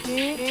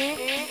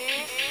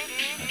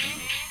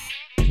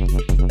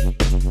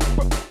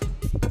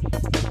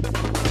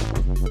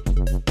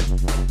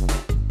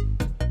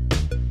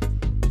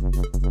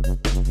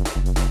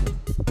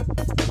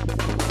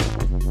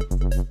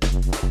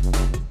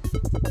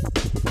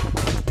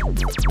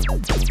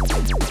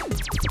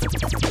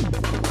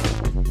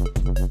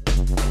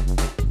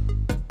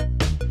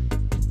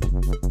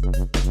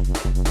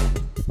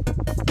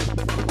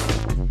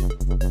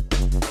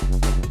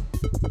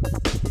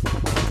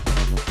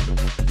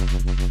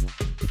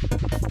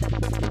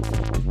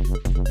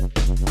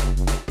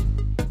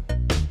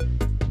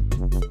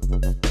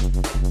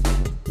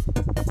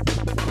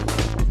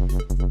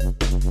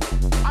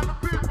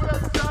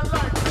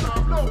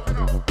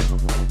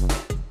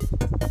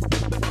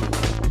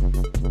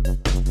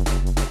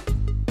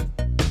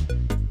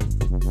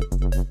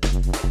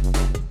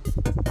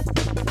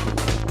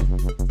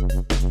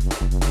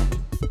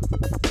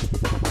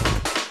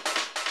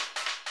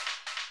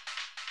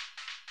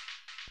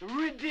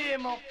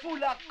 Redeemer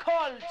full of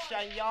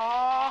culture,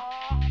 y'all.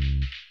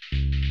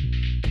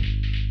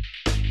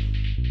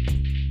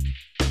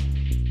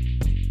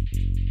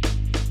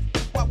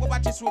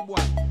 Watch this one, boy.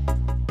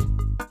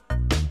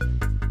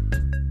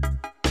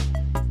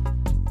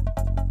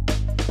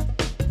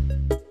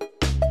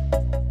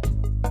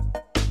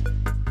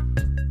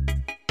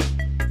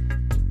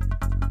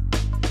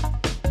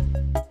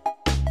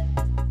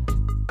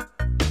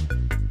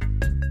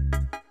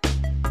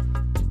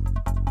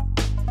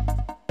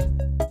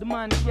 The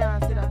man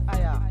can't say that,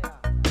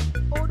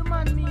 oh, the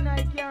man mean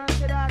I can't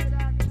say that.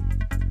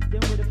 Then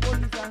with the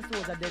police and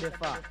soldiers dead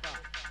for.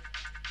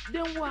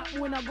 Then what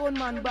when a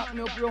gunman back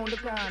me up round the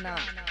corner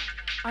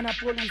and a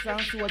police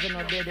and soldier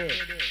not dead there?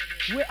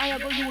 Where I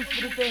go use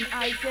for defend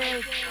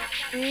myself?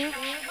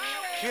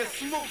 You're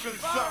smoking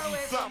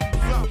something.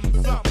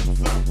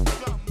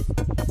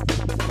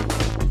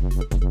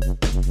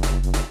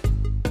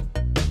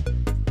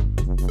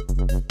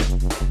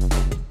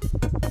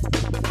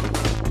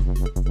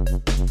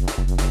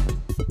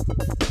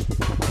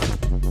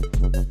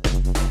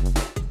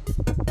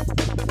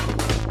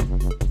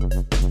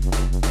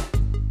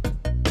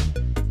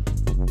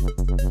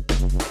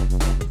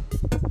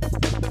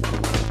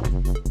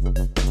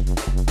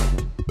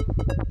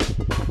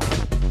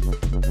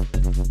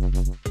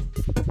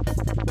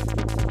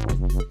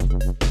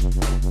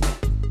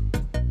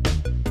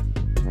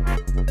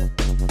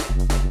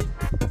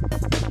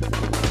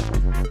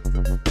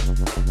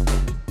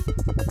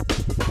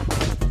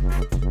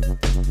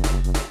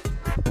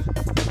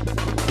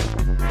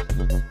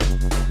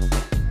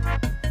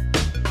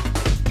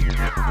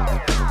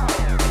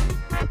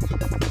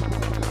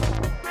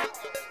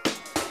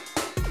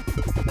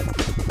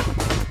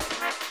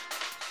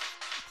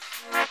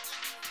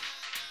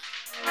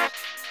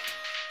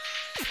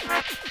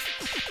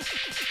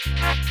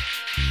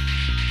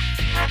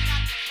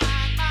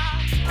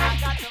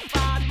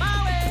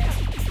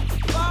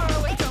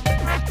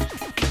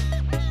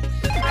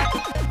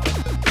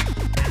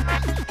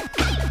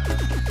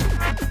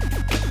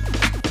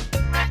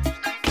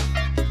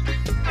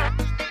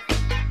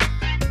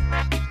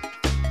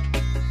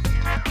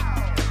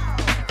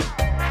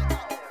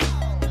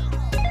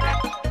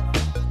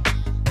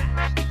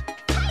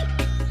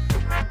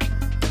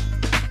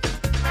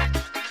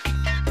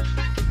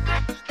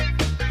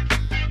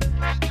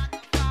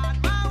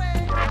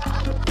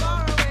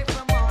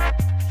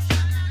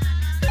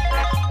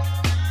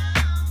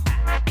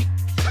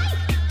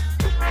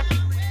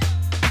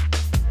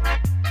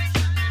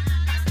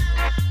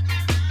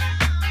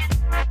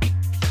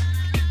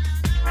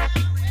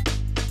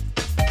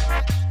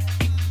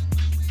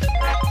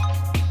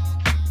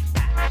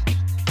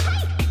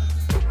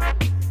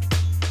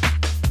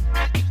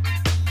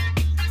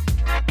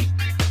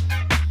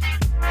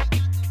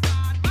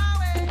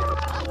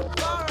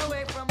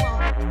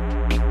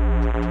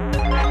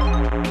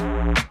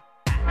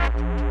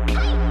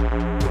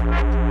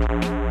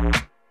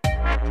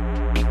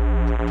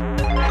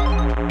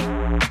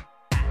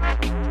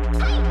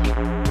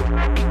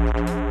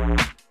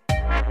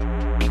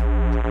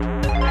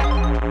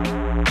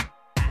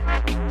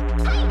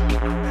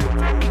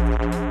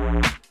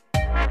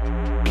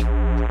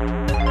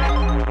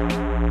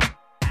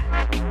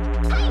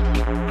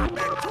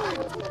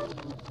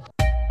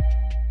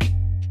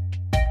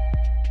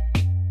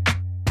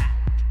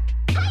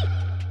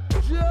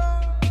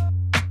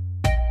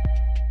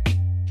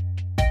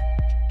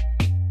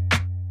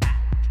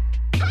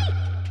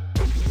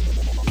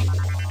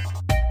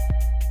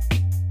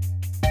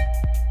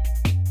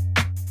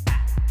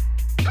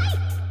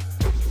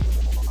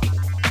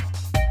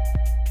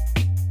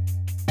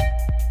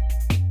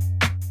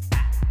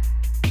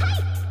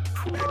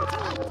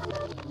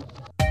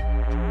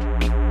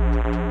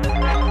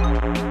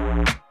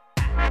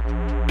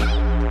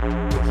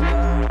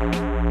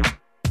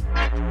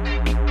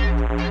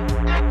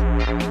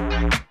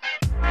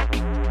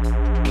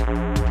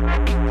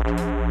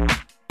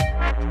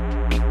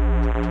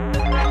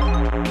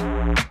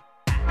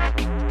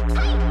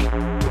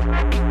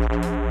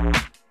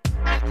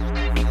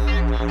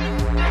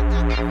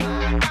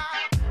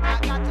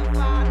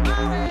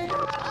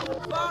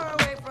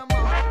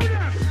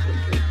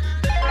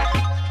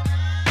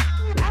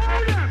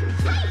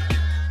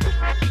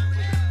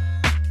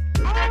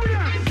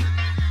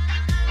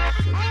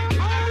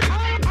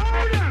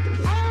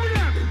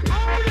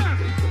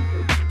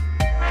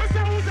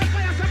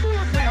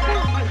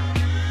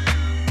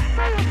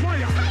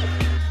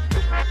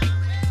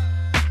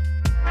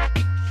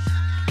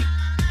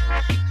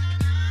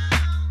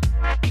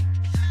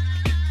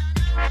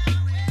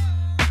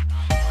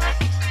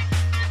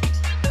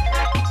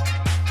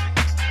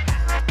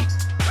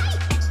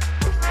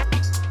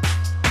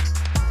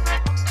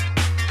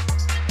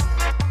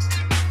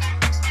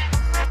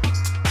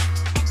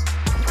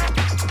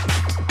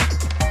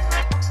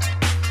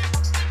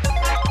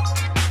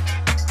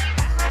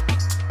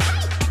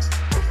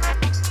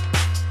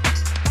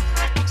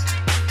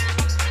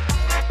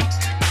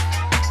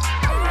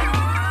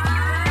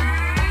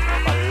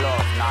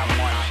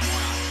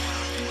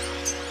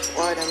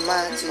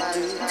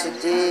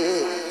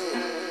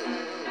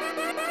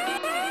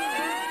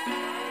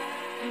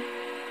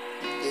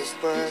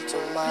 burn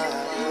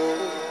tomorrow.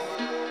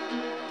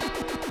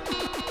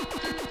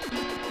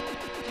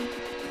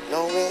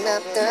 Knowing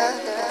I've done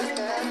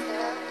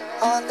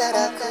all that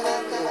I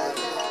could.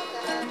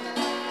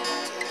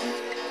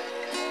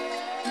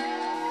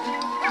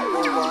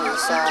 Move on your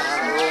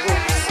sorrows.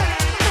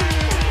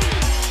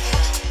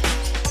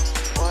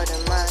 What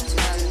am I to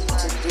do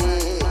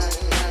today?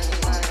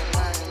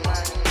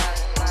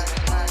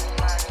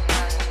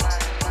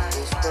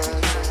 This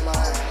burn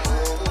tomorrow.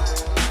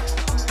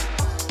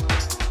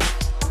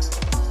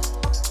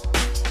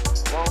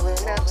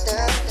 Knowing I've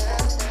done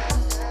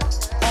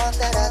all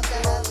that I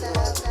could.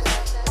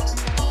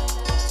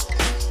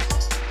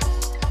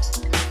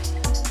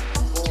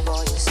 Move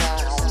on your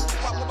sorrows.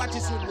 What about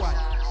this one?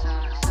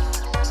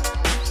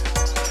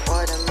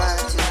 What am I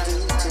to do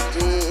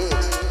today?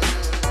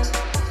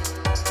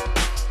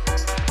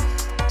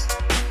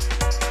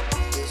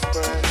 This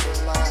burn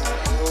tomorrow.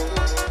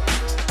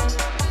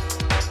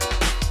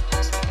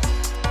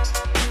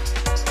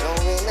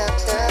 Knowing I've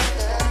done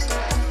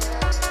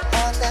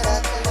all that I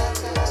could.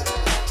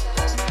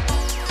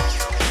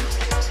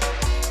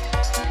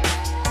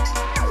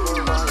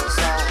 Move on your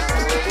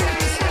sorrows.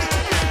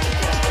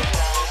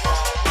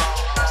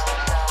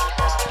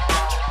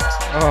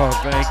 Oh,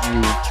 thank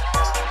you.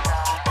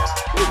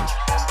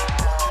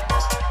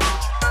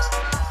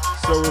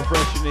 So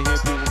refreshing to hear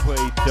people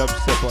play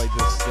dubstep like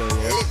this still,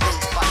 yeah?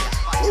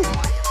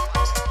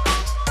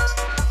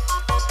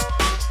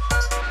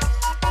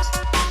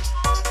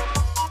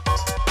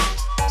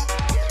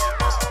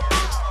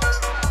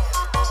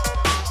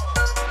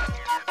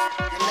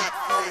 You're not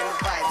feeling the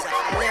vibes of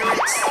the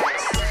lyrics.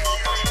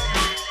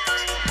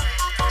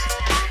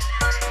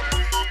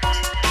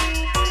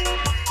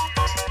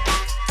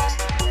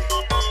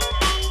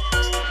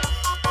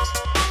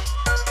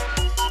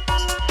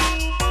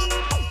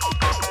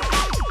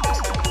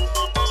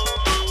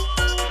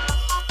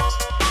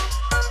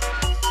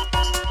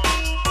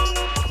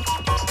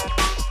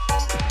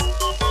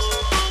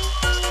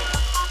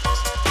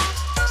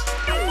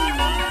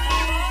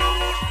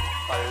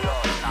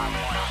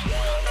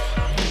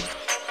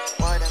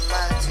 What am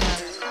I to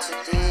do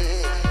today?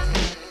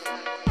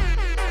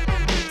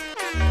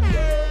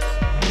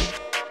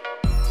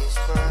 This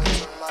burn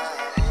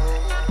tomorrow.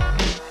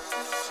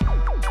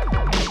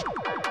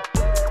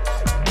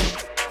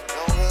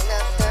 Knowing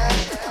I've done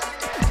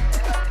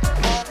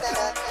all that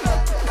I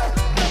could.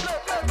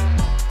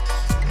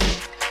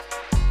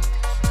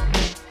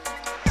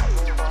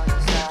 Move on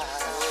your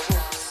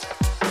sorrows.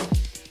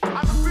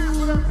 And the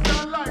people them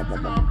still alive, you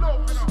know, I'm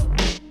love, you know.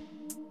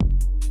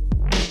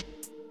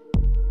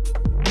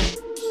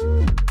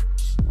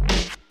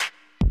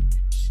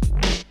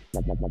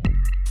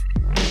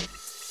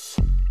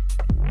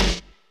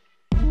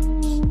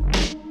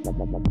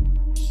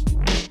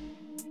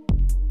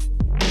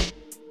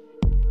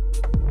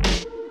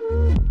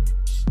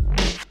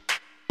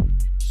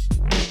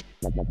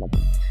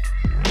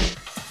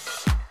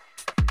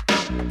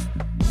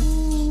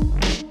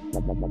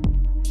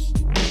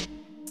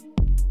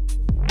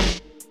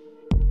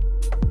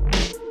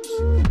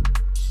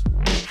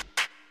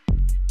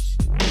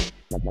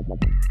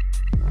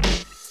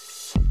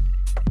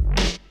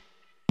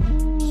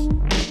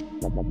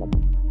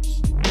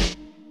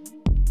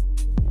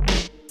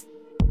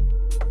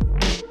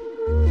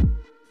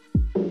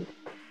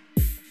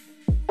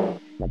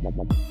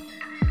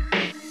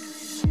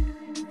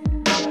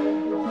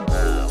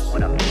 What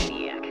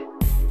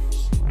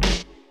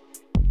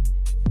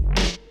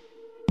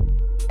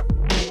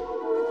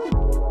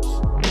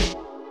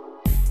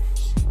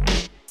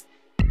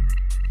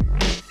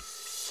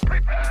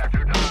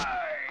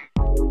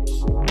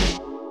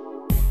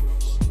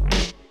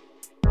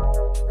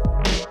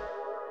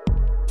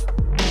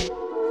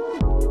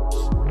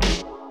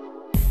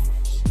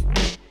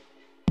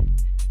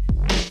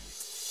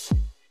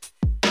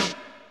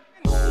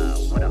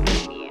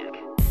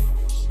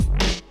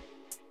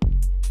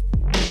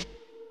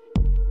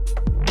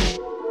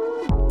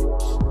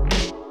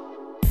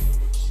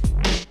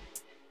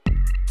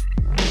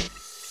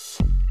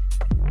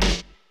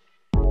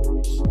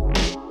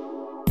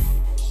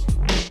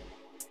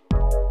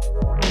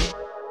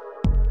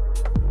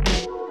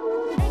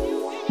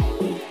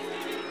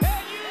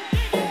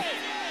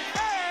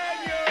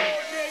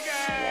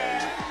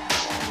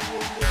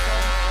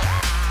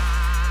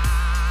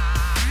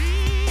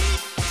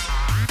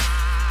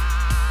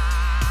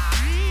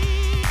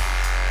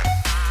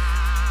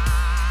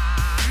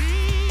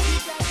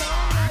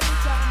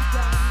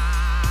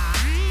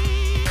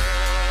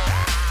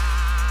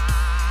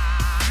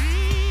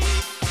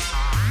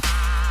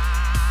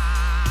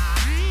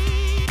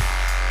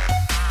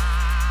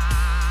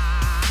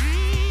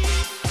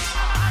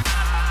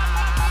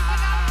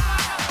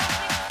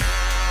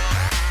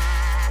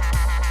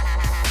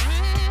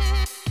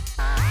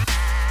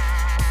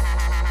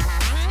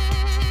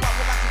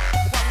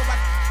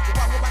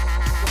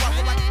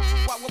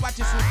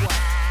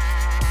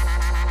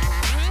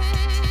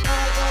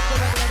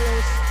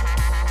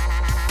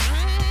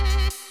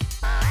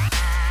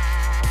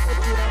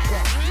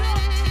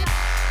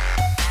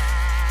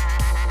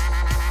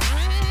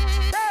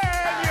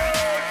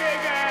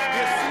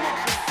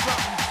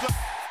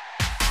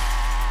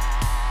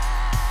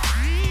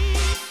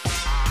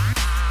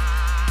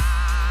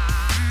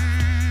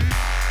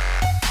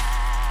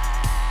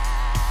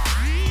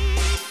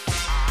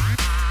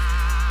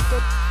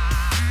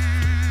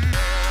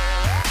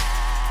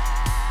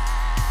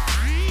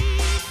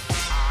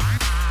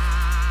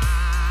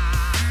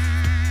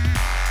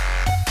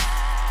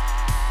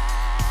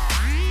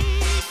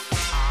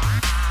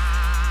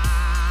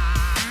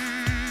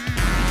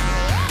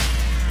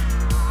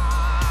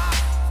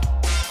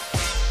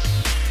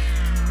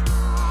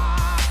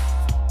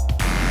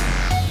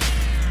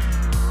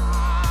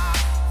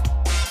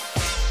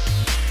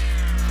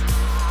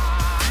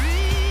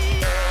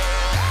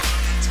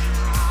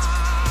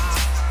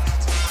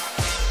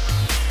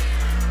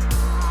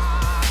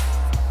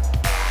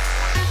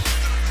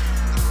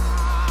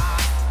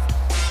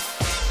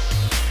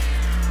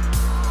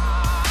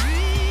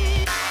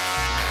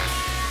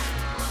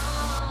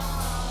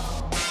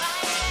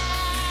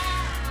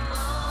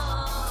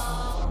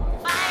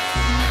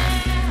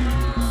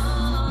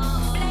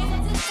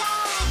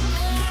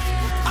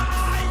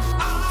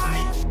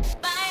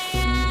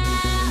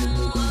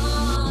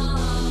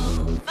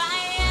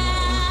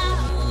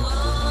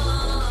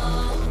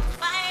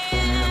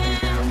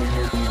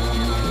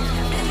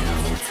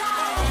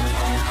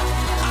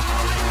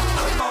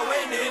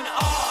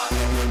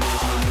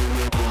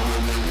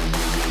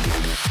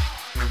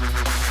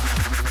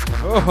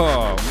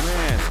Oh,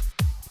 man.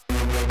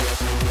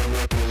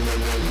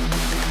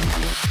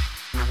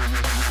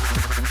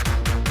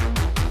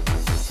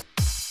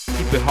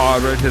 Keep it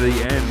hard right to the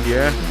end,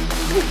 yeah?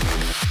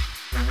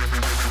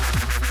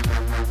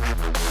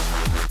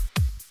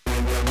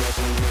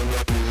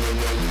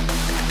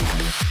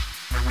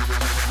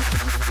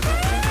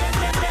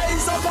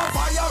 Blaze up a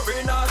fire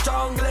in a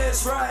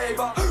junglist rave.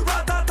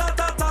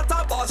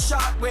 Rat-a-ta-ta-ta-ta, bus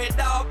shot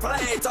without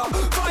plate.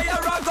 Fire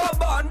a go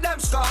burn them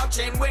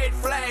scorching with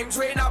flames.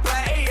 We no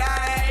play,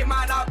 hey,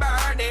 man, I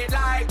burn it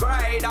like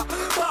rain.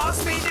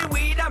 Pass me the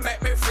weed and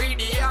make me free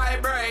the eye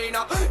brain.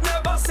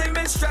 Never see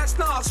me stress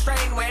nor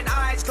strain when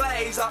eyes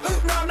glaze.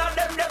 None of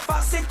them the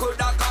fussy could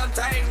have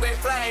contained with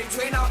flames.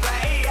 We no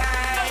play,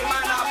 hey,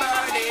 man, I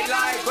burn it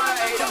like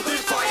rain.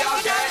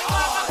 Fire get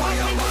on,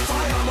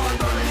 fire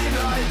burning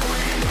like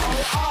weed.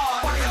 Oh,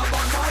 fire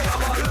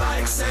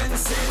like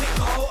sensing.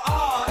 Oh,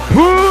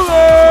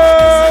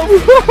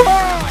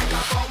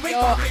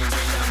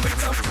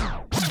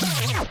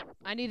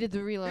 I needed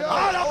to reload.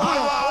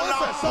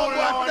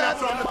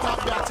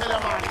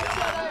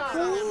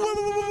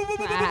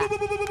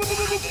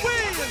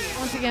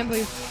 Once again,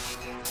 please.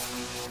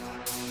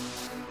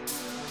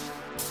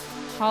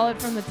 Haul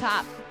it from the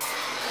top.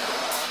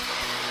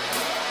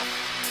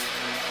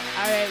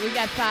 Alright, we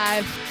got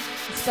 5.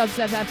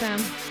 Substep FM.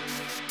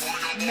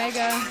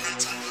 Mega.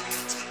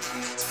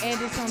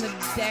 Andis on the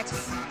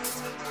decks.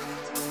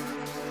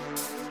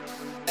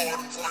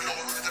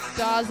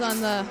 Jaws on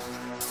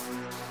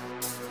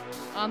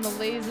the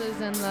lasers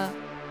and the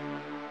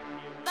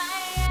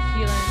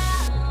healing.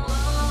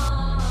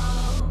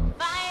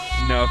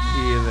 Enough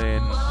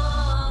healing.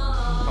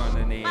 Upon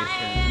the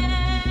nation.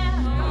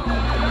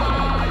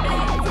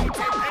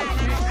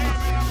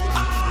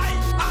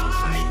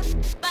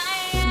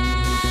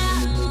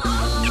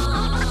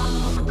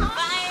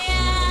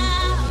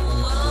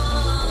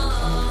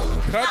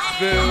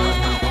 Cutsville.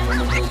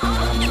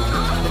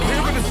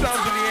 Here with the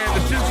sounds of the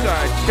Anderson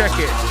side. Check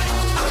it.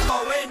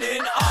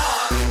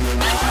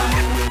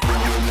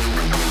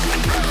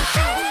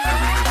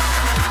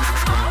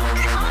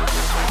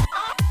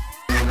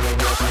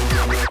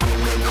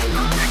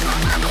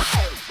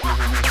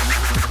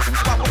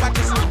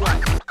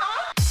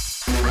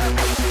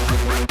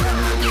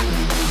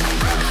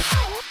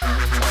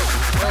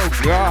 Oh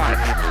God.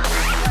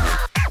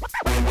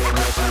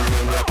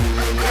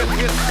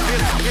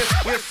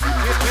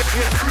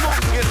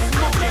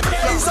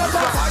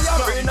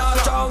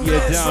 You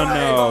don't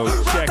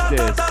know. Check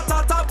this.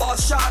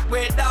 Shot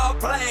without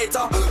plate.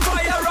 Fire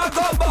a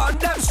go burn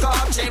them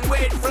scorching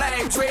with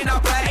flames. We no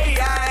play,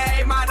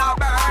 hey, man, I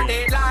burn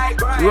it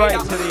like rain. Right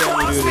to the end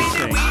we do this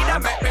thing.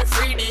 Make me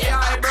free the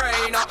eye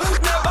brain.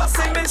 Never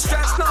see me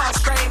stress nor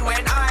strain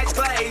when eyes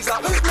glaze.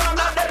 None of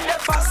them the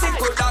fussy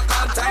could have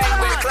contained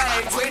with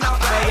flames. We no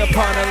play, hey,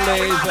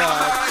 man, I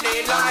burn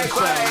it like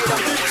rain.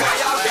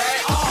 Fire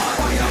get on.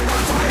 Fire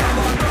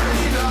burn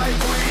it like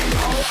weed.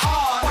 Oh,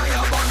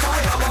 fire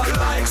burn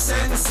like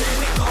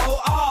sensing. Oh,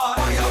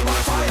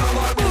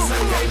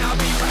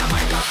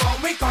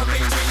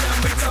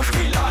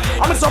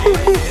 I'm so boom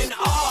boom.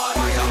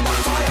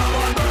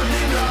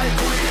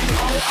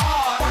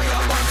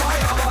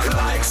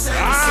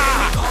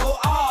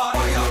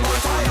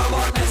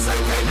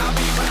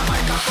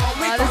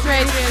 This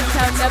right here is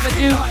how Never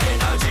Do.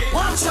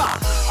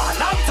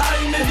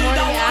 The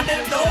morning after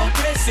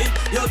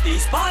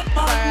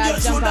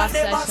jump off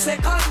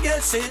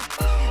session.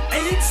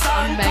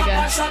 On Mega.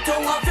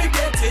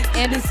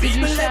 Andis, did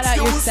you shout out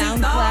your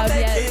SoundCloud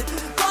yet?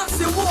 Did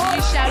you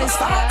shout his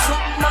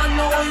Man,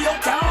 know you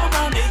can't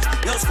manage.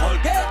 Your skull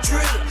get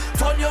drilled,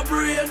 turn your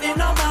brain in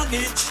a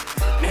baggage.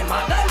 Me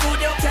mother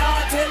would you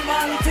can't tell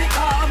man to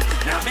come.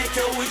 Now make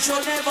you wish you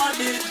never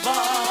did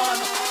born.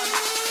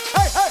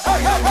 Hey, hey, hey,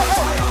 hey, hey, hey.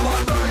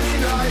 Fire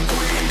burning like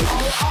weed.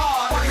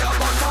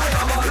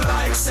 Fire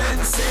like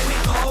sensing.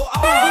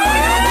 Fire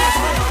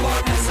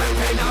burn this and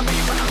pain a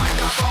beat when a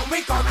microphone. We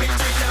come and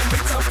treat them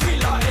with some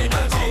killer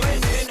energy.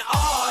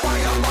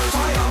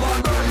 Fire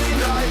burning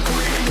like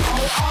weed.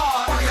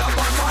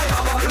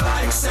 Fire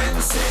like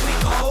sensing.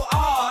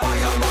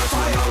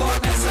 Fire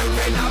this and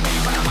pain a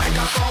beat when a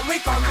microphone. We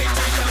come and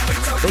treat them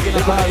with some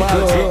killer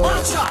energy.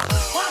 Watch out.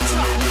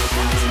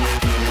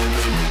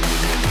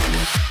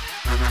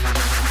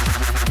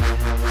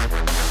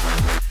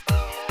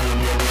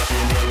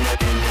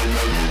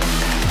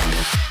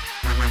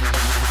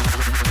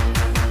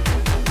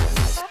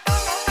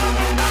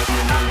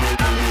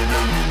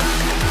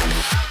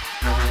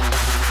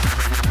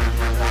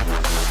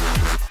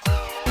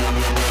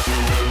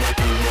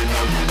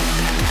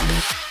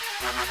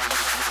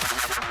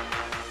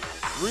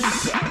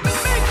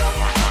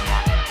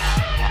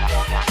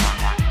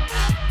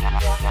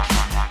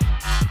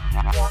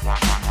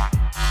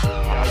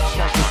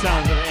 Check the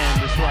sounds of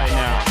Andis right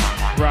now.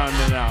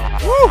 Rounding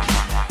out. Woo!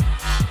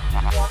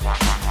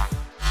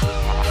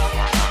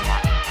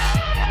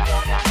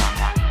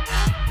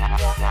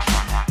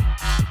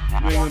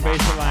 New England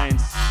Bass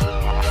Alliance.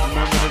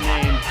 Remember the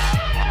name.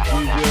 We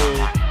will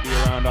be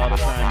around all the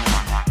time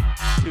now.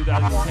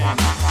 2010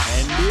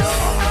 and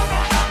beyond.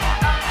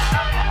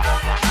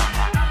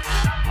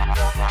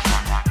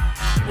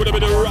 With a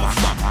bit of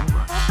Rasta.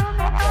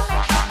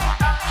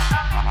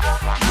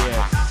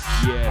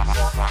 Yes.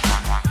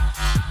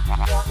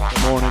 The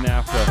morning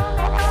after.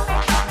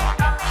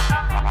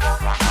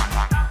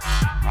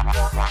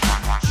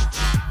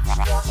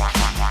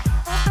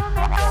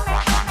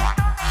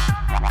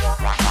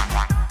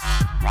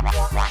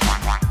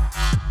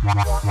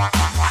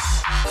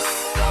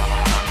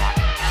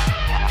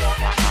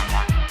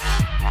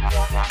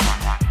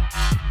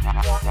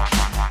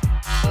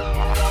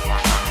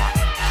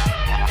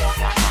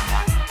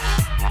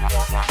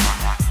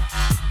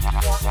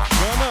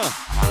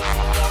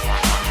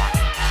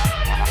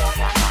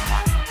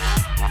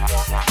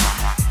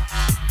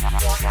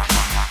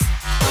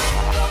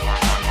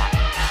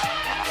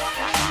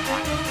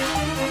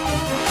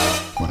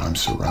 When I'm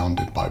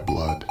surrounded by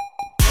blood.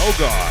 Oh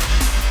God.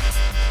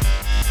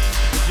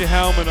 Put your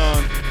helmet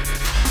on.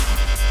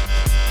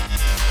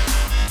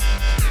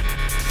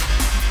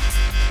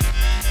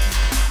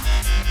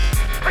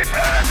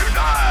 Prepare to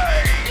die!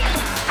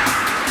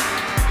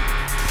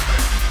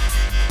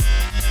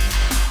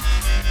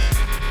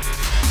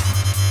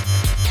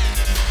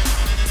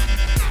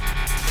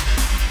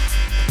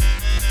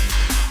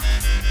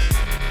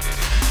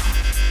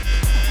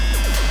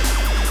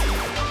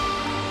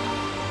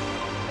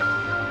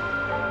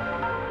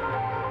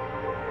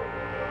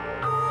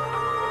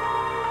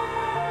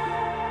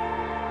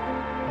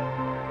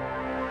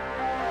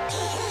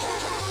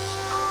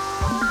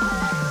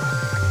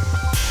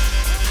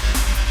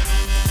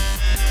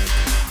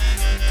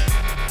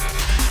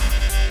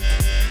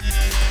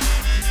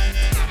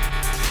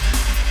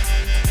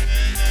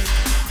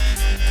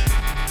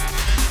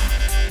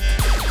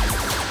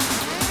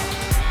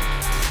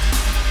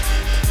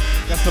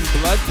 Got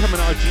some blood coming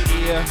out your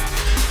ear.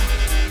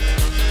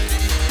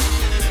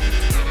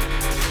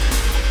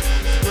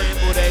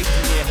 Scrambled eggs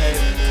in your head.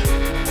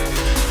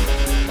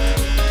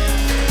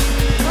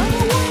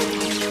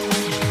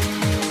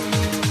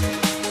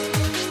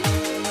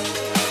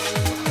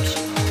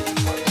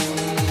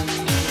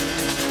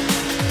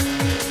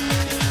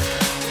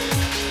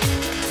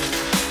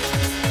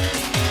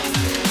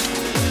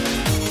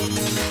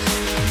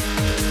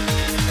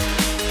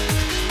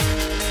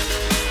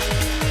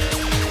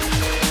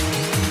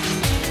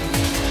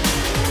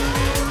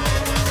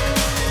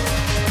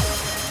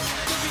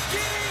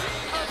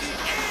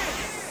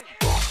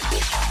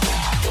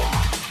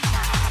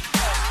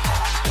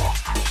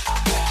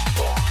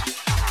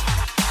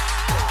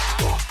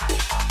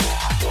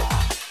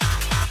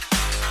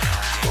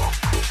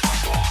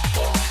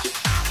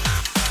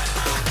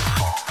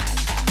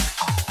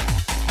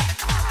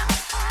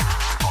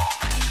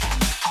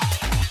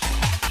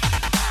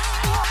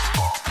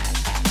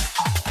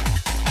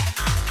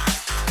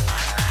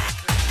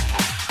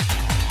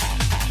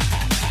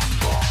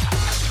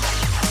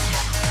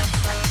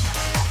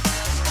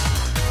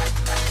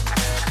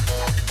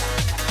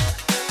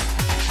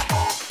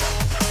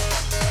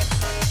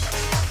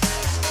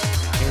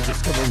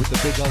 With the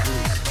big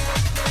uglies.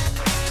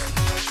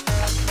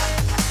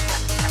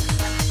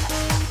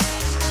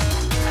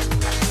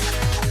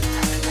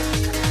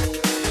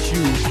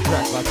 Huge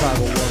track by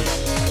 501.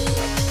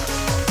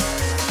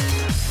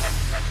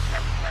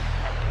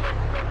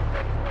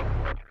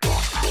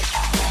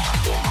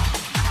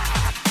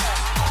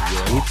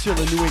 Yeah, we're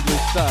chillin' New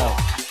England style.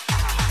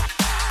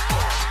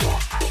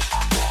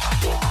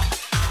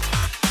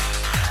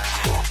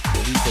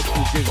 Leave the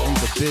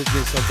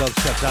business of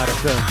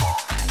dubstep.fm.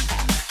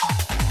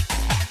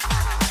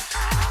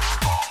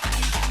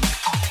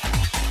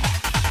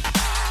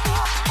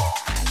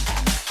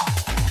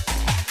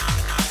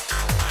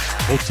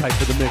 Hold tight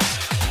for the mix.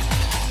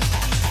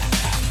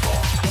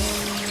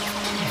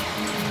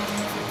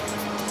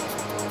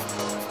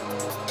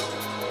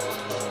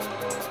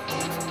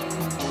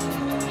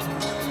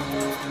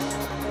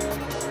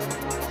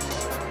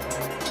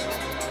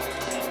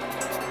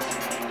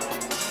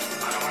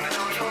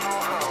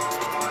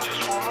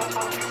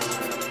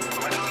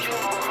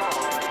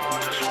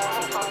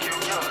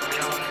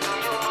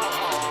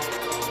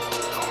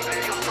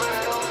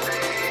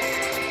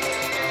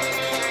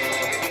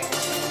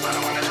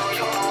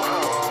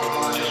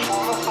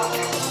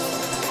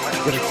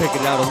 Gonna take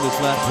it out on this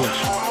last one.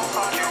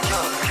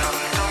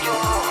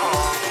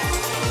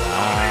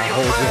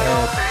 Hold your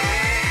head.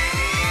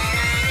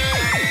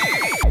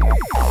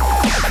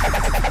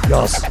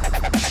 Yes.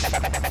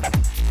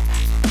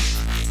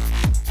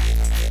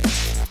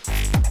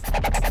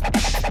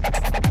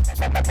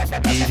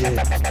 Eat it.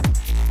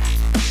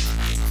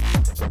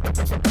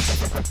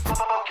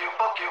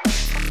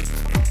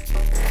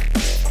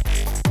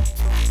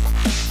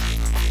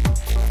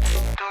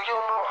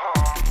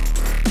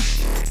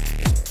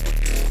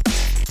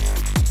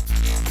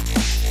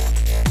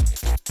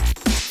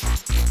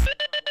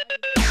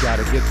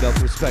 Gotta give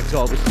enough respect to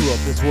all the crew up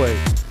this way.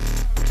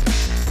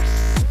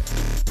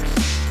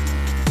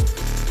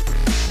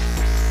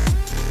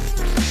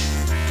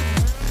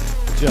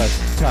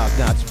 Just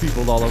top-notch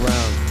people all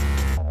around.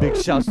 Big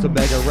shouts to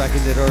Mega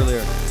wrecking it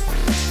earlier.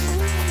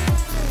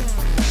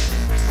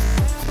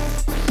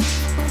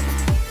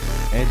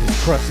 And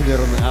just crushing it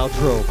on the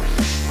outro.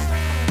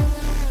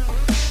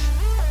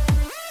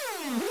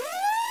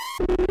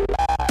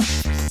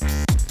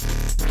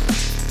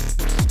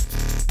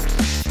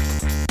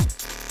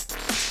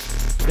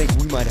 I think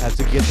we might have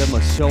to get them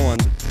a show on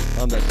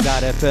the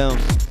 .fm.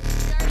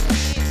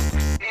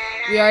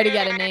 We already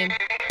got a name.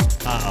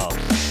 Uh-oh.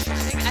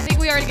 I think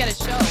we already got a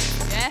show,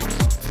 yeah?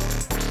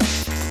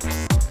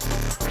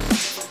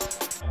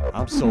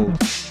 I'm sold.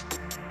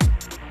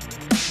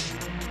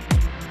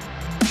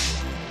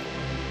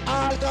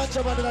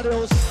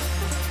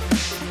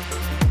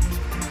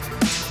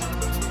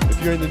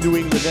 If you're in the New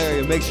England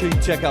area, make sure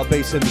you check out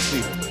Bass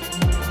Embassy.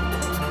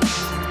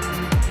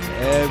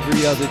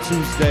 Every other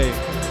Tuesday.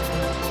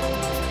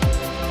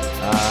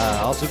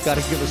 Also got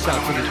to give a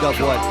shout to the Dub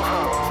What.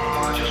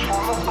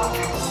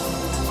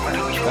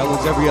 That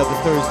one's every other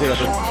Thursday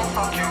up in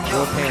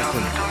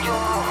Northampton.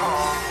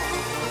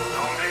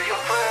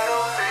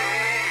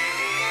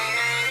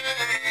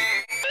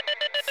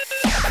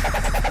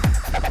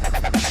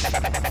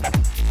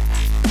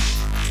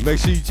 Make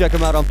sure you check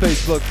them out on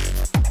Facebook.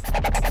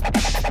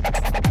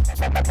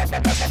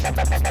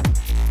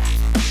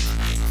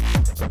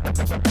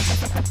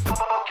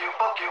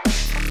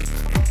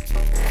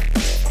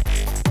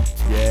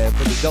 Yeah,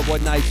 for the Dub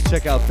What Nights,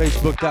 check out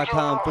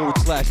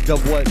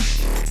facebook.com/Dubwhat.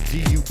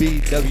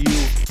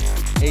 DUBWHUT.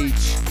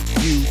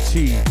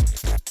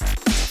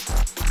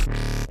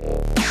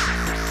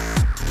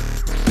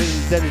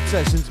 Spinning Dented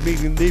Sessions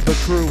meeting Neva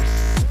Crew.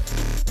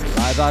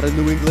 Live out of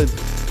New England.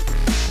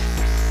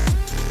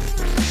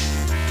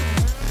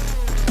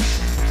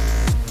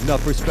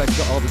 Enough respect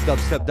to all the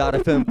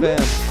Dubstep.fm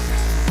fam.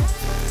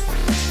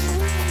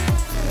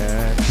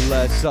 And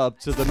bless up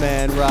to the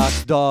man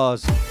Ross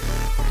Dawes.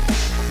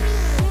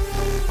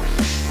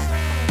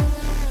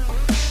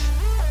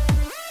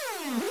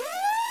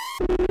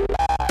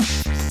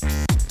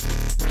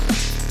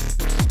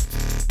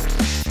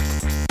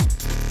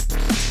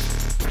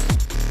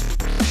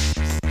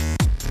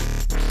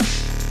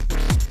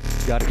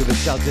 Gotta give a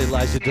shout to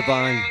Elijah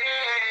Divine.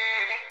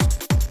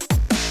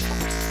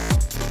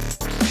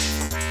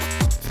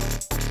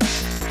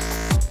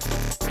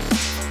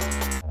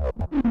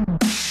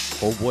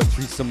 Old boy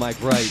treats the mic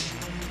right.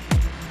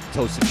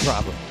 Toasted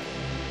proper.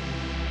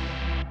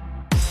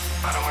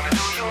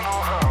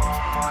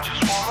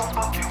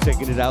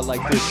 Taking it out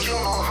like this.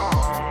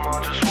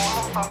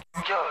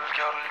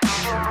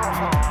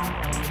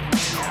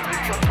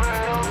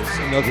 It's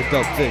another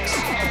Dub Fix.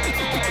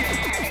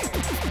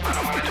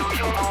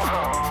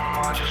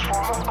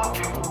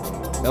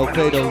 El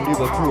Fado,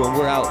 Neva Crew, and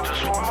we're out.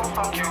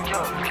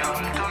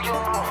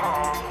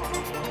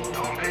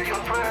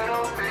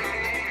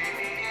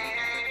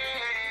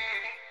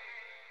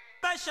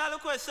 Special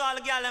request to all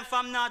the girls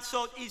from north,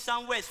 south, east,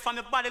 and west. From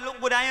your body look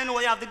good, and you know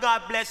you have the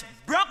God bless.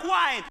 Brock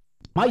Wine.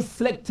 My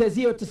select is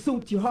here to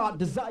suit your heart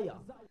desire.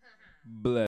 Bless.